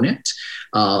component.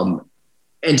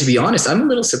 And to be honest, I'm a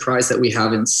little surprised that we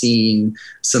haven't seen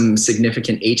some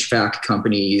significant HVAC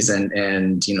companies and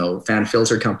fan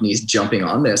filter companies jumping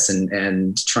on this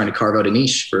and trying to carve out a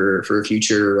niche for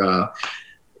future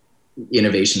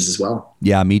innovations as well.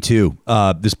 Yeah, me too.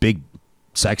 This big,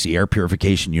 sexy air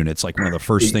purification unit's like one of the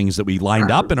first things that we lined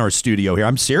up in our studio here.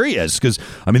 I'm serious, because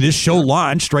this show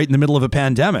launched right in the middle of a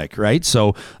pandemic, right?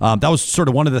 So that was sort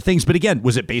of one of the things. But again,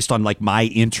 was it based on like my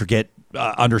intricate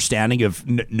understanding of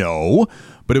no,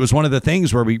 but it was one of the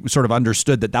things where we sort of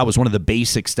understood that was one of the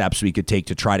basic steps we could take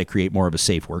to try to create more of a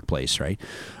safe workplace, right?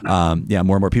 More and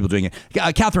more people doing it.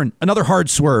 Catherine, another hard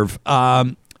swerve.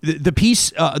 The piece,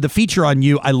 the feature on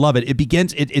you, I love it.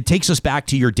 It takes us back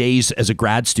to your days as a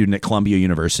grad student at Columbia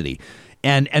University,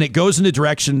 and it goes in a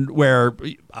direction where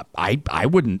I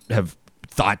wouldn't have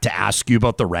thought to ask you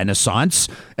about the Renaissance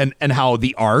and how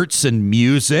the arts and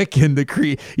music and the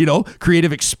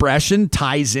creative expression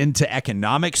ties into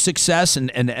economic success,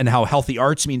 and how healthy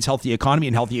arts means healthy economy,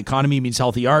 and healthy economy means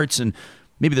healthy arts, and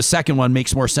maybe the second one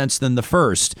makes more sense than the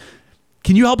first.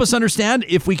 Can you help us understand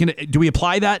if we can? Do we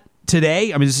apply that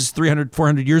today? This is 300,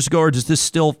 400 years ago, or does this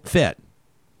still fit?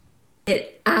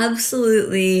 It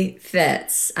absolutely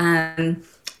fits.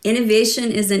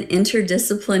 Innovation is an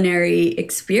interdisciplinary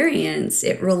experience.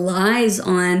 It relies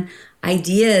on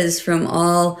ideas from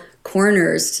all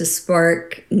corners to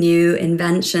spark new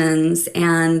inventions.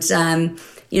 And,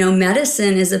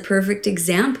 medicine is a perfect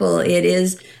example. It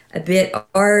is a bit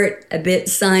art, a bit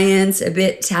science, a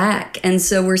bit tech. And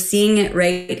so we're seeing it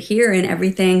right here in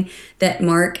everything that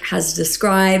Marc has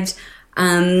described.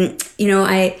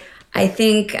 I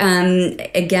think,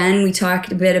 again, we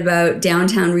talked a bit about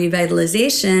downtown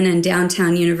revitalization, and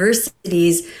downtown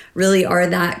universities really are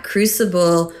that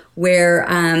crucible where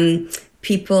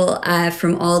people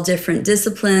from all different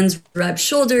disciplines rub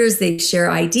shoulders, they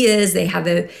share ideas, they have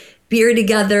a beer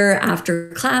together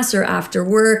after class or after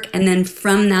work, and then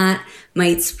from that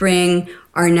might spring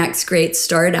our next great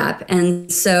startup.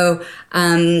 And so,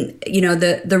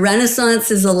 the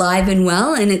Renaissance is alive and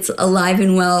well, and it's alive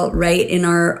and well right in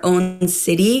our own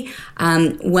city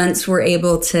once we're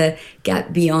able to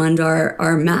get beyond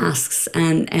our masks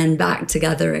and back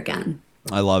together again.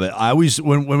 I love it. I always,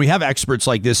 when we have experts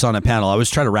like this on a panel, I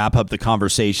always try to wrap up the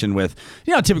conversation with,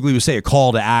 typically we say a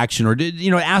call to action, or,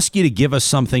 ask you to give us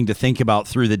something to think about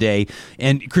through the day.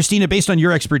 And Kristina, based on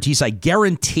your expertise, I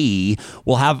guarantee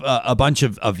we'll have a bunch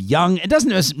of young, it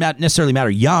doesn't necessarily matter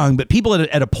young, but people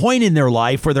at a point in their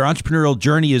life where their entrepreneurial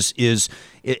journey is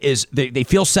they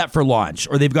feel set for launch,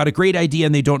 or they've got a great idea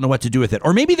and they don't know what to do with it.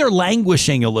 Or maybe they're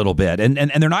languishing a little bit and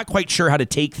they're not quite sure how to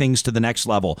take things to the next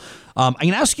level. I'm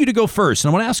going to ask you to go first, and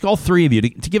I want to ask all three of you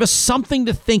to give us something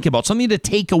to think about, something to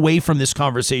take away from this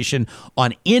conversation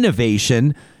on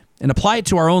innovation and apply it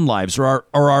to our own lives or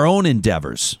our own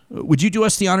endeavors. Would you do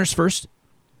us the honors first?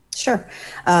 Sure.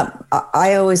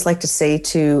 I always like to say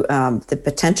to the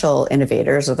potential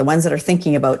innovators, or the ones that are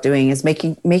thinking about doing, is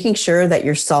making sure that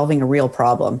you're solving a real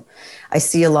problem. I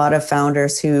see a lot of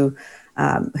founders who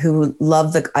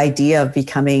love the idea of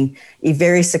becoming a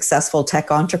very successful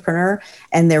tech entrepreneur,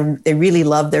 and they really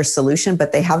love their solution,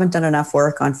 but they haven't done enough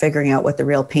work on figuring out what the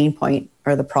real pain point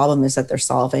or the problem is that they're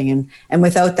solving. And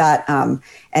without that,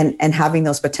 and having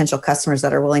those potential customers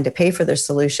that are willing to pay for their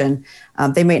solution,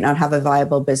 they might not have a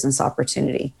viable business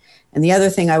opportunity. And the other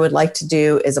thing I would like to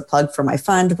do is a plug for my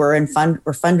fund. We're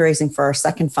fundraising for our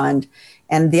second fund.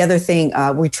 And the other thing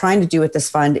we're trying to do with this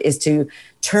fund is to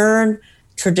turn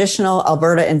traditional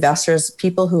Alberta investors,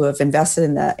 people who have invested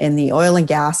in the oil and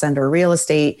gas and or real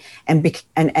estate,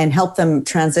 and help them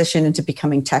transition into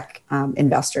becoming tech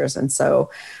investors. And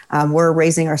so we're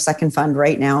raising our second fund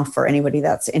right now for anybody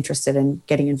that's interested in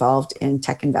getting involved in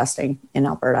tech investing in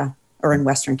Alberta, or in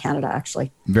Western Canada,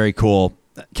 actually. Very cool.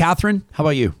 Catherine, how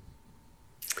about you?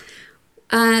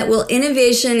 Well,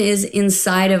 innovation is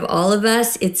inside of all of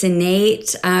us. It's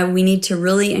innate. We need to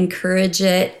really encourage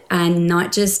it, and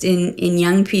not just in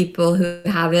young people who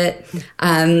have it,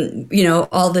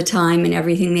 all the time and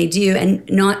everything they do, and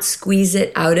not squeeze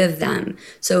it out of them.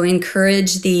 So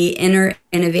encourage the inner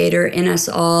innovator in us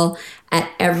all at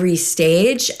every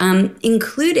stage,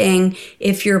 including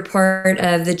if you're part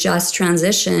of the just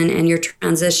transition and you're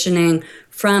transitioning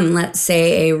from, let's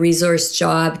say, a resource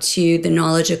job to the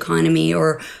knowledge economy,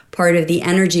 or part of the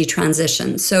energy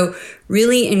transition. So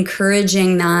really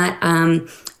encouraging that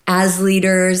as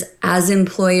leaders, as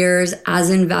employers, as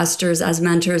investors, as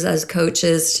mentors, as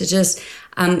coaches, to just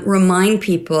remind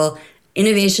people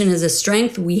innovation is a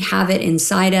strength. We have it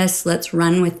inside us. Let's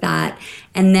run with that.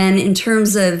 And then in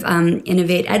terms of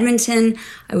Innovate Edmonton,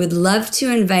 I would love to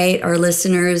invite our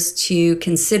listeners to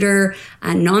consider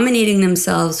nominating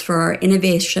themselves for our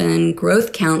Innovation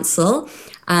Growth Council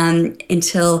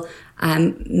until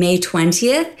May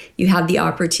 20th. You have the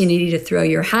opportunity to throw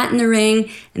your hat in the ring,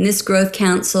 and this Growth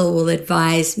Council will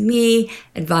advise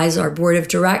our board of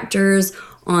directors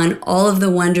on all of the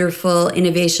wonderful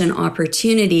innovation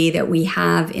opportunity that we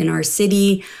have in our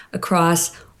city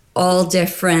across all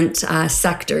different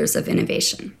sectors of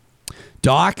innovation.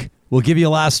 Doc, we'll give you a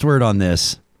last word on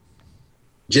this.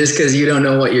 Just because you don't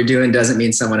know what you're doing doesn't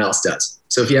mean someone else does.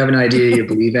 So if you have an idea you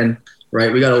believe in,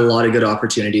 right, we got a lot of good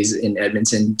opportunities in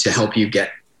Edmonton to help you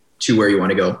get to where you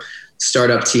want to go.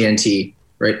 Startup TNT,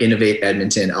 right? Innovate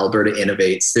Edmonton, Alberta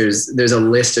Innovates. There's a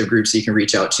list of groups you can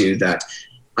reach out to that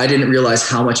I didn't realize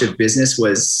how much of business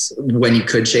was when you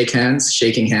could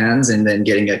shaking hands and then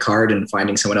getting a card and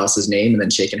finding someone else's name and then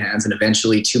shaking hands. And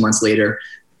eventually 2 months later,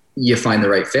 you find the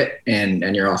right fit and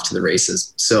you're off to the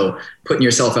races. So putting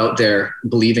yourself out there,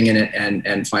 believing in it,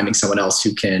 and finding someone else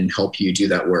who can help you do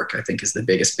that work, I think is the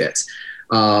biggest bit.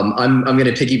 I'm going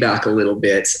to piggyback a little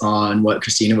bit on what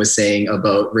Kristina was saying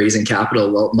about raising capital.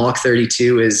 Well, Mach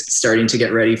 32 is starting to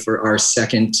get ready for our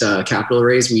second capital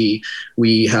raise.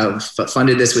 We have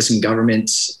funded this with some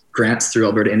government grants through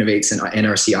Alberta Innovates and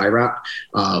NRC IRAP,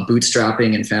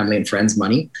 bootstrapping and family and friends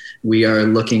money. We are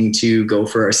looking to go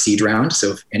for our seed round.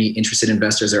 So if any interested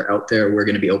investors are out there, we're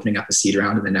going to be opening up a seed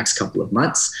round in the next couple of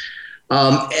months.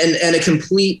 And a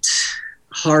complete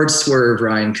hard swerve,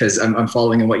 Ryan, because I'm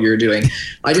following in what you're doing.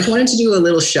 I just wanted to do a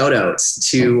little shout out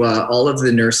to all of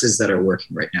the nurses that are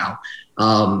working right now.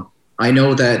 I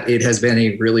know that it has been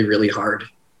a really, really hard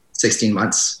 16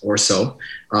 months or so.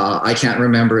 I can't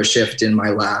remember a shift in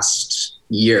my last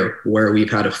year where we've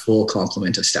had a full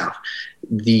complement of staff.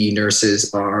 The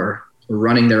nurses are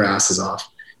running their asses off,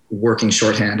 working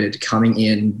shorthanded, coming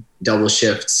in double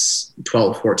shifts,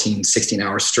 12, 14, 16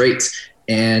 hours straight,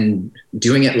 and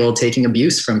doing it while taking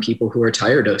abuse from people who are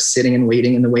tired of sitting and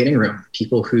waiting in the waiting room,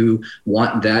 people who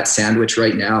want that sandwich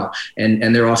right now, and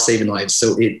they're off saving lives.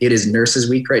 So it is Nurses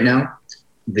Week right now.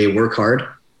 They work hard.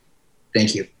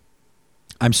 Thank you.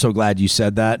 I'm so glad you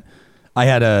said that. I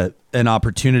had an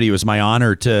opportunity. It was my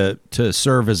honor to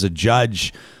serve as a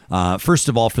judge, first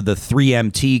of all, for the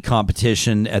 3MT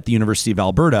competition at the University of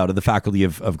Alberta out of the Faculty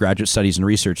of Graduate Studies and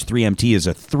Research. 3MT is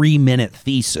a 3-minute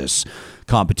thesis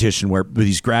competition where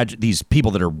these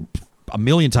people that are a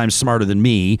million times smarter than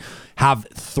me have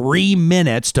 3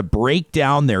 minutes to break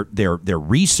down their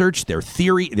research, their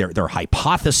theory, their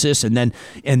hypothesis, and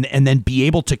then be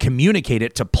able to communicate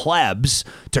it to plebs,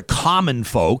 to common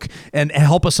folk, and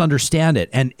help us understand it.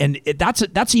 And that's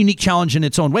a unique challenge in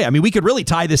its own way. I mean, we could really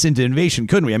tie this into innovation,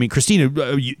 couldn't we? I mean,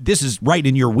 Kristina, this is right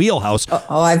in your wheelhouse.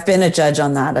 Oh, I've been a judge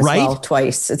on that as well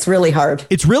twice. It's really hard.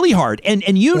 It's really hard,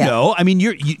 and you know, I mean,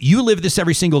 you live this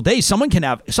every single day. Someone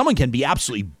can be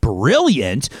absolutely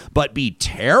brilliant, but be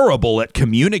terrible at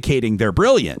communicating their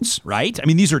brilliance, right? I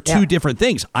mean, these are two different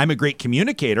things. I'm a great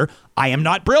communicator. I am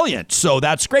not brilliant. So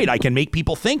that's great. I can make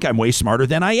people think I'm way smarter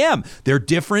than I am. They're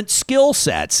different skill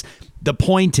sets. The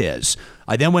point is,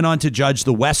 I then went on to judge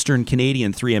the Western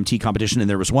Canadian 3MT competition, and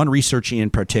there was one researcher in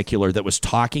particular that was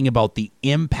talking about the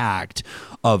impact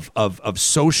of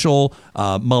social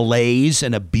malaise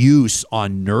and abuse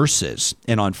on nurses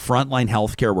and on frontline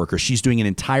healthcare workers. She's doing an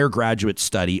entire graduate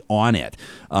study on it,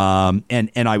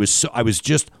 and I was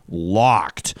just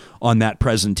locked on that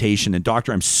presentation. And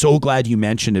Doctor, I'm so glad you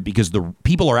mentioned it, because the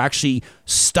people are actually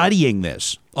studying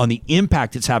this on the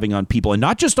impact it's having on people, and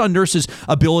not just on nurses'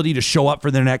 ability to show up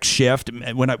for their next shift.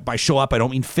 By show up, I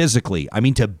don't mean physically. I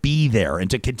mean to be there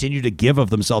and to continue to give of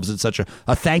themselves in such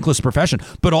a thankless profession,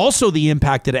 but also the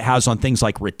impact that it has on things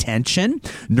like retention.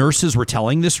 Nurses were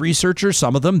telling this researcher,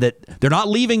 some of them, that they're not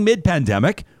leaving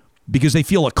mid-pandemic because they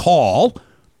feel a call,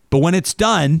 but when it's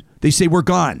done, they say, we're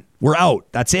gone. We're out.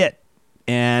 That's it.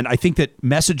 And I think that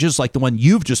messages like the one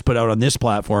you've just put out on this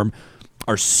platform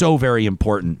are so very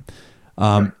important.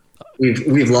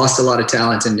 We've lost a lot of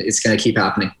talent, and it's going to keep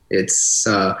happening. It's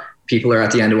people are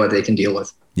at the end of what they can deal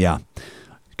with. Yeah.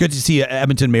 Good to see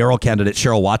Edmonton mayoral candidate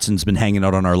Cheryl Watson's been hanging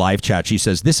out on our live chat. She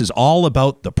says, this is all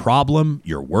about the problem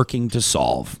you're working to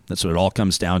solve. That's what it all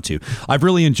comes down to. I've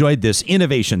really enjoyed this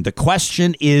innovation. The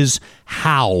question is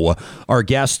how. Our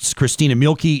guests, Kristina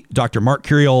Milke, Dr. Marc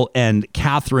Curial, and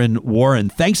Catherine Warren.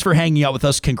 Thanks for hanging out with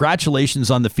us.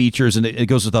 Congratulations on the features. And it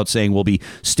goes without saying, we'll be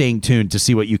staying tuned to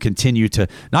see what you continue to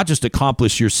not just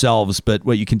accomplish yourselves, but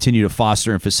what you continue to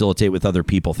foster and facilitate with other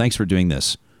people. Thanks for doing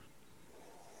this.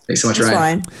 Thanks so much,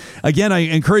 Ryan. Again, I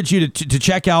encourage you to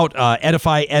check out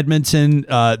Edify Edmonton.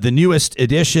 The newest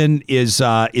edition is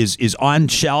on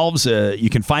shelves. You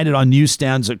can find it on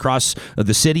newsstands across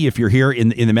the city if you're here in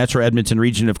the Metro Edmonton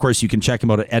region. Of course, you can check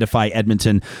them out at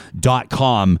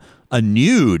edifyedmonton.com. A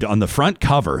nude on the front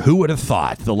cover. Who would have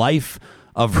thought? The life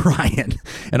of Ryan.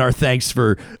 And our thanks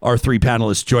for our three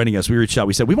panelists joining us. We reached out.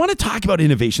 We said, we want to talk about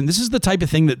innovation. This is the type of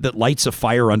thing that lights a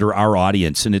fire under our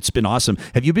audience. And it's been awesome.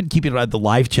 Have you been keeping it at the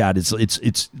live chat?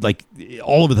 It's like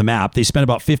all over the map. They spent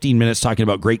about 15 minutes talking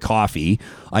about great coffee,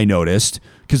 I noticed,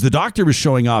 because the doctor was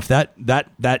showing off that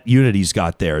unit he's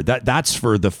got there. That's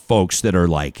for the folks that are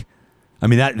like, I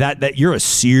mean, that you're a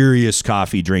serious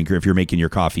coffee drinker if you're making your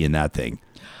coffee in that thing.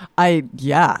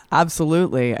 Yeah,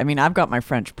 absolutely. I mean, I've got my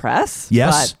French press.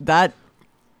 Yes. But that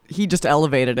he just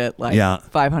elevated it like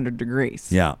 500 degrees.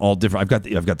 Yeah, all different.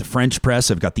 I've got the French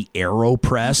press. I've got the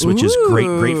AeroPress, which is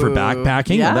great for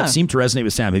backpacking. Yeah. And that seemed to resonate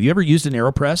with Sam. Have you ever used an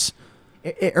AeroPress?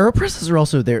 AeroPresses are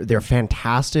also they're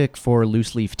fantastic for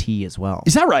loose leaf tea as well.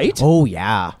 Is that right? Oh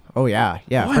yeah.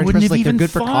 Yeah. I French wouldn't press, have like, even they're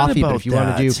good for thought coffee, but about if you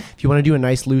want to do a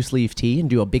nice loose leaf tea and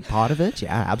do a big pot of it,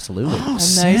 yeah, absolutely. Oh,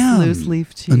 Nice loose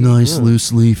leaf tea. A nice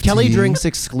loose leaf Kelly tea. drinks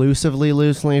exclusively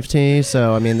loose leaf tea,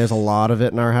 so I mean, there's a lot of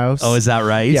it in our house. Oh, is that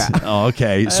right? Yeah. Oh,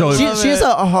 okay. So she has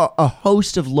a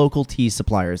host of local tea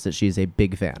suppliers that she's a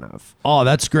big fan of. Oh,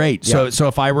 that's great. Yeah. So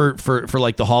if I were for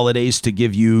like the holidays to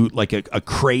give you like a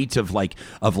crate of like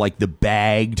the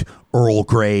bagged Earl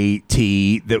Grey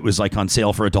tea that was like on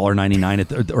sale for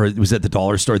 $1.99 or it was at the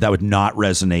dollar store, that would not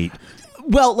resonate.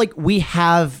 Well, like we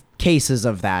have cases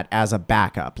of that as a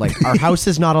backup. Like our house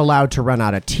is not allowed to run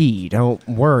out of tea. Don't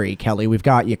worry, Kelly. We've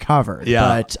got you covered.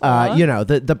 Yeah. But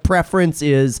the preference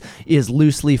is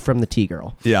loose leaf from the tea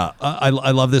girl. Yeah. I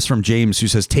love this from James, who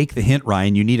says, take the hint,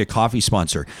 Ryan. You need a coffee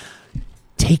sponsor.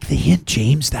 Take the hint,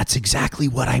 James. That's exactly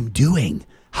what I'm doing.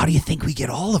 How do you think we get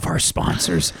all of our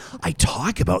sponsors? I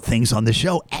talk about things on the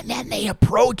show, and then they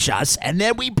approach us, and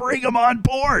then we bring them on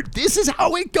board. This is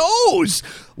how it goes.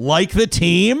 Like the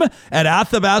team at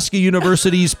Athabasca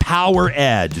University's Power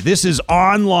Ed. This is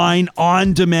online,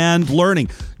 on-demand learning,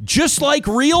 just like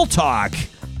Real Talk.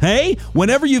 Hey,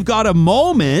 whenever you've got a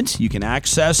moment, you can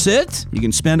access it. You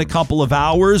can spend a couple of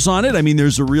hours on it. I mean,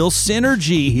 there's a real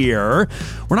synergy here.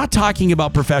 We're not talking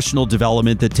about professional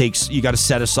development that you got to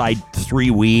set aside 3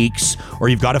 weeks, or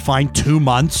you've got to find 2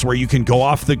 months where you can go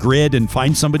off the grid and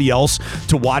find somebody else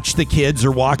to watch the kids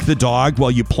or walk the dog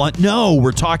while you plunt. No,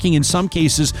 we're talking in some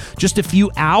cases just a few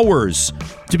hours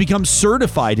to become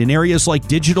certified in areas like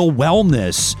digital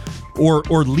wellness, or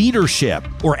leadership,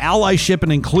 or allyship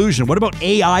and inclusion. What about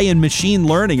AI and machine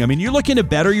learning? I mean, you're looking to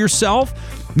better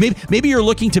yourself. Maybe you're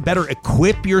looking to better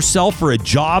equip yourself for a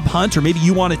job hunt, or maybe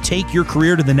you want to take your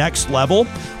career to the next level.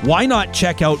 Why not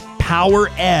check out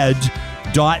powered.ca?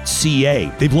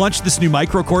 They've launched this new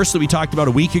micro course that we talked about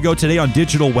a week ago today on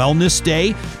Digital Wellness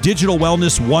Day, Digital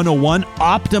Wellness 101,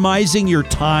 optimizing your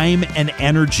time and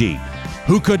energy.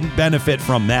 Who couldn't benefit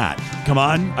from that? Come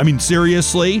on. I mean,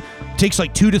 seriously. Takes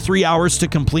like 2 to 3 hours to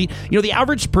complete. You know, the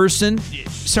average person,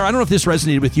 Sarah, I don't know if this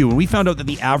resonated with you. When we found out that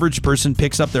the average person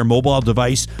picks up their mobile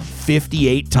device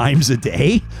 58 times a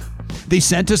day, they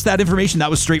sent us that information. That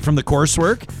was straight from the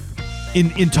coursework.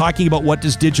 In talking about what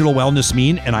does digital wellness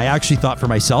mean, and I actually thought for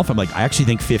myself, I'm like, I actually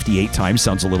think 58 times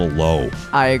sounds a little low.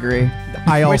 I agree.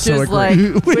 I also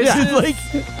agree. Which is like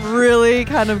really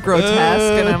kind of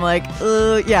grotesque, and I'm like,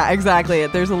 yeah, exactly.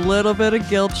 There's a little bit of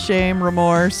guilt, shame,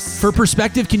 remorse. For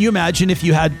perspective, can you imagine if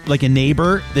you had like a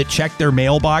neighbor that checked their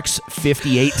mailbox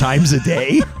 58 times a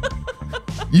day?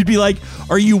 You'd be like,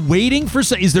 are you waiting for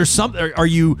is there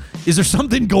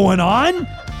something going on?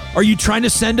 Are you trying to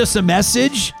send us a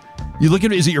message? You look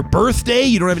at it, is it your birthday?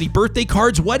 You don't have any birthday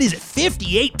cards? What is it?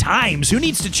 58 times. Who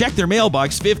needs to check their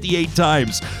mailbox 58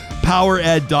 times?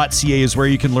 Powered.ca is where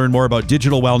you can learn more about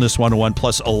Digital Wellness 101,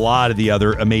 plus a lot of the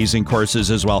other amazing courses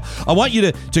as well. I want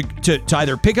you to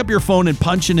either pick up your phone and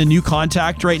punch in a new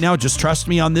contact right now, just trust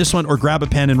me on this one, or grab a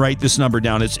pen and write this number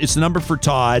down. It's the number for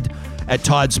Todd at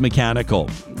Todd's Mechanical.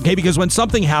 Okay, because when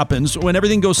something happens, when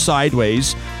everything goes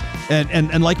sideways,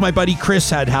 and like my buddy Chris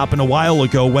had happen a while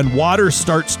ago, when water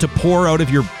starts to pour out of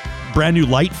your brand new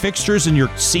light fixtures in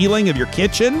your ceiling of your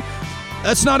kitchen,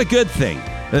 that's not a good thing.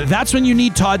 That's when you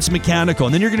need Todd's Mechanical.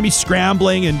 And then you're going to be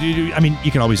scrambling. And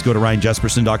you can always go to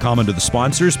ryanjesperson.com under the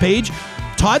sponsors page.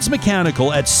 Todd's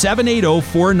Mechanical at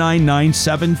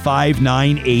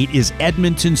 780-499-7598 is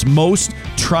Edmonton's most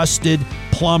trusted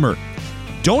plumber.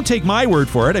 Don't take my word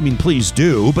for it. Please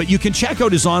do. But you can check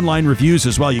out his online reviews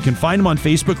as well. You can find him on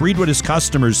Facebook. Read what his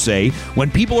customers say. When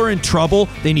people are in trouble,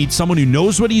 they need someone who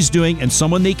knows what he's doing and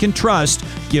someone they can trust.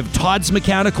 Give Todd's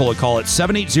Mechanical a call at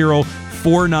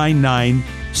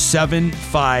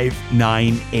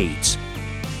 780-499-7598.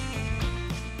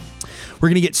 We're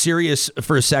going to get serious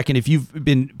for a second. If you've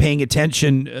been paying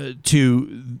attention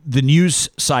to the news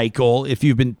cycle, if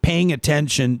you've been paying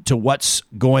attention to what's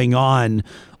going on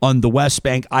the West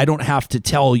Bank, I don't have to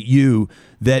tell you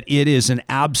that it is an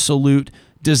absolute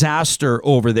disaster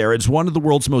over there. It's one of the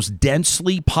world's most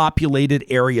densely populated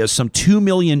areas, some 2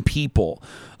 million people,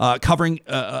 covering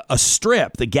a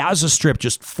strip, the Gaza Strip,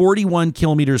 just 41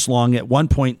 kilometers long, at one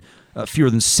point fewer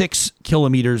than 6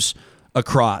 kilometers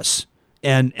across.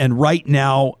 And right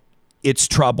now, it's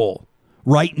trouble.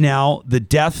 Right now, the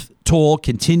death toll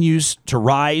continues to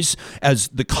rise as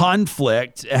the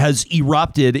conflict has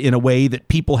erupted in a way that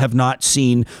people have not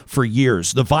seen for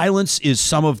years. The violence is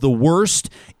some of the worst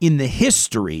in the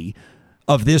history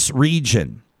of this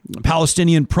region.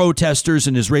 Palestinian protesters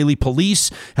and Israeli police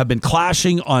have been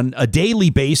clashing on a daily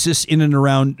basis in and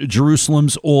around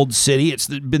Jerusalem's Old City. It's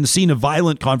been the scene of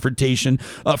violent confrontation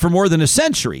for more than a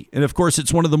century. And of course,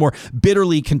 it's one of the more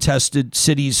bitterly contested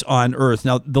cities on earth.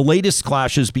 Now, the latest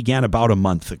clashes began about a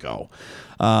month ago.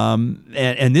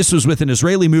 And this was with an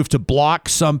Israeli move to block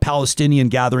some Palestinian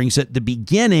gatherings at the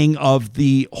beginning of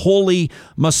the holy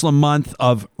Muslim month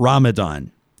of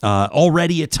Ramadan.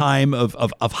 Already a time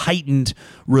of heightened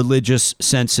religious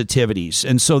sensitivities.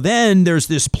 And so then there's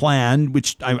this plan,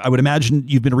 which I would imagine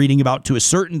you've been reading about to a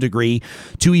certain degree,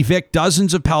 to evict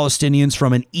dozens of Palestinians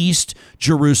from an East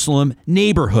Jerusalem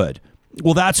neighborhood.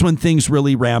 Well, that's when things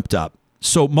really ramped up.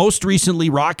 So most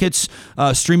recently, rockets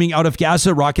streaming out of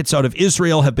Gaza, rockets out of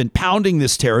Israel have been pounding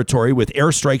this territory with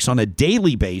airstrikes on a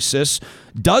daily basis.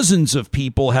 Dozens of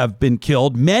people have been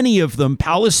killed, many of them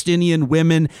Palestinian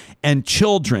women and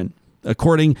children,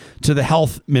 according to the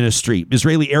health ministry.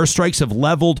 Israeli airstrikes have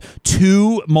leveled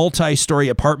 2 multi-story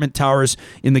apartment towers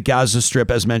in the Gaza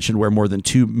Strip, as mentioned, where more than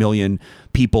 2 million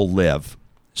people live.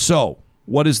 So,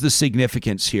 what is the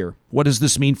significance here? What does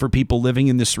this mean for people living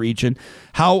in this region?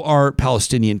 How are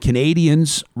Palestinian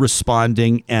Canadians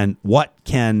responding, and what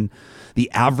can the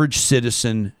average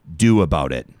citizen do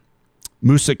about it?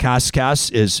 Mousa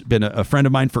Qasqas has been a friend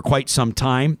of mine for quite some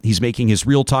time. He's making his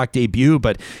Real Talk debut,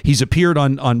 but he's appeared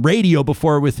on radio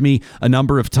before with me a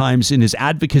number of times in his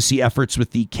advocacy efforts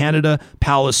with the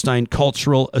Canada-Palestine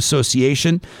Cultural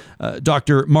Association.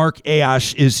 Dr. Marc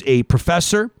Ayyash is a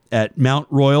professor at Mount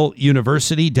Royal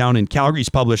University down in Calgary. He's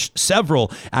published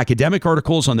several academic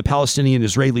articles on the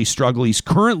Palestinian-Israeli struggle. He's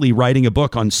currently writing a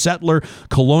book on settler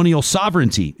colonial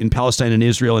sovereignty in Palestine and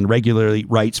Israel, and regularly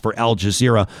writes for Al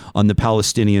Jazeera on the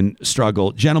Palestinian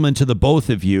struggle. Gentlemen, to the both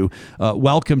of you,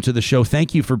 welcome to the show.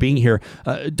 Thank you for being here.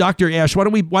 Dr. Ayyash, why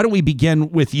don't we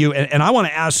begin with you? And I want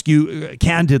to ask you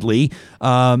candidly,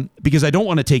 because I don't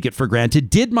want to take it for granted,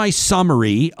 did my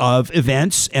summary of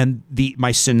events and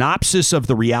my synopsis of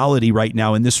the reality right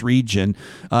now in this region,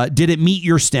 did it meet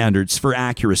your standards for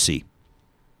accuracy?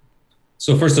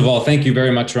 So first of all, thank you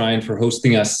very much, Ryan, for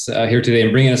hosting us here today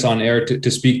and bringing us on air to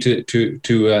speak to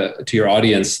your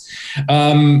audience.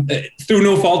 Through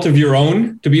no fault of your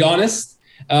own, to be honest,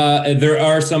 there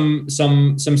are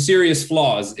some serious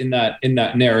flaws in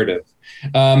that narrative.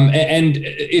 And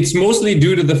it's mostly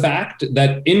due to the fact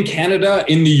that in Canada,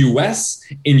 in the US,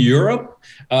 in Europe,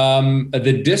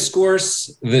 the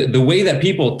discourse, the way that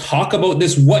people talk about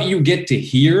this, what you get to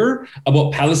hear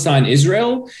about Palestine,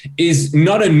 Israel, is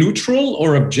not a neutral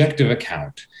or objective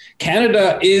account.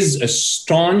 Canada is a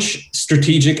staunch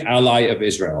strategic ally of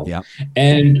Israel. Yeah.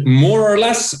 And more or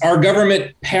less, our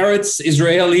government parrots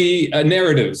Israeli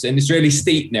narratives and Israeli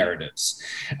state narratives.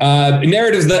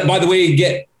 Narratives that, by the way,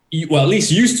 get at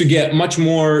least used to get much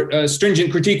more stringent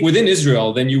critique within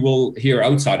Israel than you will hear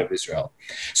outside of Israel.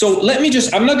 So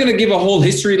I'm not going to give a whole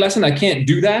history lesson. I can't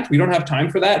do that. We don't have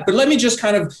time for that. But let me just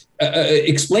kind of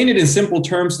explain it in simple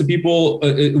terms to people,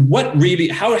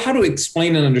 how to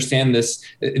explain and understand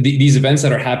these events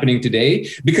that are happening today,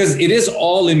 because it is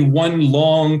all in one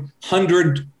long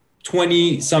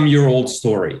 120-some-year-old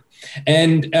story.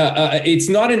 And it's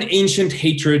not an ancient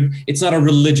hatred. It's not a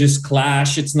religious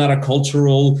clash. It's not a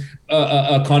cultural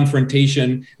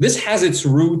confrontation. This has its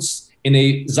roots in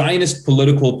a Zionist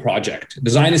political project,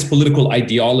 the Zionist political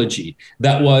ideology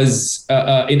that was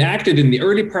enacted in the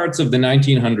early parts of the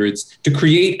 1900s to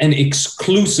create an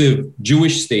exclusive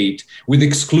Jewish state with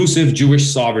exclusive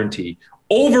Jewish sovereignty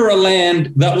over a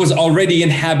land that was already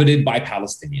inhabited by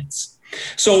Palestinians.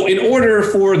 So in order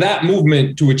for that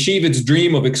movement to achieve its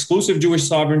dream of exclusive Jewish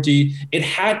sovereignty, it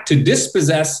had to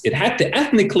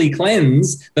ethnically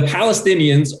cleanse the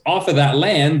Palestinians off of that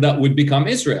land that would become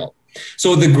Israel.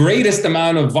 So the greatest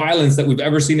amount of violence that we've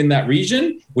ever seen in that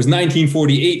region was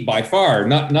 1948 by far,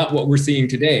 not what we're seeing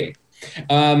today.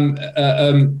 And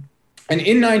in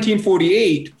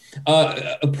 1948,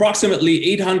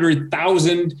 approximately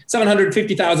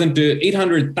 750,000 to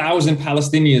 800,000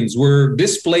 Palestinians were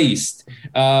displaced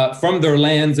from their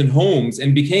lands and homes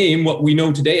and became what we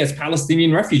know today as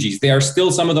Palestinian refugees. They are still,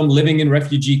 some of them, living in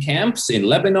refugee camps in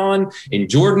Lebanon, in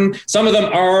Jordan. Some of them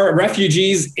are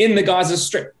refugees in the Gaza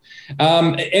Strip.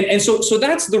 So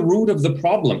that's the root of the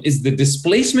problem, is the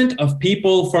displacement of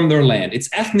people from their land. It's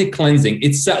ethnic cleansing.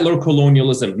 It's settler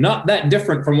colonialism, not that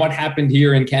different from what happened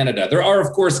here in Canada. There are,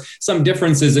 of course, some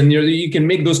differences, and you can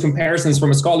make those comparisons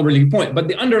from a scholarly point, but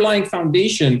the underlying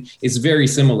foundation is very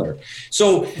similar.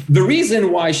 So the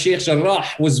reason why Sheikh Jarrah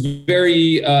was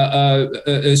very that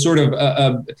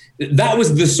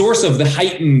was the source of the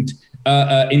heightened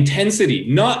intensity,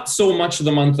 not so much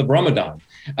the month of Ramadan.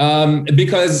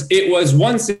 Because it was,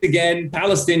 once again,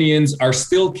 Palestinians are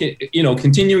still,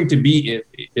 continuing to be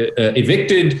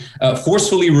evicted,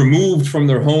 forcefully removed from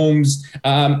their homes,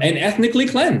 and ethnically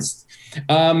cleansed.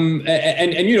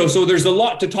 So there's a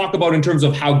lot to talk about in terms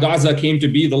of how Gaza came to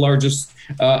be the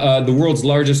world's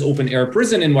largest open air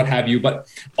prison and what have you. But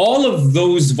all of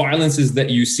those violences that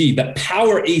you see, that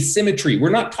power asymmetry, we're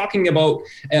not talking about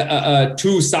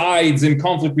two sides in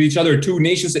conflict with each other, two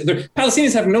nations.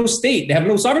 Palestinians have no state, they have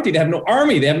no sovereignty, they have no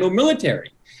army, they have no military.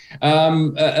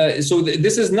 So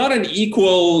this is not an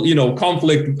equal,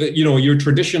 conflict, your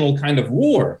traditional kind of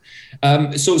war.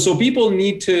 So people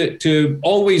need to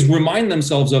always remind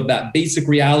themselves of that basic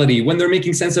reality when they're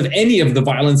making sense of any of the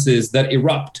violences that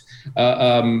erupt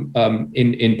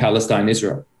in Palestine,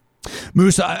 Israel.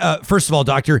 Mousa, first of all,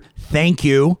 Doctor, thank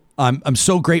you. I'm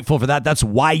so grateful for that. That's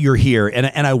why you're here.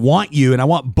 And I want you, and I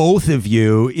want both of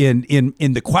you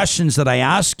in the questions that I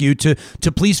ask you to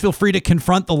please feel free to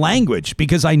confront the language,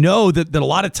 because I know that a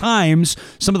lot of times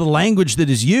some of the language that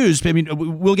is used, I mean,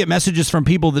 we'll get messages from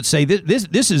people that say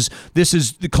this is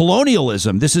the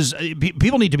colonialism. This is,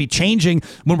 people need to be changing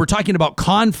when we're talking about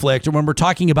conflict or when we're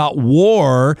talking about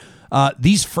war.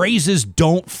 These phrases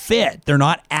don't fit. They're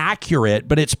not accurate,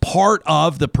 but it's part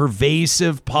of the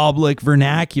pervasive public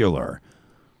vernacular.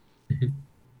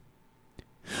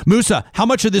 Mousa, how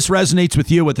much of this resonates with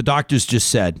you, what the doctors just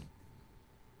said?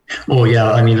 Oh,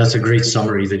 yeah. I mean, that's a great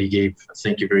summary that he gave.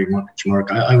 Thank you very much,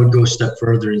 Mark. I would go a step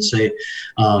further and say,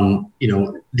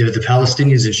 the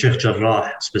Palestinians in Sheikh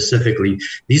Jarrah specifically,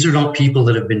 these are not people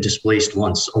that have been displaced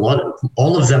once.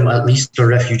 All of them at least are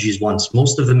refugees once.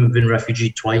 Most of them have been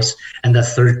refugees twice, and a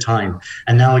third time.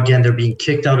 And now again, they're being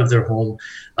kicked out of their home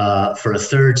for a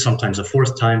third, sometimes a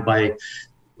fourth time by,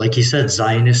 like he said,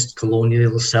 Zionist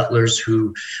colonial settlers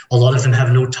who, a lot of them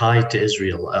have no tie to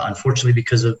Israel. Unfortunately,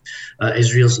 because of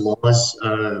Israel's laws,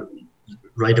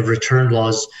 right of return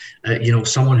laws,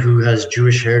 someone who has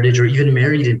Jewish heritage or even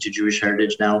married into Jewish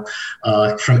heritage now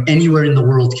from anywhere in the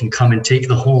world can come and take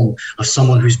the home of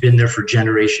someone who's been there for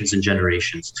generations and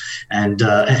generations. And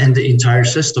the entire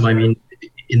system, I mean,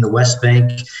 in the West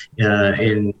Bank,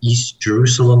 in East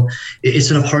Jerusalem,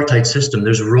 it's an apartheid system.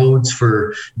 There's roads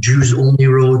for Jews, only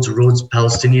roads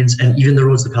Palestinians, and even the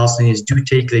roads the Palestinians do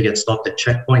take, they get stopped at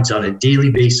checkpoints on a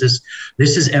daily basis.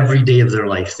 This is every day of their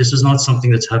life. This is not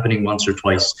something that's happening once or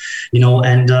twice,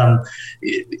 and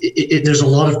there's a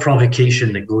lot of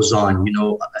provocation that goes on.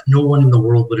 No one in the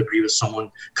world would agree with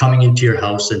someone coming into your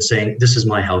house and saying, this is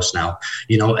my house now,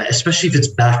 especially if it's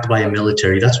backed by a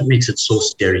military. That's what makes it so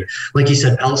scary. Like he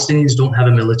said, Palestinians don't have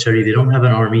a military, they don't have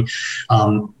an army,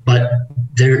 but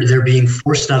they're being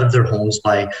forced out of their homes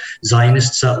by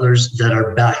Zionist settlers that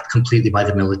are backed completely by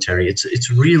the military.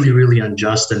 It's really, really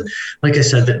unjust. And like I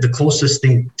said, the closest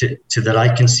thing to that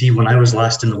I can see when I was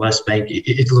last in the West Bank,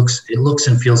 it looks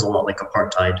and feels a lot like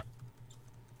apartheid.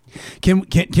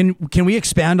 Can we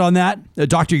expand on that?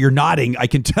 Doctor, you're nodding. I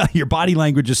can tell your body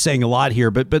language is saying a lot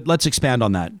here, but let's expand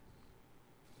on that.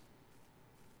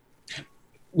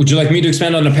 Would you like me to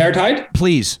expand on apartheid?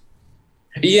 Please.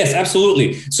 Yes,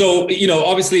 absolutely. So,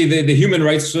 obviously the Human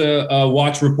Rights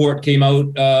Watch report came out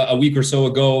a week or so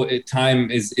ago. Time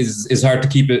is hard to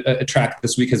keep a track.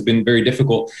 This week has been very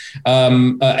difficult.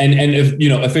 And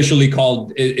officially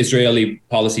called Israeli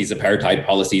policies apartheid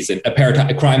policies and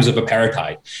crimes of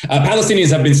apartheid.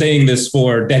 Palestinians have been saying this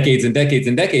for decades and decades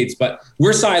and decades, but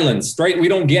we're silenced, right? Our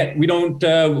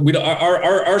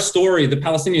story, the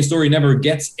Palestinian story, never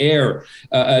gets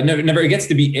never gets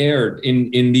to be aired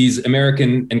in these American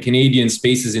and Canadian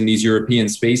spaces, in these European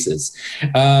spaces.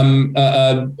 But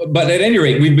at any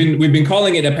rate, we've been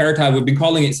calling it apartheid. We've been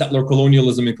calling it settler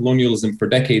colonialism and colonialism for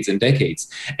decades and decades.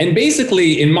 And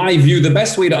basically, in my view, the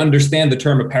best way to understand the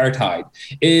term apartheid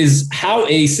is how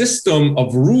a system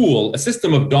of rule, a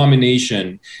system of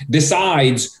domination,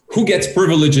 decides who gets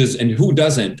privileges and who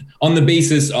doesn't on the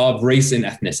basis of race and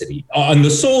ethnicity, on the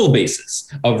sole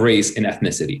basis of race and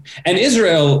ethnicity. And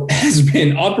Israel has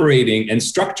been operating and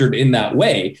structured in that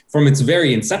way from its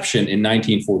very inception in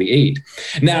 1948.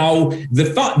 Now,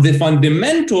 the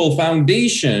fundamental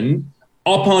foundation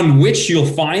upon which you'll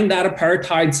find that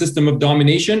apartheid system of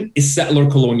domination is settler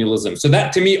colonialism. So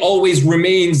that, to me, always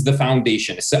remains the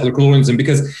foundation, is settler colonialism,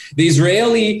 because the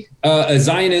Israeli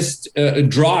Zionist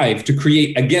drive to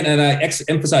create, again, and I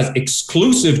emphasize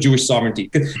exclusive Jewish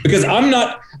sovereignty, because I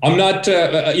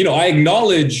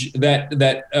acknowledge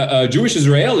that Jewish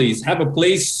Israelis have a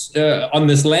place on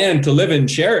this land to live and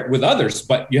share it with others,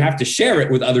 but you have to share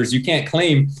it with others. You can't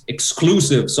claim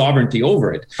exclusive sovereignty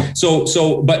over it.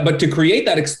 But to create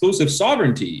that exclusive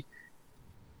sovereignty,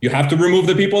 you have to remove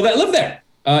the people that live there.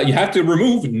 You have to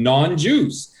remove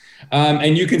non-Jews.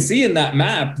 And you can see in that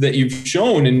map that you've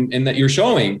shown and that you're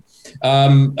showing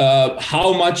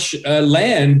how much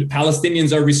land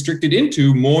Palestinians are restricted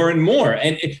into more and more.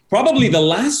 And probably the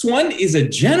last one is a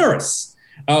generous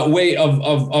way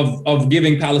of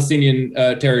giving Palestinian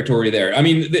territory there. I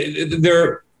mean,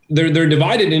 they're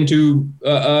divided into,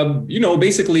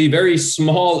 basically very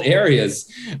small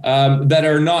areas that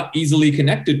are not easily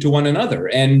connected to one another.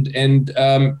 And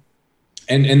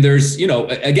there's,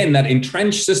 again, that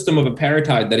entrenched system of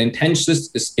apartheid, that entrenched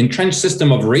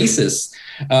system of racist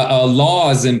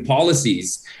laws and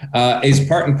policies is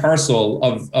part and parcel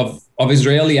of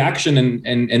Israeli action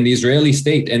and the Israeli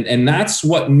state. And that's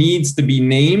what needs to be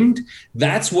named.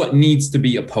 That's what needs to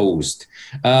be opposed.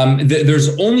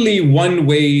 There's only one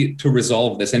way to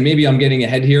resolve this, and maybe I'm getting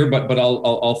ahead here, but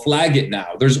I'll flag it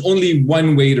now. There's only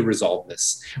one way to resolve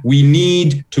this. We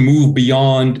need to move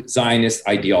beyond Zionist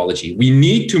ideology. We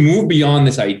need to move beyond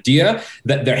this idea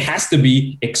that there has to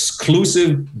be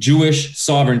exclusive Jewish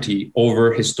sovereignty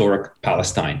over historic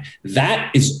Palestine.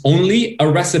 That is only a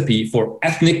recipe for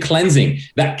ethnic cleansing.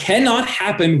 That cannot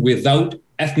happen without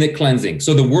ethnic cleansing.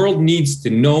 So the world needs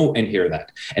to know and hear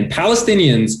that. And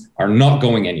Palestinians are not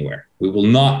going anywhere. We will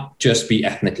not just be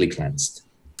ethnically cleansed.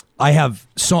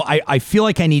 I feel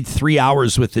like I need 3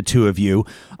 hours with the two of you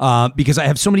because I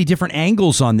have so many different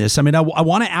angles on this. I mean, I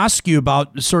want to ask you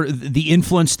about sort of the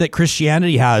influence that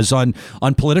Christianity has on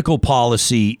political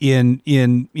policy in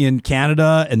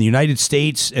Canada and the United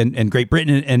States and Great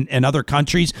Britain and other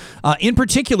countries, in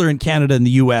particular in Canada and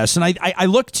the U.S. And I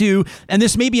look to, and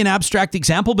this may be an abstract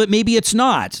example, but maybe it's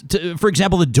not. For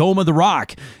example, the Dome of the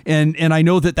Rock. And I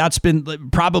know that's been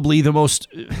probably the most,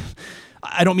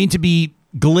 I don't mean to be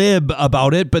glib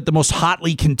about it, but the most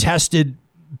hotly contested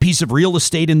piece of real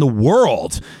estate in the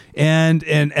world. And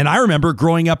I remember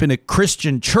growing up in a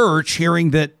Christian church,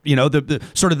 hearing that,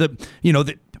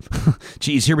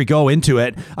 geez, here we go into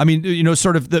it. I mean,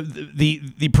 sort of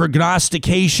the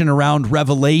prognostication around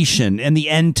Revelation and the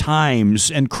end times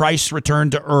and Christ's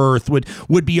return to earth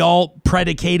would be all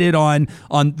predicated on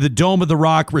the Dome of the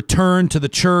Rock return to the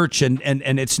church, and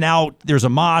it's now there's a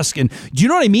mosque. And do you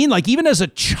know what I mean? Like, even as a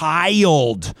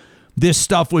child, this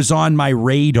stuff was on my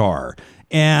radar.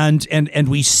 And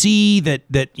we see that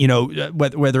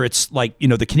whether it's like,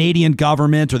 the Canadian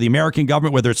government or the American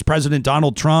government, whether it's President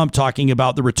Donald Trump talking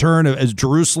about the return of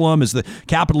Jerusalem as the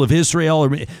capital of Israel,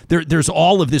 or there's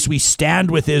all of this. We stand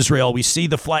with Israel. We see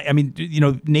the flag. I mean,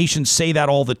 nations say that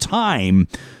all the time.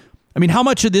 I mean, how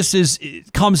much of this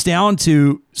comes down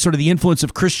to sort of the influence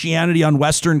of Christianity on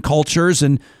Western cultures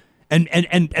and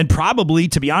probably,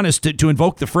 to be honest, to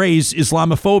invoke the phrase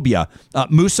Islamophobia?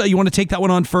 Mousa, you want to take that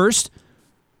one on first?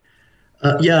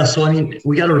 Yeah, so I mean,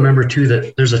 we got to remember too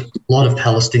that there's a lot of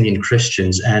Palestinian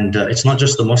Christians, and it's not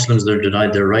just the Muslims that are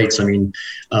denied their rights. I mean,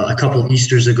 a couple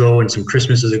Easters ago and some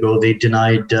Christmases ago, they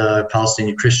denied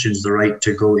Palestinian Christians the right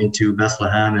to go into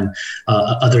Bethlehem and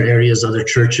other areas, other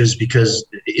churches, because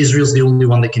Israel's the only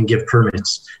one that can give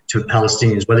permits to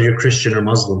Palestinians, whether you're Christian or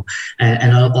Muslim.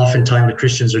 And oftentimes the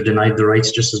Christians are denied the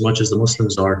rights just as much as the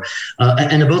Muslims are.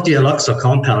 And about the Al-Aqsa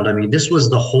compound, I mean, this was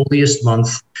the holiest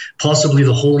month, possibly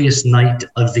the holiest night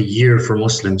of the year for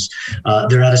Muslims.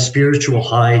 They're at a spiritual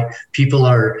high. People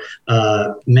are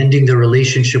mending their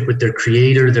relationship with their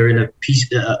creator. They're in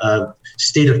a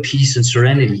state of peace and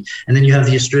serenity. And then you have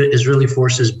the Israeli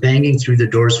forces banging through the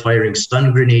doors, firing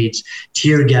stun grenades,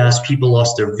 tear gas. People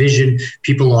lost their vision.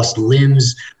 People lost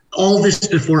limbs. All this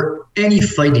before any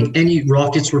fighting, any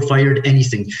rockets were fired,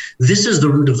 anything. This is the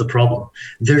root of the problem.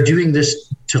 They're doing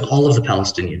this to all of the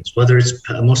Palestinians, whether it's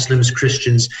Muslims,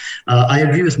 Christians. I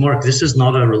agree with Marc. This is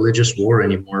not a religious war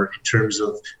anymore in terms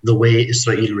of the way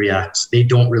Israel reacts. They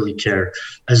don't really care.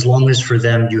 As long as for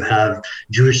them you have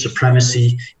Jewish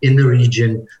supremacy in the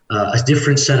region, a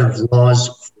different set of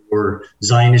laws for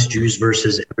Zionist Jews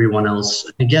versus everyone else.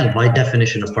 Again, by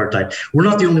definition, apartheid. We're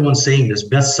not the only ones saying this.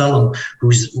 Beth Salem,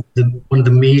 who's one of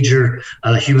the major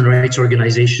human rights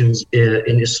organizations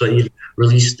in Israel,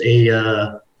 released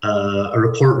a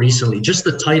report recently. Just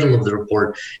the title of the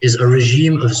report is "A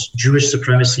Regime of Jewish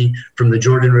Supremacy from the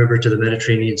Jordan River to the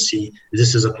Mediterranean Sea.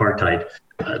 This is apartheid."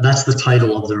 That's the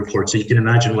title of the report. So you can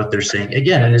imagine what they're saying.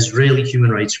 Again, an Israeli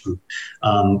human rights group.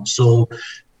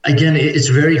 Again, it's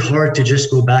very hard to just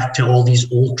go back to all these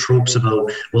old tropes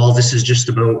about, well, this is just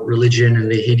about religion and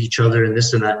they hate each other and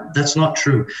this and that. That's not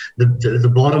true.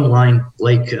 The bottom line,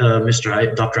 like Dr.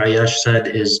 Ayyash said,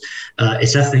 is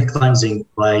it's ethnic cleansing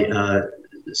by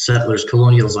settlers,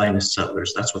 colonial Zionist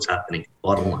settlers. That's what's happening,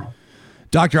 bottom line.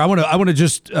 Doctor, I want to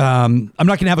just, I'm not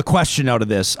going to have a question out of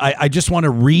this. I just want to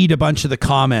read a bunch of the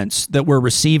comments that we're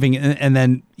receiving, and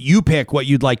then you pick what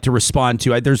you'd like to respond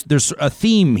to. There's a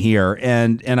theme here,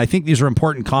 and I think these are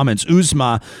important comments.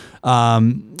 Uzma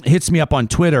hits me up on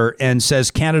Twitter and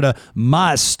says Canada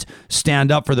must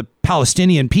stand up for the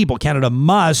Palestinian people. Canada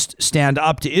must stand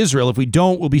up to Israel. If we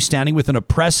don't, we'll be standing with an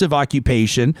oppressive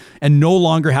occupation and no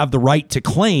longer have the right to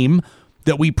claim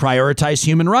that we prioritize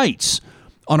human rights.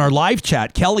 On our live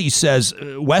chat, Kelly says,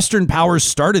 Western powers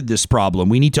started this problem.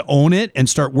 We need to own it and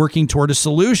start working toward a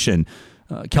solution.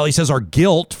 Kelly says our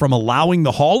guilt from allowing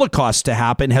the Holocaust to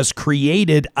happen has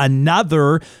created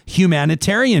another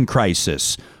humanitarian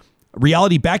crisis.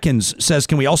 Reality Beckons says,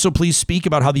 can we also please speak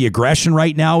about how the aggression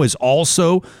right now is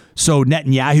also so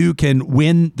Netanyahu can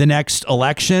win the next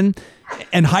election?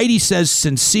 And Heidi says,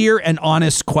 sincere and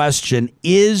honest question,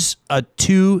 is a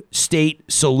two-state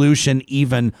solution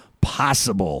even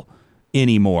possible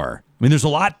anymore? I mean, there's a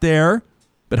lot there,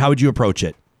 but how would you approach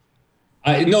it?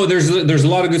 No, there's a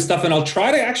lot of good stuff, and I'll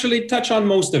try to actually touch on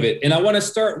most of it. And I want to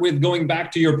start with going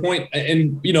back to your point.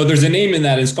 And there's a name in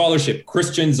that in scholarship,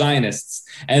 Christian Zionists,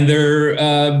 and they're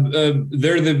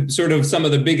the sort of some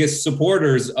of the biggest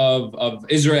supporters of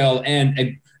Israel and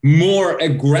a more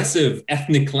aggressive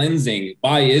ethnic cleansing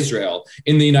by Israel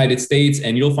in the United States,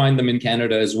 and you'll find them in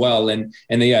Canada as well. And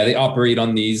they operate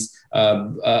on these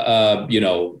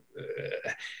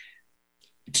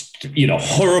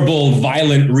horrible,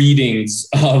 violent readings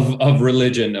of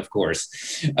religion, of course.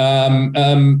 But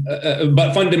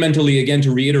fundamentally, again,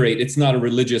 to reiterate, it's not a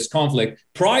religious conflict.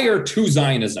 Prior to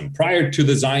Zionism, prior to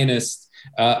the Zionist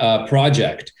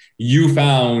project, you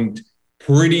found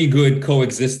pretty good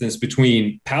coexistence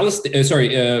between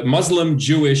Muslim,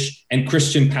 Jewish, and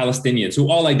Christian Palestinians, who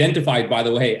all identified, by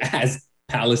the way, as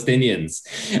Palestinians.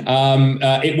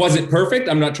 It wasn't perfect.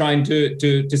 I'm not trying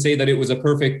to say that it was a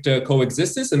perfect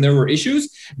coexistence, and there were issues.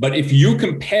 But if you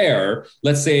compare,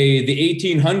 let's say, the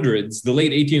 1800s, the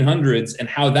late 1800s, and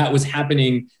how that was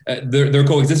happening, their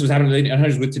coexistence was happening in the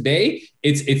 1800s with today,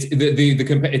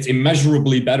 it's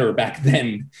immeasurably better back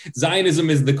then. Zionism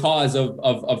is the cause of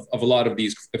a lot of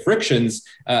these frictions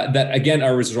that, again,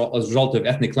 are a result of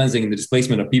ethnic cleansing and the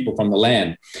displacement of people from the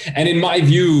land. And in my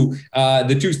view,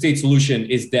 the two-state solution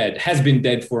is dead, has been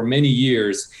dead for many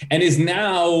years, and is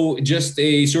now just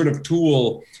a sort of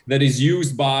tool that is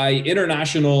used by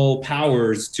international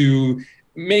powers to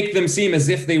make them seem as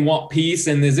if they want peace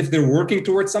and as if they're working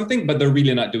towards something, but they're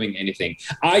really not doing anything.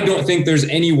 I don't think there's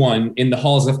anyone in the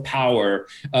halls of power,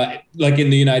 like in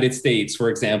the United States, for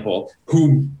example,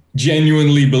 who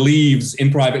genuinely believes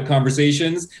in private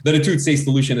conversations that a two-state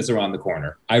solution is around the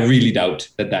corner. I really doubt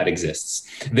that exists.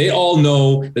 They all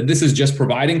know that this is just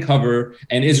providing cover,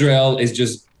 and Israel is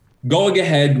just going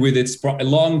ahead with its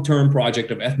long-term project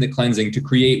of ethnic cleansing to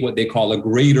create what they call a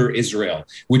greater Israel,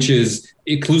 which is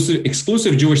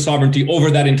exclusive Jewish sovereignty over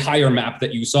that entire map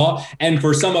that you saw. And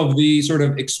for some of the sort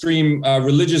of extreme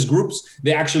religious groups,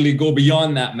 they actually go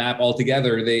beyond that map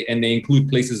altogether. They include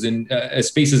places in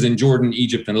spaces in Jordan,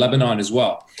 Egypt, and Lebanon as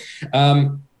well.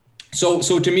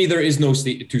 So to me, there is no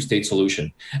two-state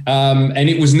solution. And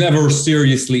it was never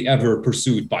seriously ever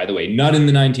pursued, by the way, not in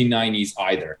the 1990s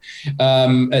either.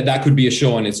 That could be a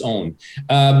show on its own.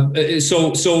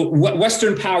 So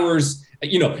Western powers,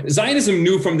 Zionism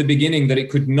knew from the beginning that it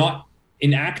could not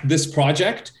enact this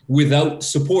project without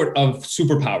support of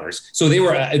superpowers. So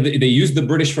they used the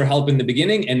British for help in the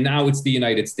beginning, and now it's the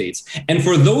United States. And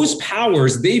for those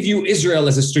powers, they view Israel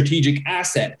as a strategic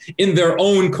asset in their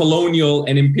own colonial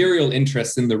and imperial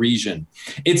interests in the region.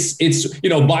 It's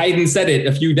Biden said it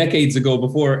a few decades ago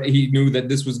before he knew that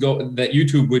that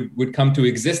YouTube would come to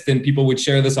exist, and people would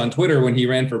share this on Twitter when he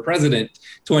ran for president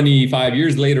 25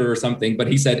 years later or something. But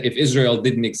he said if Israel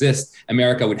didn't exist,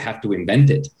 America would have to invent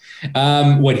it.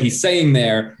 What he's saying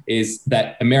there is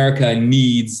that America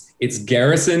needs its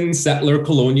garrison settler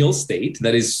colonial state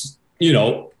that is,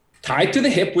 tied to the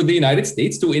hip with the United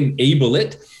States to enable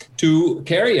it to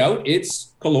carry out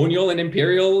its colonial and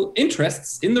imperial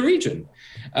interests in the region.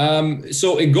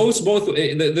 So it goes both.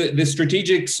 The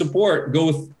strategic support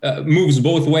moves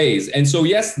both ways. And so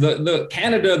yes, the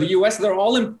Canada, the U.S., they're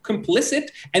all complicit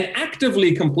and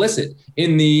actively complicit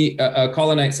in the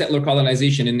settler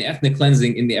colonization, in the ethnic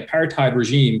cleansing, in the apartheid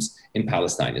regimes in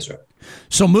Palestine, Israel.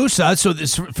 So Mousa,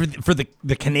 this for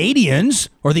the Canadians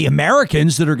or the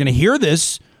Americans that are going to hear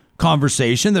this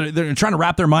conversation, that they're trying to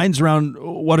wrap their minds around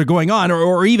what are going on,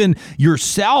 or even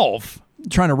yourself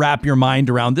trying to wrap your mind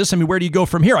around this. I mean, where do you go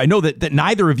from here? I know that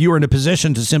neither of you are in a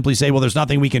position to simply say, well, there's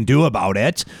nothing we can do about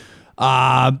it.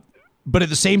 But at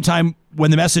the same time,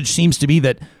 when the message seems to be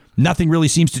that nothing really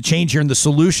seems to change here, and the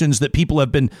solutions that people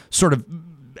have been sort of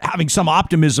having some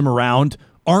optimism around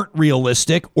aren't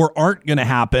realistic or aren't going to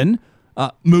happen.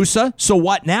 Mousa, so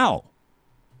what now?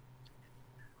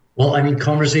 Well, I mean,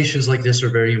 conversations like this are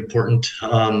very important.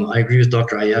 I agree with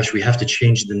Dr. Ayyash. We have to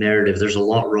change the narrative. There's a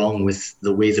lot wrong with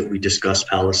the way that we discuss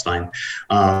Palestine.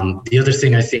 The other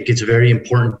thing, I think it's very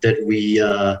important that we,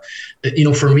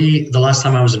 for me, the last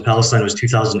time I was in Palestine was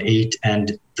 2008.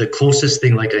 And the closest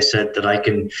thing, like I said, that I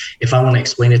can, if I want to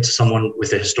explain it to someone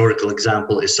with a historical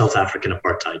example, is South African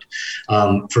apartheid.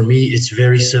 For me, it's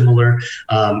very similar.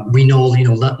 We know,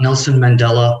 Nelson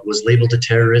Mandela was labeled a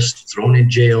terrorist, thrown in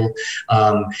jail.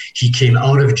 He came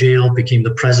out of jail, became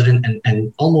the president,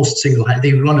 and almost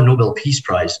single-handedly, they won a Nobel Peace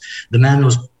Prize. The man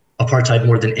knows apartheid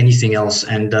more than anything else,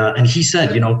 and he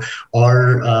said,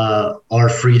 our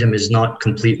freedom is not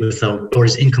complete without, or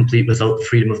is incomplete without the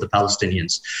freedom of the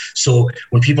Palestinians. So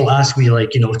when people ask me,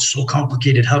 it's so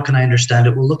complicated, how can I understand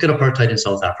it? Well, look at apartheid in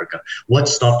South Africa. What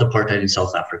stopped apartheid in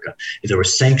South Africa? There were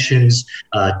sanctions,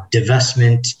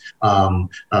 divestment,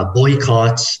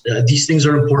 boycotts. These things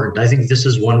are important. I think this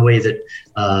is one way that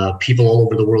people all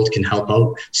over the world can help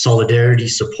out. Solidarity,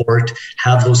 support,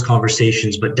 have those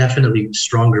conversations, but definitely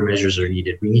stronger measures are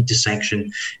needed. We need to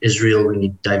sanction Israel, we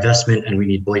need divestment, and we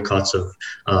need boycotts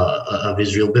of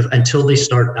Israel until they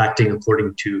start acting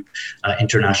according to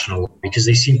international law, because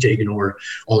they seem to ignore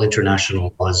all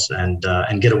international laws and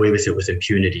get away with it with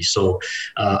impunity. So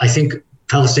I think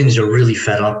Palestinians are really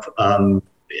fed up.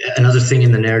 Another thing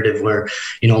in the narrative where,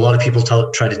 a lot of people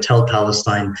try to tell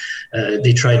Palestine,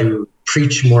 they try to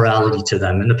preach morality to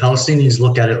them. And the Palestinians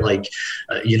look at it like,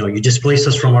 you displace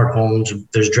us from our homes,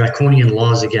 there's draconian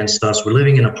laws against us, we're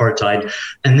living in apartheid.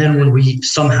 And then when we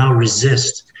somehow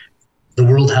resist, the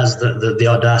world has the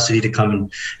audacity to come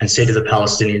and say to the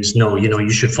Palestinians, no, you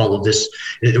should follow this.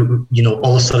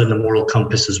 All of a sudden the moral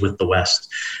compass is with the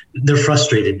West. They're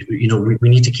frustrated. We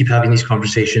need to keep having these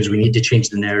conversations. We need to change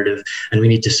the narrative, and we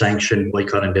need to sanction,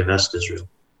 boycott, and divest Israel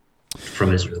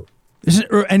from Israel. This is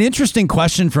an interesting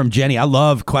question from Jenny. I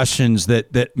love questions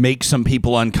that make some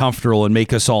people uncomfortable and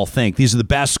make us all think. These are the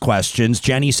best questions.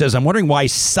 Jenny says, I'm wondering why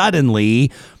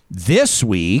suddenly this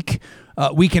week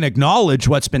we can acknowledge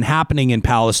what's been happening in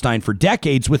Palestine for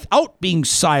decades without being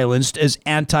silenced as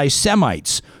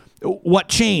anti-Semites. What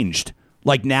changed?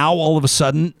 Like now, all of a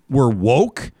sudden, we're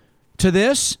woke to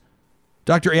this?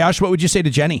 Dr. Ayyash, what would you say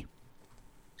to Jenny?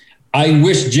 I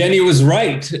wish Jenny was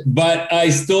right, but I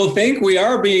still think we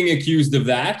are being accused of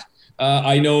that.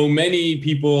 I know many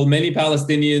people, many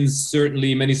Palestinians,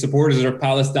 certainly many supporters of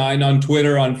Palestine on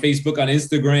Twitter, on Facebook, on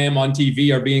Instagram, on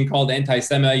TV are being called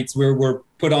anti-Semites. We're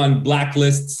put on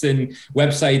blacklists and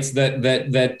websites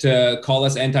that call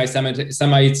us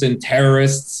anti-Semites and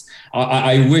terrorists.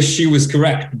 I wish she was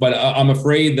correct, but I'm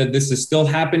afraid that this is still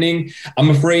happening.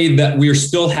 I'm afraid that we're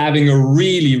still having a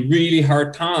really, really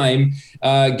hard time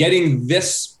getting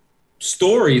this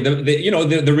story,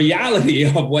 the reality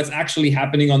of what's actually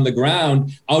happening on the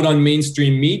ground out on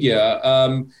mainstream media.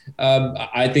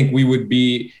 I think we would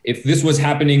be, if this was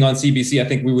happening on CBC, I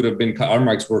think we would have been, our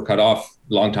mics were cut off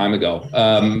a long time ago.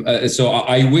 So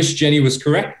I wish Jenny was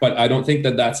correct, but I don't think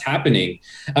that that's happening.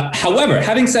 However,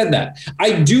 having said that,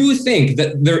 I do think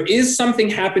that there is something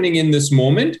happening in this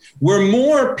moment where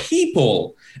more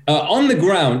people on the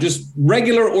ground, just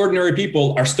regular, ordinary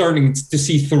people, are starting to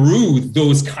see through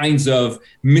those kinds of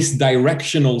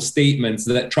misdirectional statements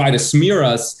that try to smear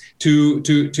us to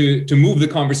move the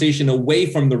conversation away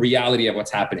from the reality of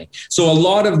what's happening. So a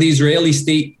lot of the Israeli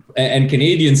state and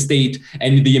Canadian state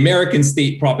and the American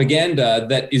state propaganda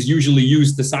that is usually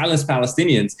used to silence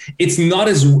Palestinians, it's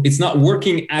not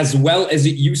working as well as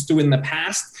it used to in the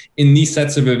past in these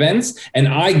sets of events. And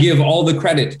I give all the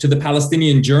credit to the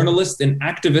Palestinian journalists and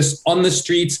activists on the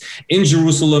streets in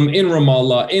Jerusalem, in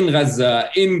Ramallah, in Gaza,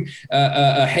 in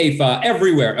Haifa,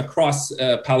 everywhere across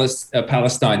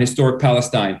Palestine, historic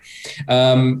Palestine,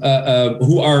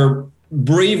 who are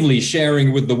bravely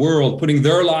sharing with the world, putting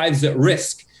their lives at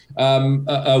risk.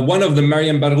 One of them,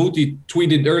 Mariam Barghouti,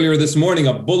 tweeted earlier this morning,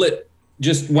 a bullet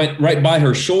just went right by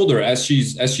her shoulder as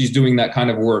she's doing that kind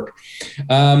of work.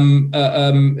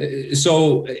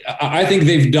 So I think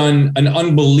they've done an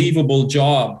unbelievable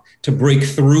job to break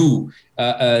through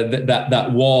that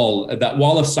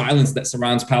wall of silence that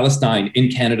surrounds Palestine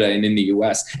in Canada and in the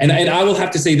US. And I will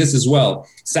have to say this as well.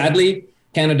 Sadly,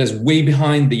 Canada's way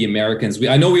behind the Americans.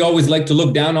 I know we always like to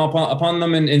look down upon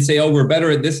them and say, oh, we're better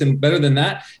at this and better than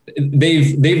that.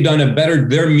 They've done a better,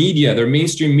 their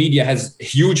mainstream media has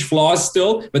huge flaws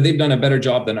still, but they've done a better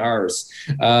job than ours.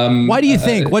 Why do you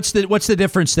think? What's the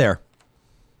difference there?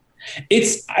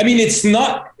 It's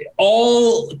not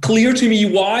all clear to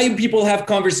me why people have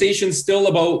conversations still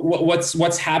about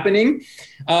what's happening.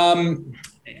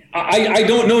 I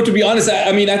don't know, to be honest.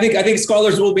 I think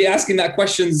scholars will be asking that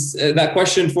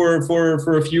question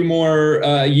for a few more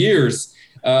years.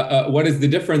 What is the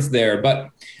difference there? But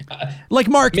like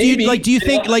Marc, do you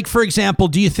think, like, for example,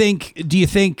 do you think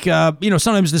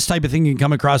sometimes this type of thing can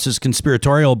come across as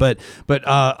conspiratorial, but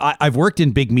I've worked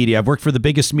in big media. I've worked for the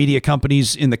biggest media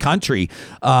companies in the country,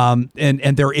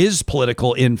 and there is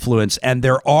political influence, and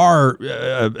there are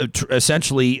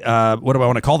essentially what do I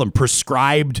want to call them?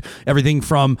 Prescribed everything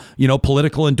from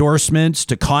political endorsements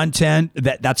to content.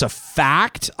 That's a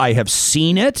fact. I have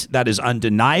seen it. That is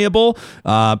undeniable.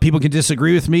 People can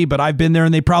disagree with me, but I've been there,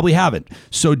 and they probably haven't.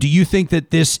 So do you think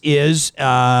that this is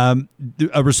a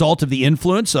result of the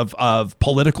influence of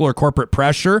political or corporate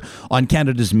pressure on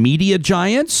Canada's media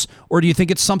giants, or do you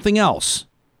think it's something else?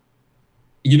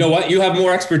 You know what? You have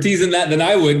more expertise in that than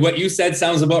I would. What you said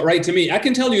sounds about right to me. I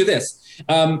can tell you this.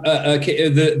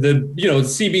 The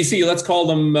CBC, let's call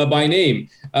them by name.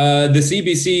 The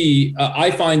CBC,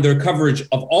 I find their coverage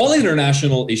of all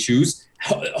international issues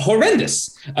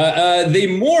horrendous. They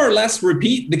more or less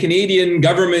repeat the Canadian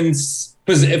government's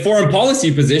foreign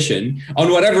policy position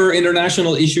on whatever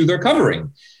international issue they're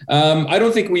covering. I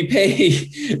don't think we pay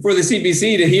for the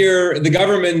CBC to hear the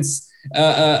government's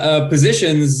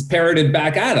positions parroted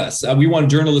back at us. We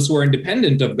want journalists who are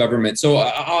independent of government. So,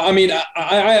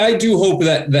 I do hope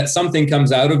that something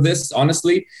comes out of this,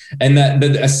 honestly, and that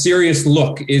a serious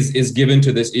look is given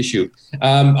to this issue.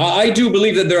 I do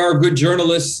believe that there are good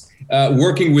journalists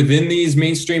working within these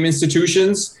mainstream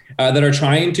institutions that are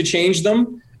trying to change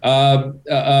them.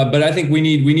 But I think we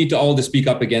need to all to speak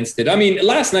up against it. I mean,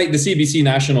 last night, the CBC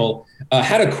National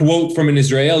had a quote from an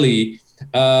Israeli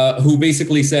who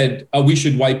basically said, we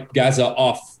should wipe Gaza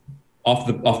off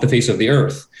the face of the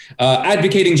earth,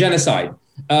 advocating genocide.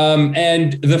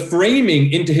 And the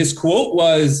framing into his quote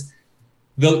was,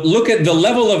 look at the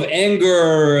level of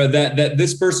anger that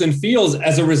this person feels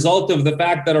as a result of the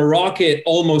fact that a rocket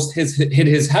almost hit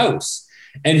his house.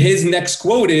 And his next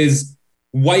quote is,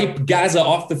 wipe Gaza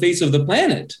off the face of the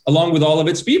planet, along with all of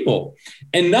its people.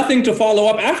 And nothing to follow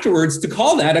up afterwards to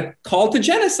call that a call to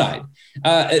genocide.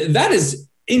 That is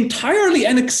entirely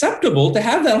unacceptable to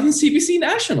have that on CBC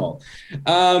National.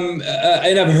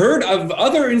 And I've heard of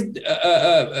other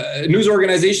news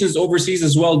organizations overseas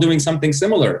as well doing something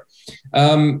similar.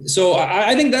 So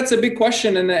I think that's a big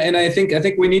question, and I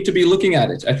think we need to be looking at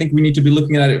it. I think we need to be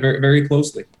looking at it very, very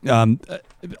closely.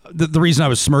 The reason I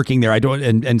was smirking there, I don't,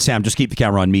 and Sam, just keep the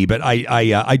camera on me, but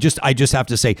I just have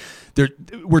to say,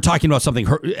 we're talking about something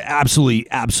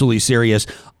absolutely serious.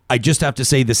 I just have to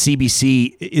say the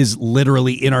CBC is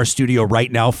literally in our studio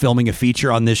right now filming a feature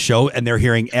on this show, and they're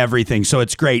hearing everything. So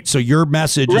it's great. So your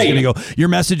message is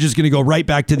going to go right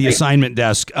back to the assignment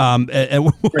desk. But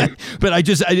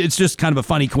it's just kind of a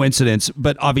funny coincidence.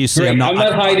 But obviously, I'm not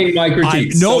hiding my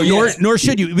critiques. Nor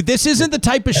should you. But this isn't the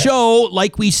type of show,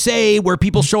 like we say, where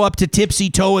people show up to Tipsy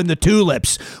Toe and the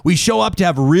Tulips. We show up to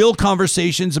have real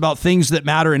conversations about things that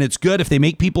matter, and it's good if they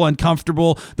make people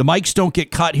uncomfortable. The mics don't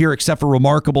get cut here except for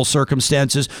remarkable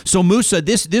circumstances. So Mousa,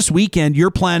 this weekend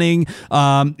you're planning,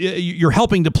 you're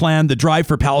helping to plan the Drive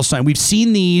for Palestine. We've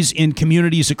seen these in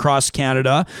communities across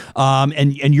Canada,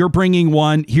 and you're bringing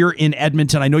one here in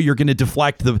Edmonton. I know you're going to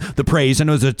deflect the praise. I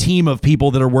know there's a team of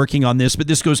people that are working on this, but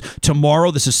this goes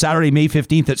tomorrow. This is Saturday, May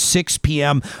 15th at 6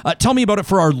 p.m. Tell me about it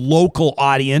for our local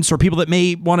audience or people that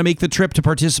may want to make the trip to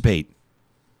participate.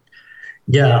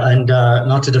 Yeah, and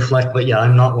not to deflect, but yeah,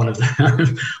 I'm not one of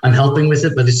them. I'm helping with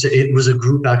it, but it was a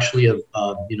group actually of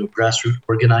grassroots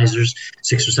organizers,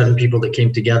 6 or 7 people that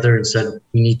came together and said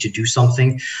we need to do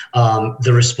something.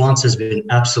 The response has been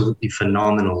absolutely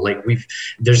phenomenal. Like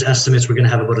there's estimates we're going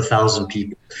to have about 1,000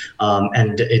 people,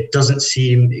 and it doesn't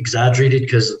seem exaggerated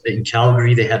because in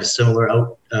Calgary they had a similar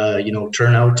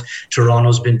turnout.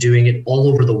 Toronto's been doing it all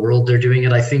over the world. They're doing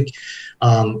it. I think.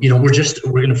 We're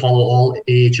going to follow all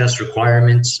AHS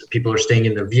requirements. People are staying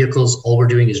in their vehicles. All we're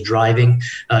doing is driving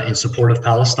in support of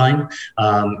Palestine.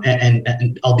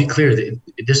 And I'll be clear,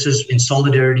 this is in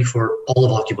solidarity for all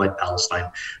of occupied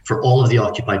Palestine, for all of the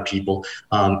occupied people.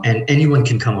 And anyone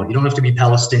can come out. You don't have to be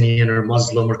Palestinian or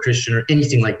Muslim or Christian or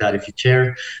anything like that. If you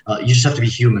care, you just have to be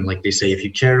human, like they say. If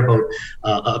you care about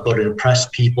an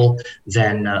oppressed people,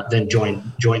 then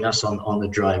join us on the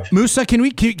drive. Mousa, can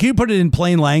you put it in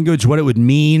plain language what it would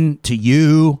mean to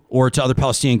you or to other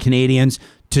Palestinian Canadians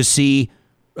to see,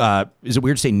 is it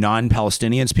weird to say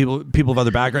non-Palestinians, people of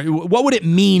other background? What would it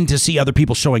mean to see other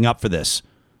people showing up for this?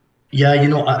 Yeah,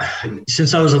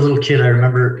 since I was a little kid, I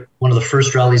remember one of the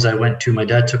first rallies I went to, my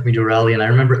dad took me to a rally, and I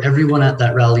remember everyone at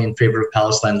that rally in favor of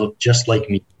Palestine looked just like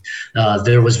me.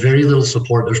 There was very little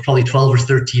support. There was probably 12 or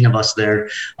 13 of us there.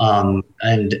 And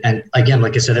again,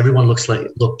 like I said, everyone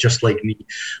looked just like me,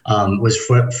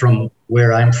 from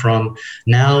where I'm from.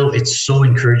 Now it's so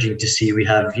encouraging to see we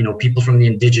have, people from the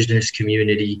Indigenous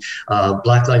community,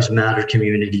 Black Lives Matter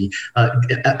community,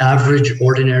 average,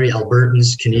 ordinary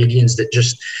Albertans, Canadians that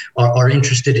just are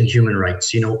interested in human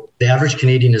rights. The average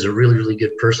Canadian is a really, really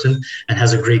good person and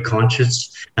has a great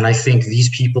conscience. And I think these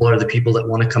people are the people that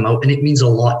want to come out. And it means a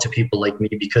lot to people like me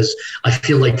because I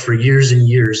feel like for years and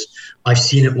years, I've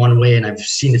seen it one way and I've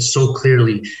seen it so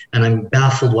clearly. And I'm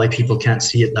baffled why people can't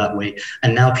see it that way.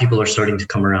 And now people are starting to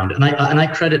come around. And I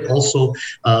credit also,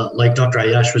 like Dr.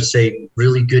 Ayyash would say,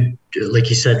 really good, like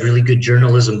he said, really good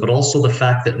journalism, but also the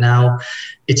fact that now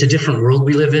it's a different world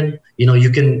we live in.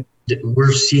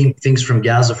 We're seeing things from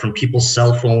Gaza, from people's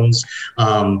cell phones.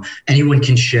 Anyone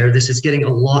can share this. It's getting a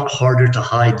lot harder to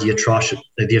hide the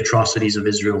atrocities of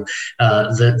Israel.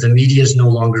 The media is no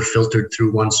longer filtered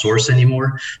through one source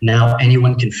anymore. Now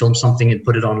anyone can film something and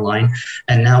put it online.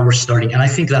 And now we're starting, and I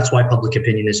think that's why public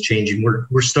opinion is changing.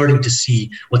 We're starting to see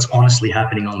what's honestly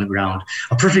happening on the ground.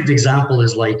 A perfect example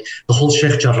is like the whole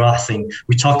Sheikh Jarrah thing.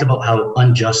 We talked about how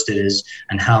unjust it is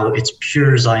and how it's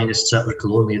pure Zionist settler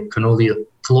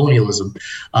colonialism.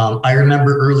 I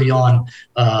remember early on,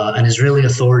 an Israeli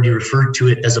authority referred to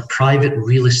it as a private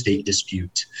real estate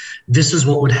dispute. This is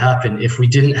what would happen if we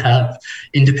didn't have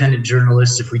independent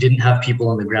journalists, if we didn't have people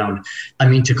on the ground. I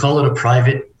mean, to call it a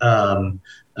private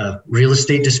real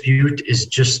estate dispute is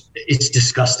it's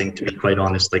disgusting, to be quite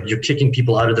honest. Like, you're kicking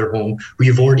people out of their home who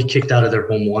you've already kicked out of their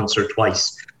home once or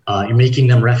twice. You're making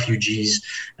them refugees,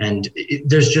 and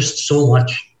there's just so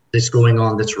much that's going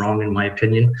on that's wrong, in my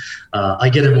opinion. I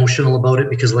get emotional about it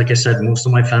because, like I said, most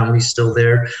of my family's still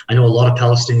there. I know a lot of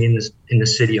Palestinians in the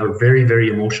city are very, very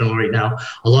emotional right now.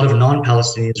 A lot of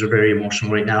non-Palestinians are very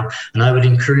emotional right now. And I would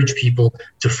encourage people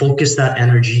to focus that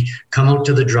energy, come out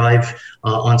to the drive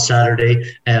on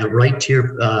Saturday, and write to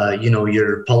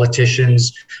your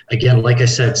politicians. Again, like I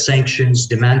said, sanctions,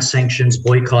 demand sanctions,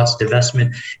 boycotts,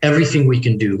 divestment, everything we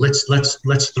can do. Let's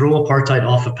throw apartheid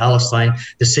off of Palestine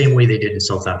the same way they did in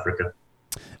South Africa.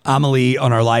 Amelie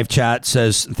on our live chat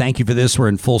says, thank you for this. We're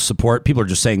in full support. People are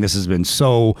just saying this has been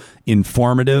so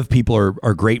informative. People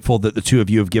are grateful that the two of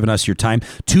you have given us your time.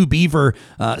 Two Beaver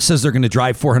says they're going to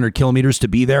drive 400 kilometers to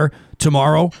be there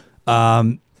tomorrow.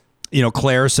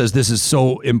 Claire says this is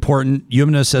so important.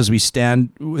 Yumna says we stand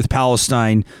with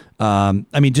Palestine.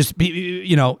 TQ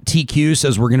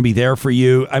says we're going to be there for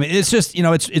you. I mean, it's just,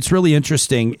 it's really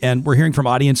interesting. And we're hearing from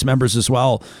audience members as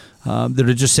well that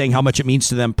are just saying how much it means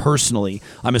to them personally.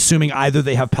 I'm assuming either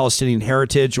they have Palestinian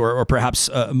heritage or perhaps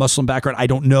a Muslim background. I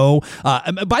don't know.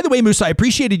 By the way, Mousa, I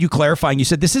appreciated you clarifying. You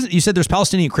said there's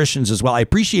Palestinian Christians as well. I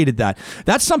appreciated that.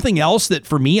 That's something else that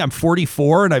for me, I'm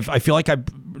 44 and I feel like I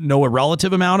know a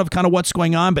relative amount of kind of what's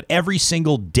going on, but every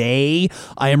single day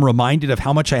I am reminded of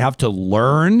how much I have to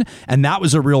learn. And that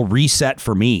was a real reset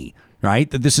for me, right?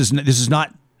 That this is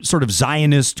not sort of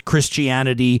Zionist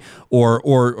Christianity or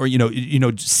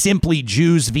simply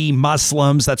Jews v.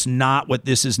 Muslims. That's not what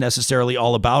this is necessarily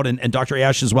all about. And Dr.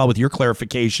 Ayyash as well, with your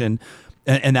clarification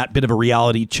and that bit of a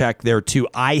reality check there too.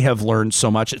 I have learned so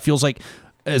much. It feels like,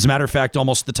 as a matter of fact,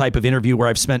 almost the type of interview where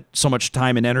I've spent so much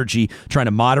time and energy trying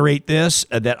to moderate this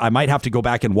that I might have to go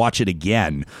back and watch it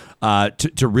again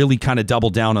to really kind of double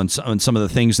down on some of the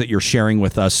things that you're sharing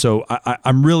with us. So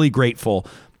I'm really grateful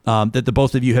that the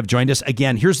both of you have joined us.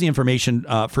 Again, here's the information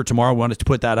for tomorrow. I wanted to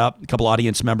put that up. A couple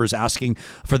audience members asking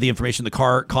for the information. The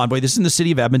car convoy. This is in the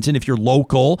city of Edmonton. If you're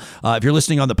local, if you're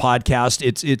listening on the podcast,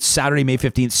 it's Saturday, May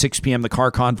 15th, 6 p.m. The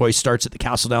car convoy starts at the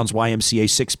Castle Downs YMCA,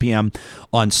 6 p.m.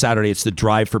 on Saturday. It's the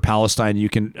Drive for Palestine. You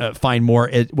can find more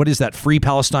at, what is that? Free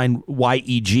Palestine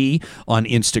YEG on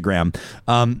Instagram.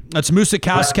 That's Mousa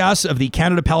Qasqas of the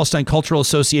Canada Palestine Cultural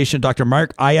Association, Dr.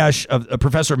 Marc Ayyash, a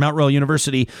professor at Mount Royal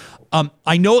University.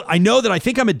 I know that I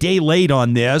think I'm a day late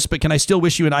on this, but can I still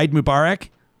wish you an Eid Mubarak?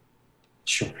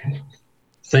 Sure.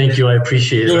 Thank you. I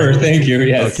appreciate it. Sure. Thank you.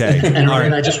 Yes. Okay. And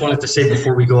Ryan, I just wanted to say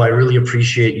before we go, I really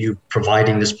appreciate you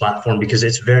providing this platform because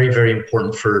it's very, very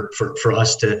important for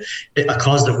us to, a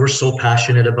cause that we're so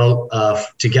passionate about,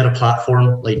 to get a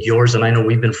platform like yours. And I know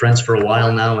we've been friends for a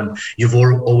while now, and you've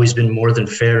always been more than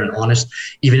fair and honest.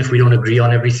 Even if we don't agree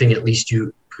on everything, at least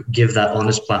you give that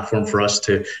honest platform for us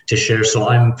to share. So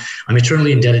I'm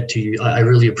eternally indebted to you. I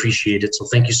really appreciate it. So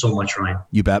thank you so much, Ryan.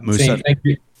 You bet, Mousa. Thank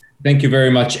you. Thank you very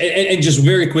much. And just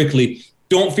very quickly,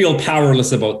 don't feel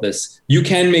powerless about this. You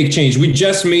can make change. We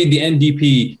just made the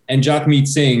NDP and Jagmeet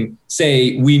Singh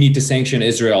say we need to sanction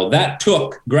Israel. That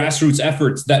took grassroots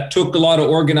efforts. That took a lot of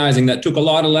organizing. That took a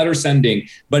lot of letter sending,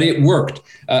 but it worked.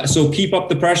 So keep up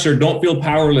the pressure. Don't feel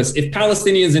powerless. If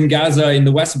Palestinians in Gaza, in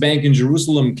the West Bank, in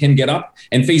Jerusalem can get up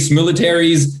and face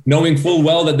militaries knowing full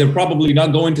well that they're probably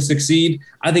not going to succeed,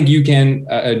 I think you can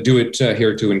do it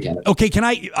here too in Canada. Okay,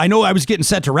 I know I was getting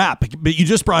set to wrap, but you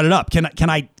just brought it up. Can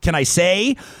I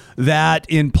say that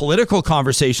in political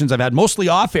conversations I've had mostly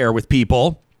off air with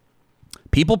people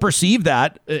perceive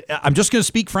that, I'm just going to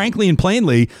speak frankly and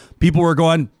plainly, people were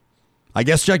going, I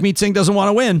guess Jagmeet Singh doesn't want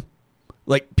to win.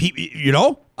 Like,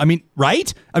 I mean,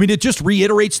 right? I mean, it just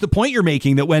reiterates the point you're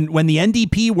making that when the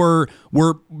NDP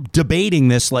were debating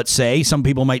this, let's say, some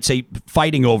people might say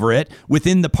fighting over it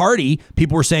within the party,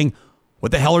 people were saying,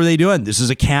 what the hell are they doing? This is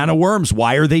a can of worms.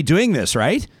 Why are they doing this,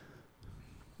 right?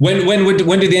 When did the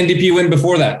NDP win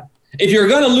before that? If you're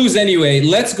going to lose anyway,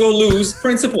 let's go lose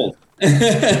principled. When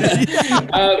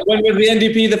was the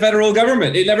NDP the federal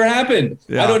government? It never happened.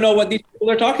 Yeah. I don't know what these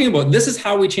people are talking about. This is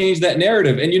how we change that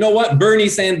narrative. And you know what? Bernie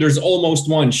Sanders almost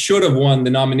won, should have won the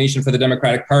nomination for the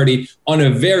Democratic Party on a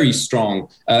very strong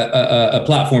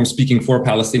platform speaking for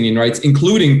Palestinian rights,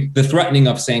 including the threatening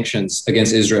of sanctions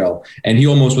against Israel. And he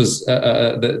almost was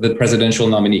the presidential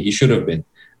nominee. He should have been.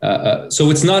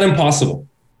 So it's not impossible.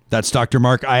 That's Dr.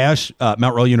 Marc Ayyash,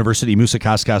 Mount Royal University, Mousa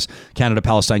Qasqas, Canada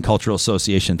Palestine Cultural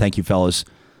Association. Thank you, fellas.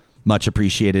 Much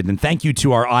appreciated. And thank you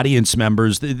to our audience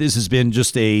members. This has been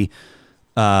just a,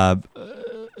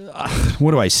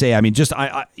 what do I say? I mean, just,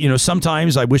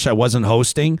 sometimes I wish I wasn't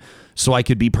hosting so I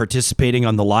could be participating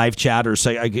on the live chat or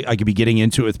say I could be getting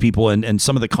into it with people and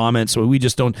some of the comments. So we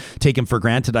just don't take them for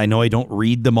granted. I know I don't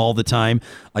read them all the time.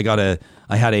 I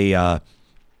had a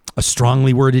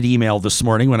strongly worded email this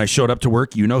morning when I showed up to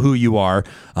work. You know who you are.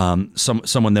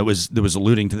 Someone that was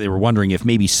alluding to, they were wondering if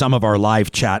maybe some of our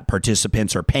live chat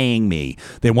participants are paying me.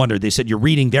 They said, you're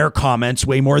reading their comments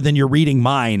way more than you're reading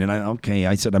mine. And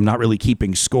I said, I'm not really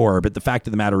keeping score. But the fact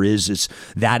of the matter is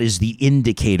that is the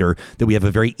indicator that we have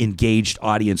a very engaged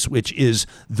audience, which is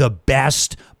the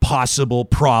best possible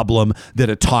problem that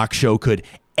a talk show could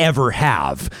ever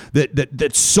have,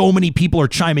 that so many people are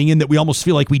chiming in that we almost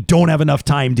feel like we don't have enough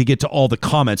time to get to all the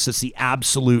comments. That's the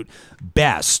absolute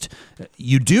best.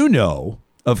 You do know,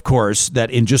 of course,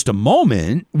 that in just a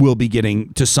moment we'll be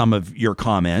getting to some of your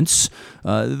comments,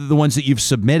 the ones that you've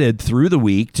submitted through the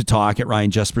week to talk at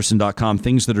ryanjesperson.com,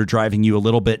 things that are driving you a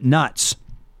little bit nuts.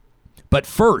 But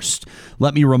first,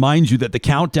 let me remind you that the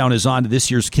countdown is on to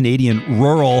this year's Canadian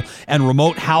Rural and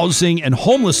Remote Housing and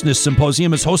Homelessness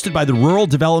Symposium. Is hosted by the Rural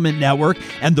Development Network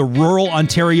and the Rural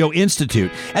Ontario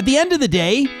Institute. At the end of the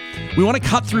day, we want to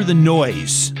cut through the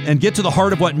noise and get to the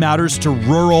heart of what matters to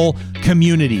rural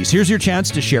communities. Here's your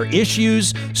chance to share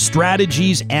issues,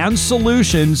 strategies, and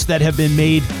solutions that have been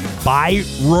made by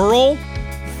rural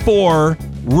for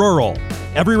rural.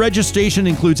 Every registration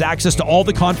includes access to all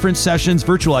the conference sessions,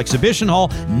 virtual exhibition hall,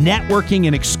 networking,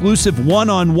 and exclusive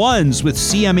one-on-ones with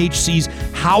CMHC's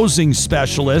housing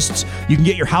specialists. You can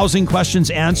get your housing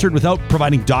questions answered without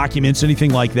providing documents,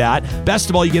 anything like that. Best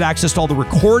of all, you get access to all the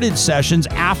recorded sessions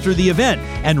after the event.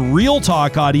 And Real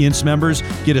Talk audience members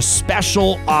get a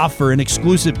special offer, an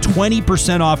exclusive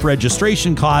 20% off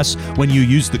registration costs when you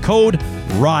use the code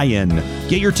Ryan.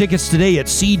 Get your tickets today at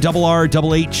crrhh.ca.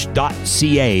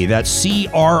 That's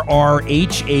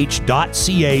crrhh.ca,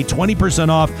 20%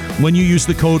 off when you use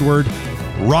the code word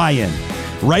Ryan.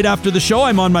 Right after the show,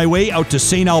 I'm on my way out to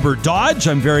St. Albert Dodge.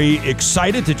 I'm very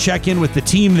excited to check in with the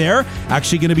team there.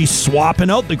 Actually going to be swapping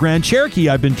out the Grand Cherokee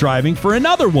I've been driving for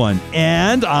another one.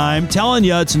 And I'm telling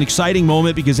you, it's an exciting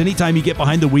moment because anytime you get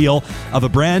behind the wheel of a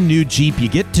brand new Jeep, you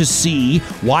get to see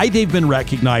why they've been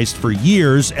recognized for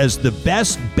years as the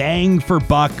best bang for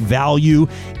buck value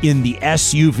in the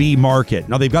SUV market.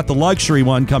 Now, they've got the luxury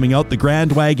one coming out, the Grand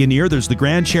Wagoneer. There's the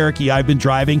Grand Cherokee I've been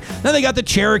driving. Then they got the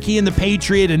Cherokee and the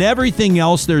Patriot and everything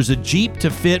else. There's a Jeep to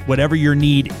fit whatever your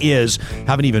need is.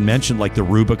 Haven't even mentioned like the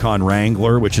Rubicon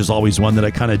Wrangler, which is always one that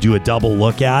I kind of do a double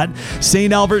look at.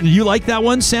 St. Albert, you like that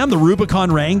one, Sam? The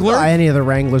Rubicon Wrangler? Any of the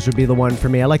Wranglers would be the one for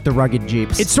me. I like the rugged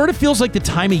Jeeps. It sort of feels like the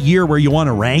time of year where you want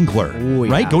a Wrangler,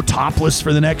 right? Go topless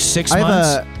for the next 6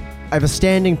 months. I have a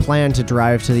standing plan to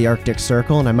drive to the Arctic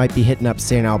Circle, and I might be hitting up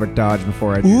St. Albert Dodge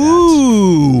before I do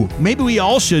that. Maybe we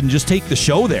all should and just take the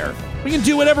show there. We can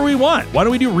do whatever we want. Why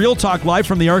don't we do Real Talk live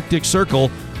from the Arctic Circle,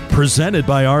 presented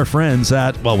by our friends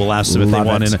at, well, we'll ask them if they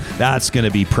want in. That's going to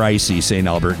be pricey, St.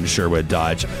 Albert and Sherwood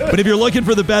Dodge. But if you're looking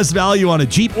for the best value on a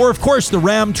Jeep, or of course the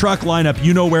Ram truck lineup,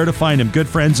 you know where to find them. Good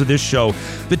friends of this show.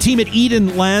 The team at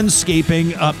Eden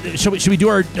Landscaping. Should we do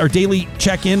our daily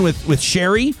check-in with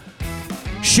Sherry?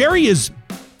 Sherry is,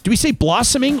 do we say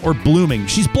blossoming or blooming?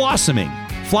 She's blossoming.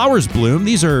 Flowers bloom.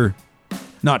 These are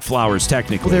not flowers,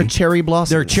 technically. Well, they're cherry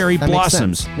blossoms. They're cherry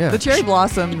blossoms. Yeah. The cherry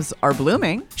blossoms are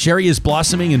blooming. Sherry is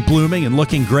blossoming and blooming and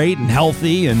looking great and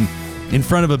healthy and in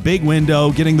front of a big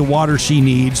window, getting the water she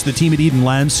needs. The team at Eden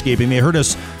Landscaping, they heard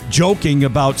us joking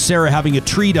about Sarah having a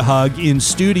tree to hug in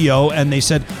studio, and they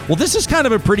said, well, this is kind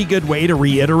of a pretty good way to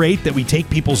reiterate that we take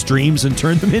people's dreams and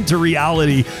turn them into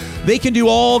reality. They can do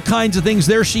all kinds of things.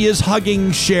 There she is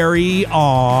hugging Sherry.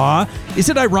 Aww. Is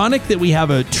it ironic that we have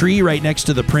a tree right next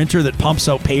to the printer that pumps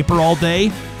out paper all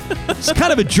day? It's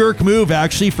kind of a jerk move,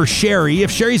 actually, for Sherry.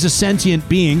 If Sherry's a sentient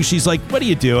being, she's like, what are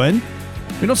you doing?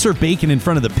 We don't serve bacon in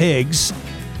front of the pigs.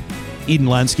 Eden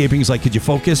Landscaping is like, could you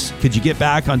focus? Could you get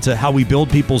back onto how we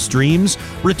build people's dreams?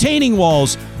 Retaining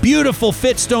walls, beautiful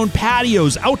Fitstone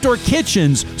patios, outdoor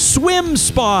kitchens, swim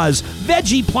spas,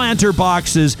 veggie planter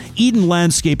boxes. Eden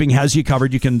Landscaping has you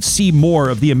covered. You can see more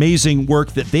of the amazing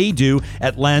work that they do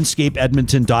at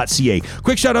landscapeedmonton.ca.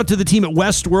 Quick shout out to the team at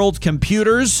Westworld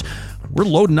Computers. We're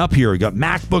loading up here. We got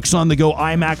MacBooks on the go,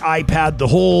 iMac, iPad, the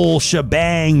whole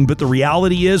shebang. But the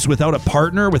reality is, without a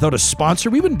partner, without a sponsor,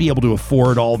 we wouldn't be able to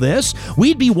afford all this.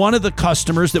 We'd be one of the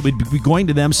customers that would be going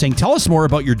to them saying, tell us more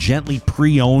about your gently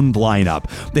pre-owned lineup.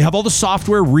 They have all the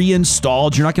software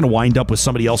reinstalled. You're not going to wind up with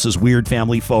somebody else's weird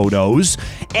family photos.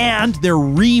 And they're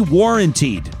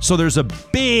re-warrantied. So there's a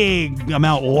big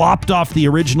amount lopped off the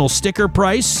original sticker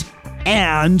price.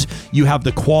 And you have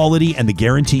the quality and the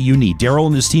guarantee you need. Daryl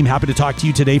and his team happy to talk to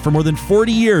you today. For more than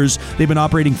 40 years, they've been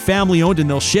operating family-owned, and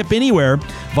they'll ship anywhere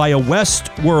via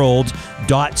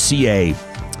westworld.ca.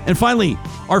 And finally,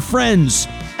 our friends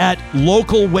at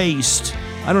Local Waste.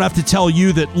 I don't have to tell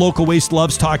you that Local Waste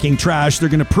loves talking trash. They're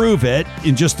going to prove it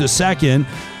in just a second.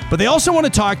 But they also want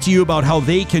to talk to you about how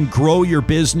they can grow your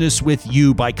business with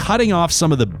you by cutting off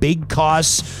some of the big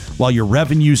costs while your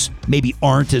revenues maybe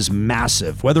aren't as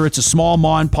massive. Whether it's a small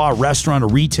mom and pop restaurant, a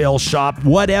retail shop,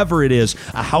 whatever it is,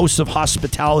 a house of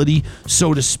hospitality,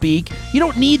 so to speak, you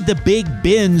don't need the big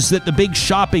bins that the big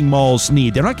shopping malls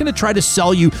need. They're not going to try to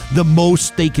sell you the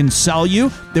most they can sell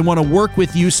you. They want to work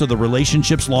with you so the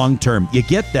relationship's long-term. You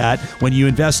get that when you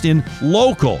invest in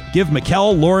local. Give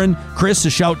Mikkel, Lauren, Chris a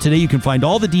shout today. You can find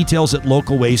all the details at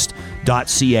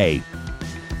localwaste.ca.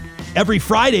 Every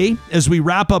Friday, as we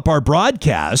wrap up our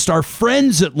broadcast, our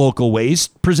friends at Local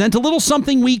Waste present a little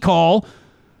something we call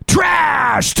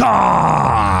Trash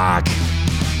Talk.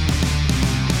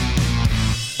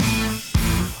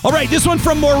 All right, this one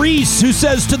from Maurice, who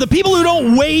says, to the people who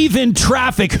don't wave in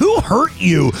traffic, who hurt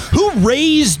you? Who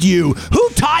raised you? Who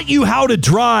taught you how to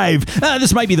drive?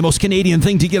 This might be the most Canadian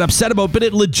thing to get upset about, but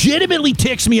it legitimately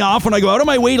ticks me off when I go out of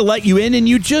my way to let you in and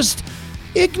you just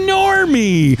ignore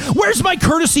me. Where's my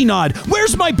courtesy nod?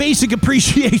 Where's my basic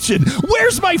appreciation?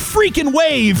 Where's my freaking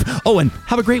wave? Oh, and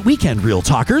have a great weekend, Real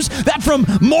Talkers. That from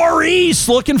Maurice,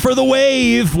 looking for the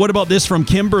wave. What about this from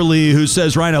Kimberly, who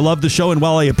says, Ryan, I love the show, and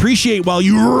while I appreciate while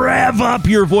you rev up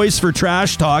your voice for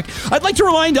trash talk, I'd like to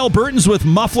remind Albertans with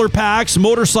muffler packs,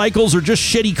 motorcycles, or just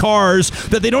shitty cars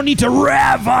that they don't need to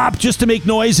rev up just to make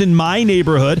noise in my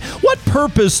neighborhood. What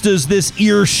purpose does this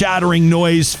ear-shattering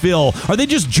noise fill? Are they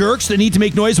just jerks that need to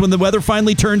make noise when the weather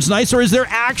finally turns nice, or is there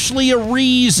actually a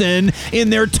reason in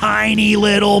their tiny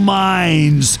little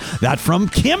minds? That from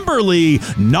Kimberly,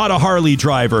 not a Harley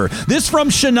driver. This from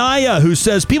Shania, who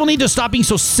says people need to stop being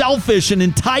so selfish and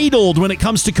entitled when it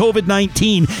comes to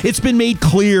COVID-19. It's been made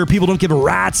clear people don't give a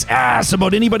rat's ass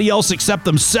about anybody else except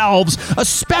themselves,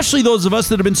 especially those of us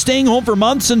that have been staying home for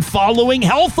months and following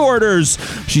health orders.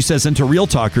 She says, and to Real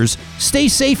Talkers, stay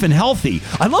safe and healthy.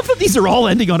 I love that these are all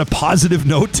ending on a positive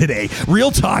note today.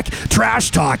 Real talk,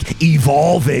 trash talk,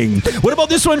 evolving. What about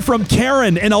this one from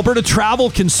Karen, an Alberta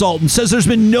travel consultant, says there's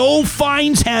been no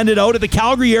fines handed out at the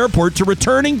Calgary airport to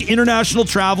returning international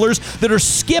travelers that are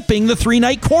skipping the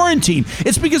 3-night quarantine.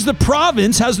 It's because the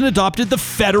province hasn't adopted the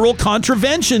Federal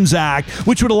Contraventions Act,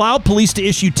 which would allow police to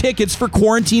issue tickets for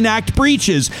Quarantine Act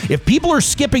breaches. If people are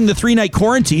skipping the 3-night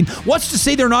quarantine, what's to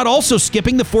say they're not also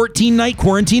skipping the 14-night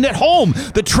quarantine at home?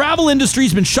 The travel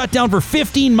industry's been shut down for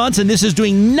 15 months, and this is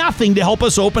doing nothing to help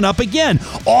us open up again.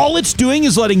 All it's doing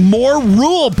is letting more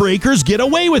rule breakers get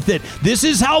away with it. This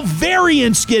is how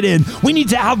variants get in. We need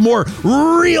to have more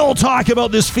real talk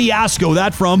about this fiasco.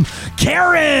 That from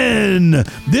Karen.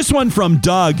 This one from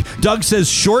Doug. Doug says,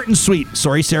 short and sweet.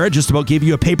 Sorry, Sarah, just about gave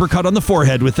you a paper cut on the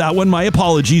forehead with that one. My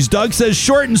apologies. Doug says,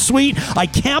 short and sweet. I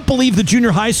can't believe the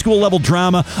junior high school level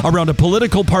drama around a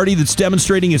political party that's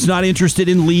demonstrating it's not interested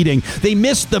in leading. They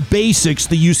missed the basics,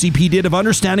 the UCP did, of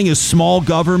understanding a small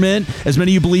government, as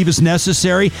many of you believe is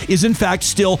necessary, is in fact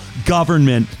still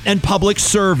government and public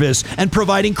service and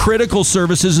providing critical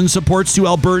services and supports to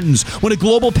Albertans. When a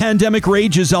global pandemic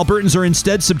rages, Albertans are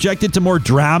instead subjected to more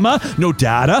drama, no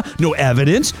data, no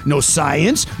evidence, no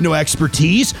science, no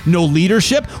expertise, no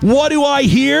leadership. What do I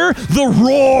hear? The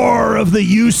roar of the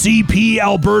UCP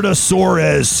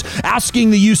Albertosaurus,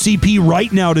 asking the UCP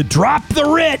right now to drop the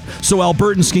writ so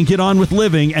Albertans can get on with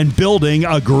living and building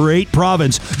a great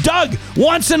province. Doug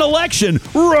wants an election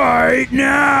right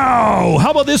now.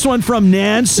 How about this one from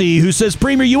Nancy, who says,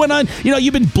 Premier, you went on,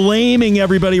 you've been blaming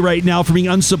everybody right now for being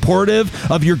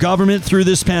unsupportive of your government through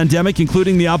this pandemic,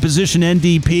 including the opposition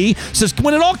NDP. Says,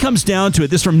 when it all comes down to it,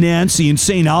 this from Nancy in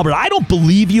St. Albert, I don't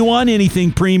believe you on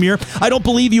anything, Premier. I don't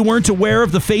believe you weren't aware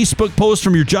of the Facebook post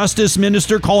from your justice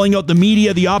minister calling out the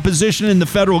media, the opposition, and the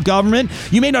federal government.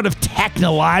 You may not have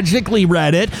technologically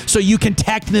read it, so you can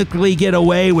technically get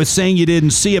away with saying you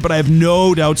didn't see it, but I have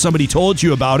no doubt somebody told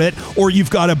you about it, or you've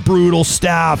got a brutal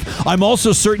staff. I'm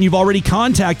also certain you've already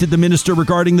contacted the minister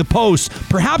regarding the post.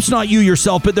 Perhaps not you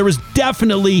yourself, but there was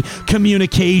definitely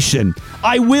communication.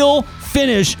 I will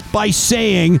finish by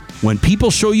saying, when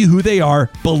people show you who they are,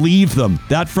 believe them.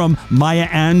 That from Maya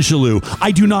Angelou.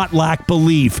 I do not lack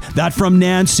belief. That from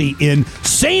Nancy in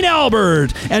St.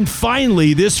 Albert. And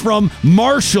finally, this from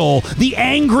Marshall, the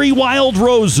angry wild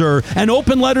roser, an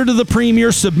open letter to the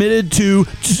Premier submitted to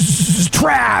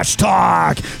Trash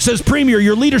Talk. Says, Premier,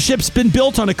 your leadership's been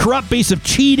built on a corrupt base of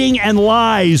cheating and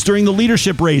lies during the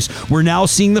leadership race. We're now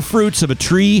seeing the fruits of a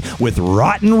tree with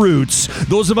rotten roots.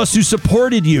 Those of us who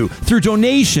supported you through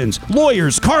donations,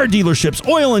 lawyers, car dealerships,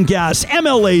 oil and gas,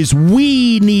 MLAs,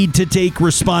 we need to take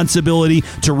responsibility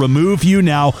to remove you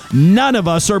now. None of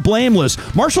us are blameless.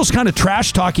 Marshall's kind of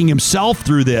trash talking himself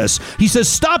through this. He says,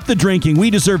 stop the drinking, we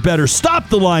deserve better. Stop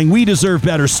the lying, we deserve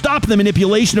better. Stop the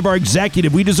manipulation of our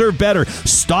executive, we deserve better.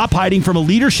 Stop hiding from a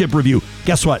leadership review.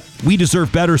 Guess what? We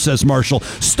deserve better, says Marshall.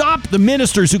 Stop the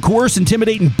ministers who coerce,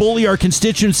 intimidate, and bully our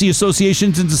constituency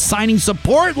associations into signing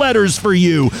support letters for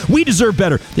you. We deserve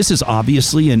better. This is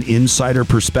obviously an insider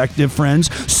perspective,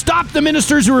 friends. Stop the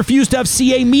ministers who refuse to have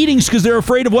CA meetings because they're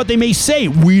afraid of what they may say.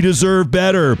 We deserve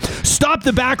better. Stop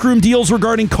the backroom deals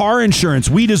regarding car insurance.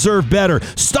 We deserve better.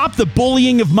 Stop the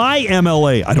bullying of my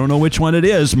MLA. I don't know which one it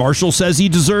is. Marshall says he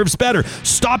deserves better.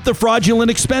 Stop the fraudulent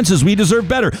expenses. We deserve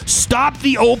better. Stop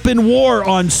the open war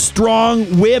on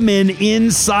strong women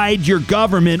inside your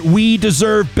government. We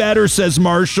deserve better, says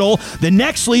Marshall. The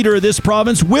next leader of this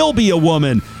province will be a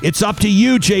woman. It's up to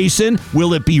you, Jason.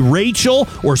 Will it be Rachel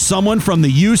or someone from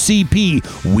the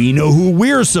UCP? We know who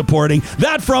we're supporting.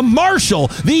 That from Marshall,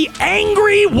 the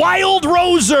angry Wild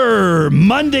Roser.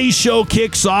 Monday's show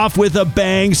kicks off with a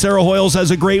bang. Sarah Hoyles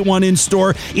has a great one in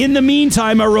store. In the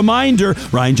meantime, a reminder,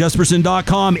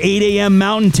 RyanJesperson.com, 8 a.m.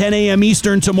 Mountain, 10 a.m.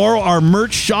 Eastern tomorrow. Our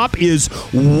merch shop is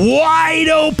wide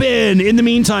open. In the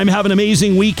meantime, have an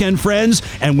amazing weekend, friends,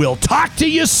 and we'll talk to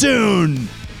you soon.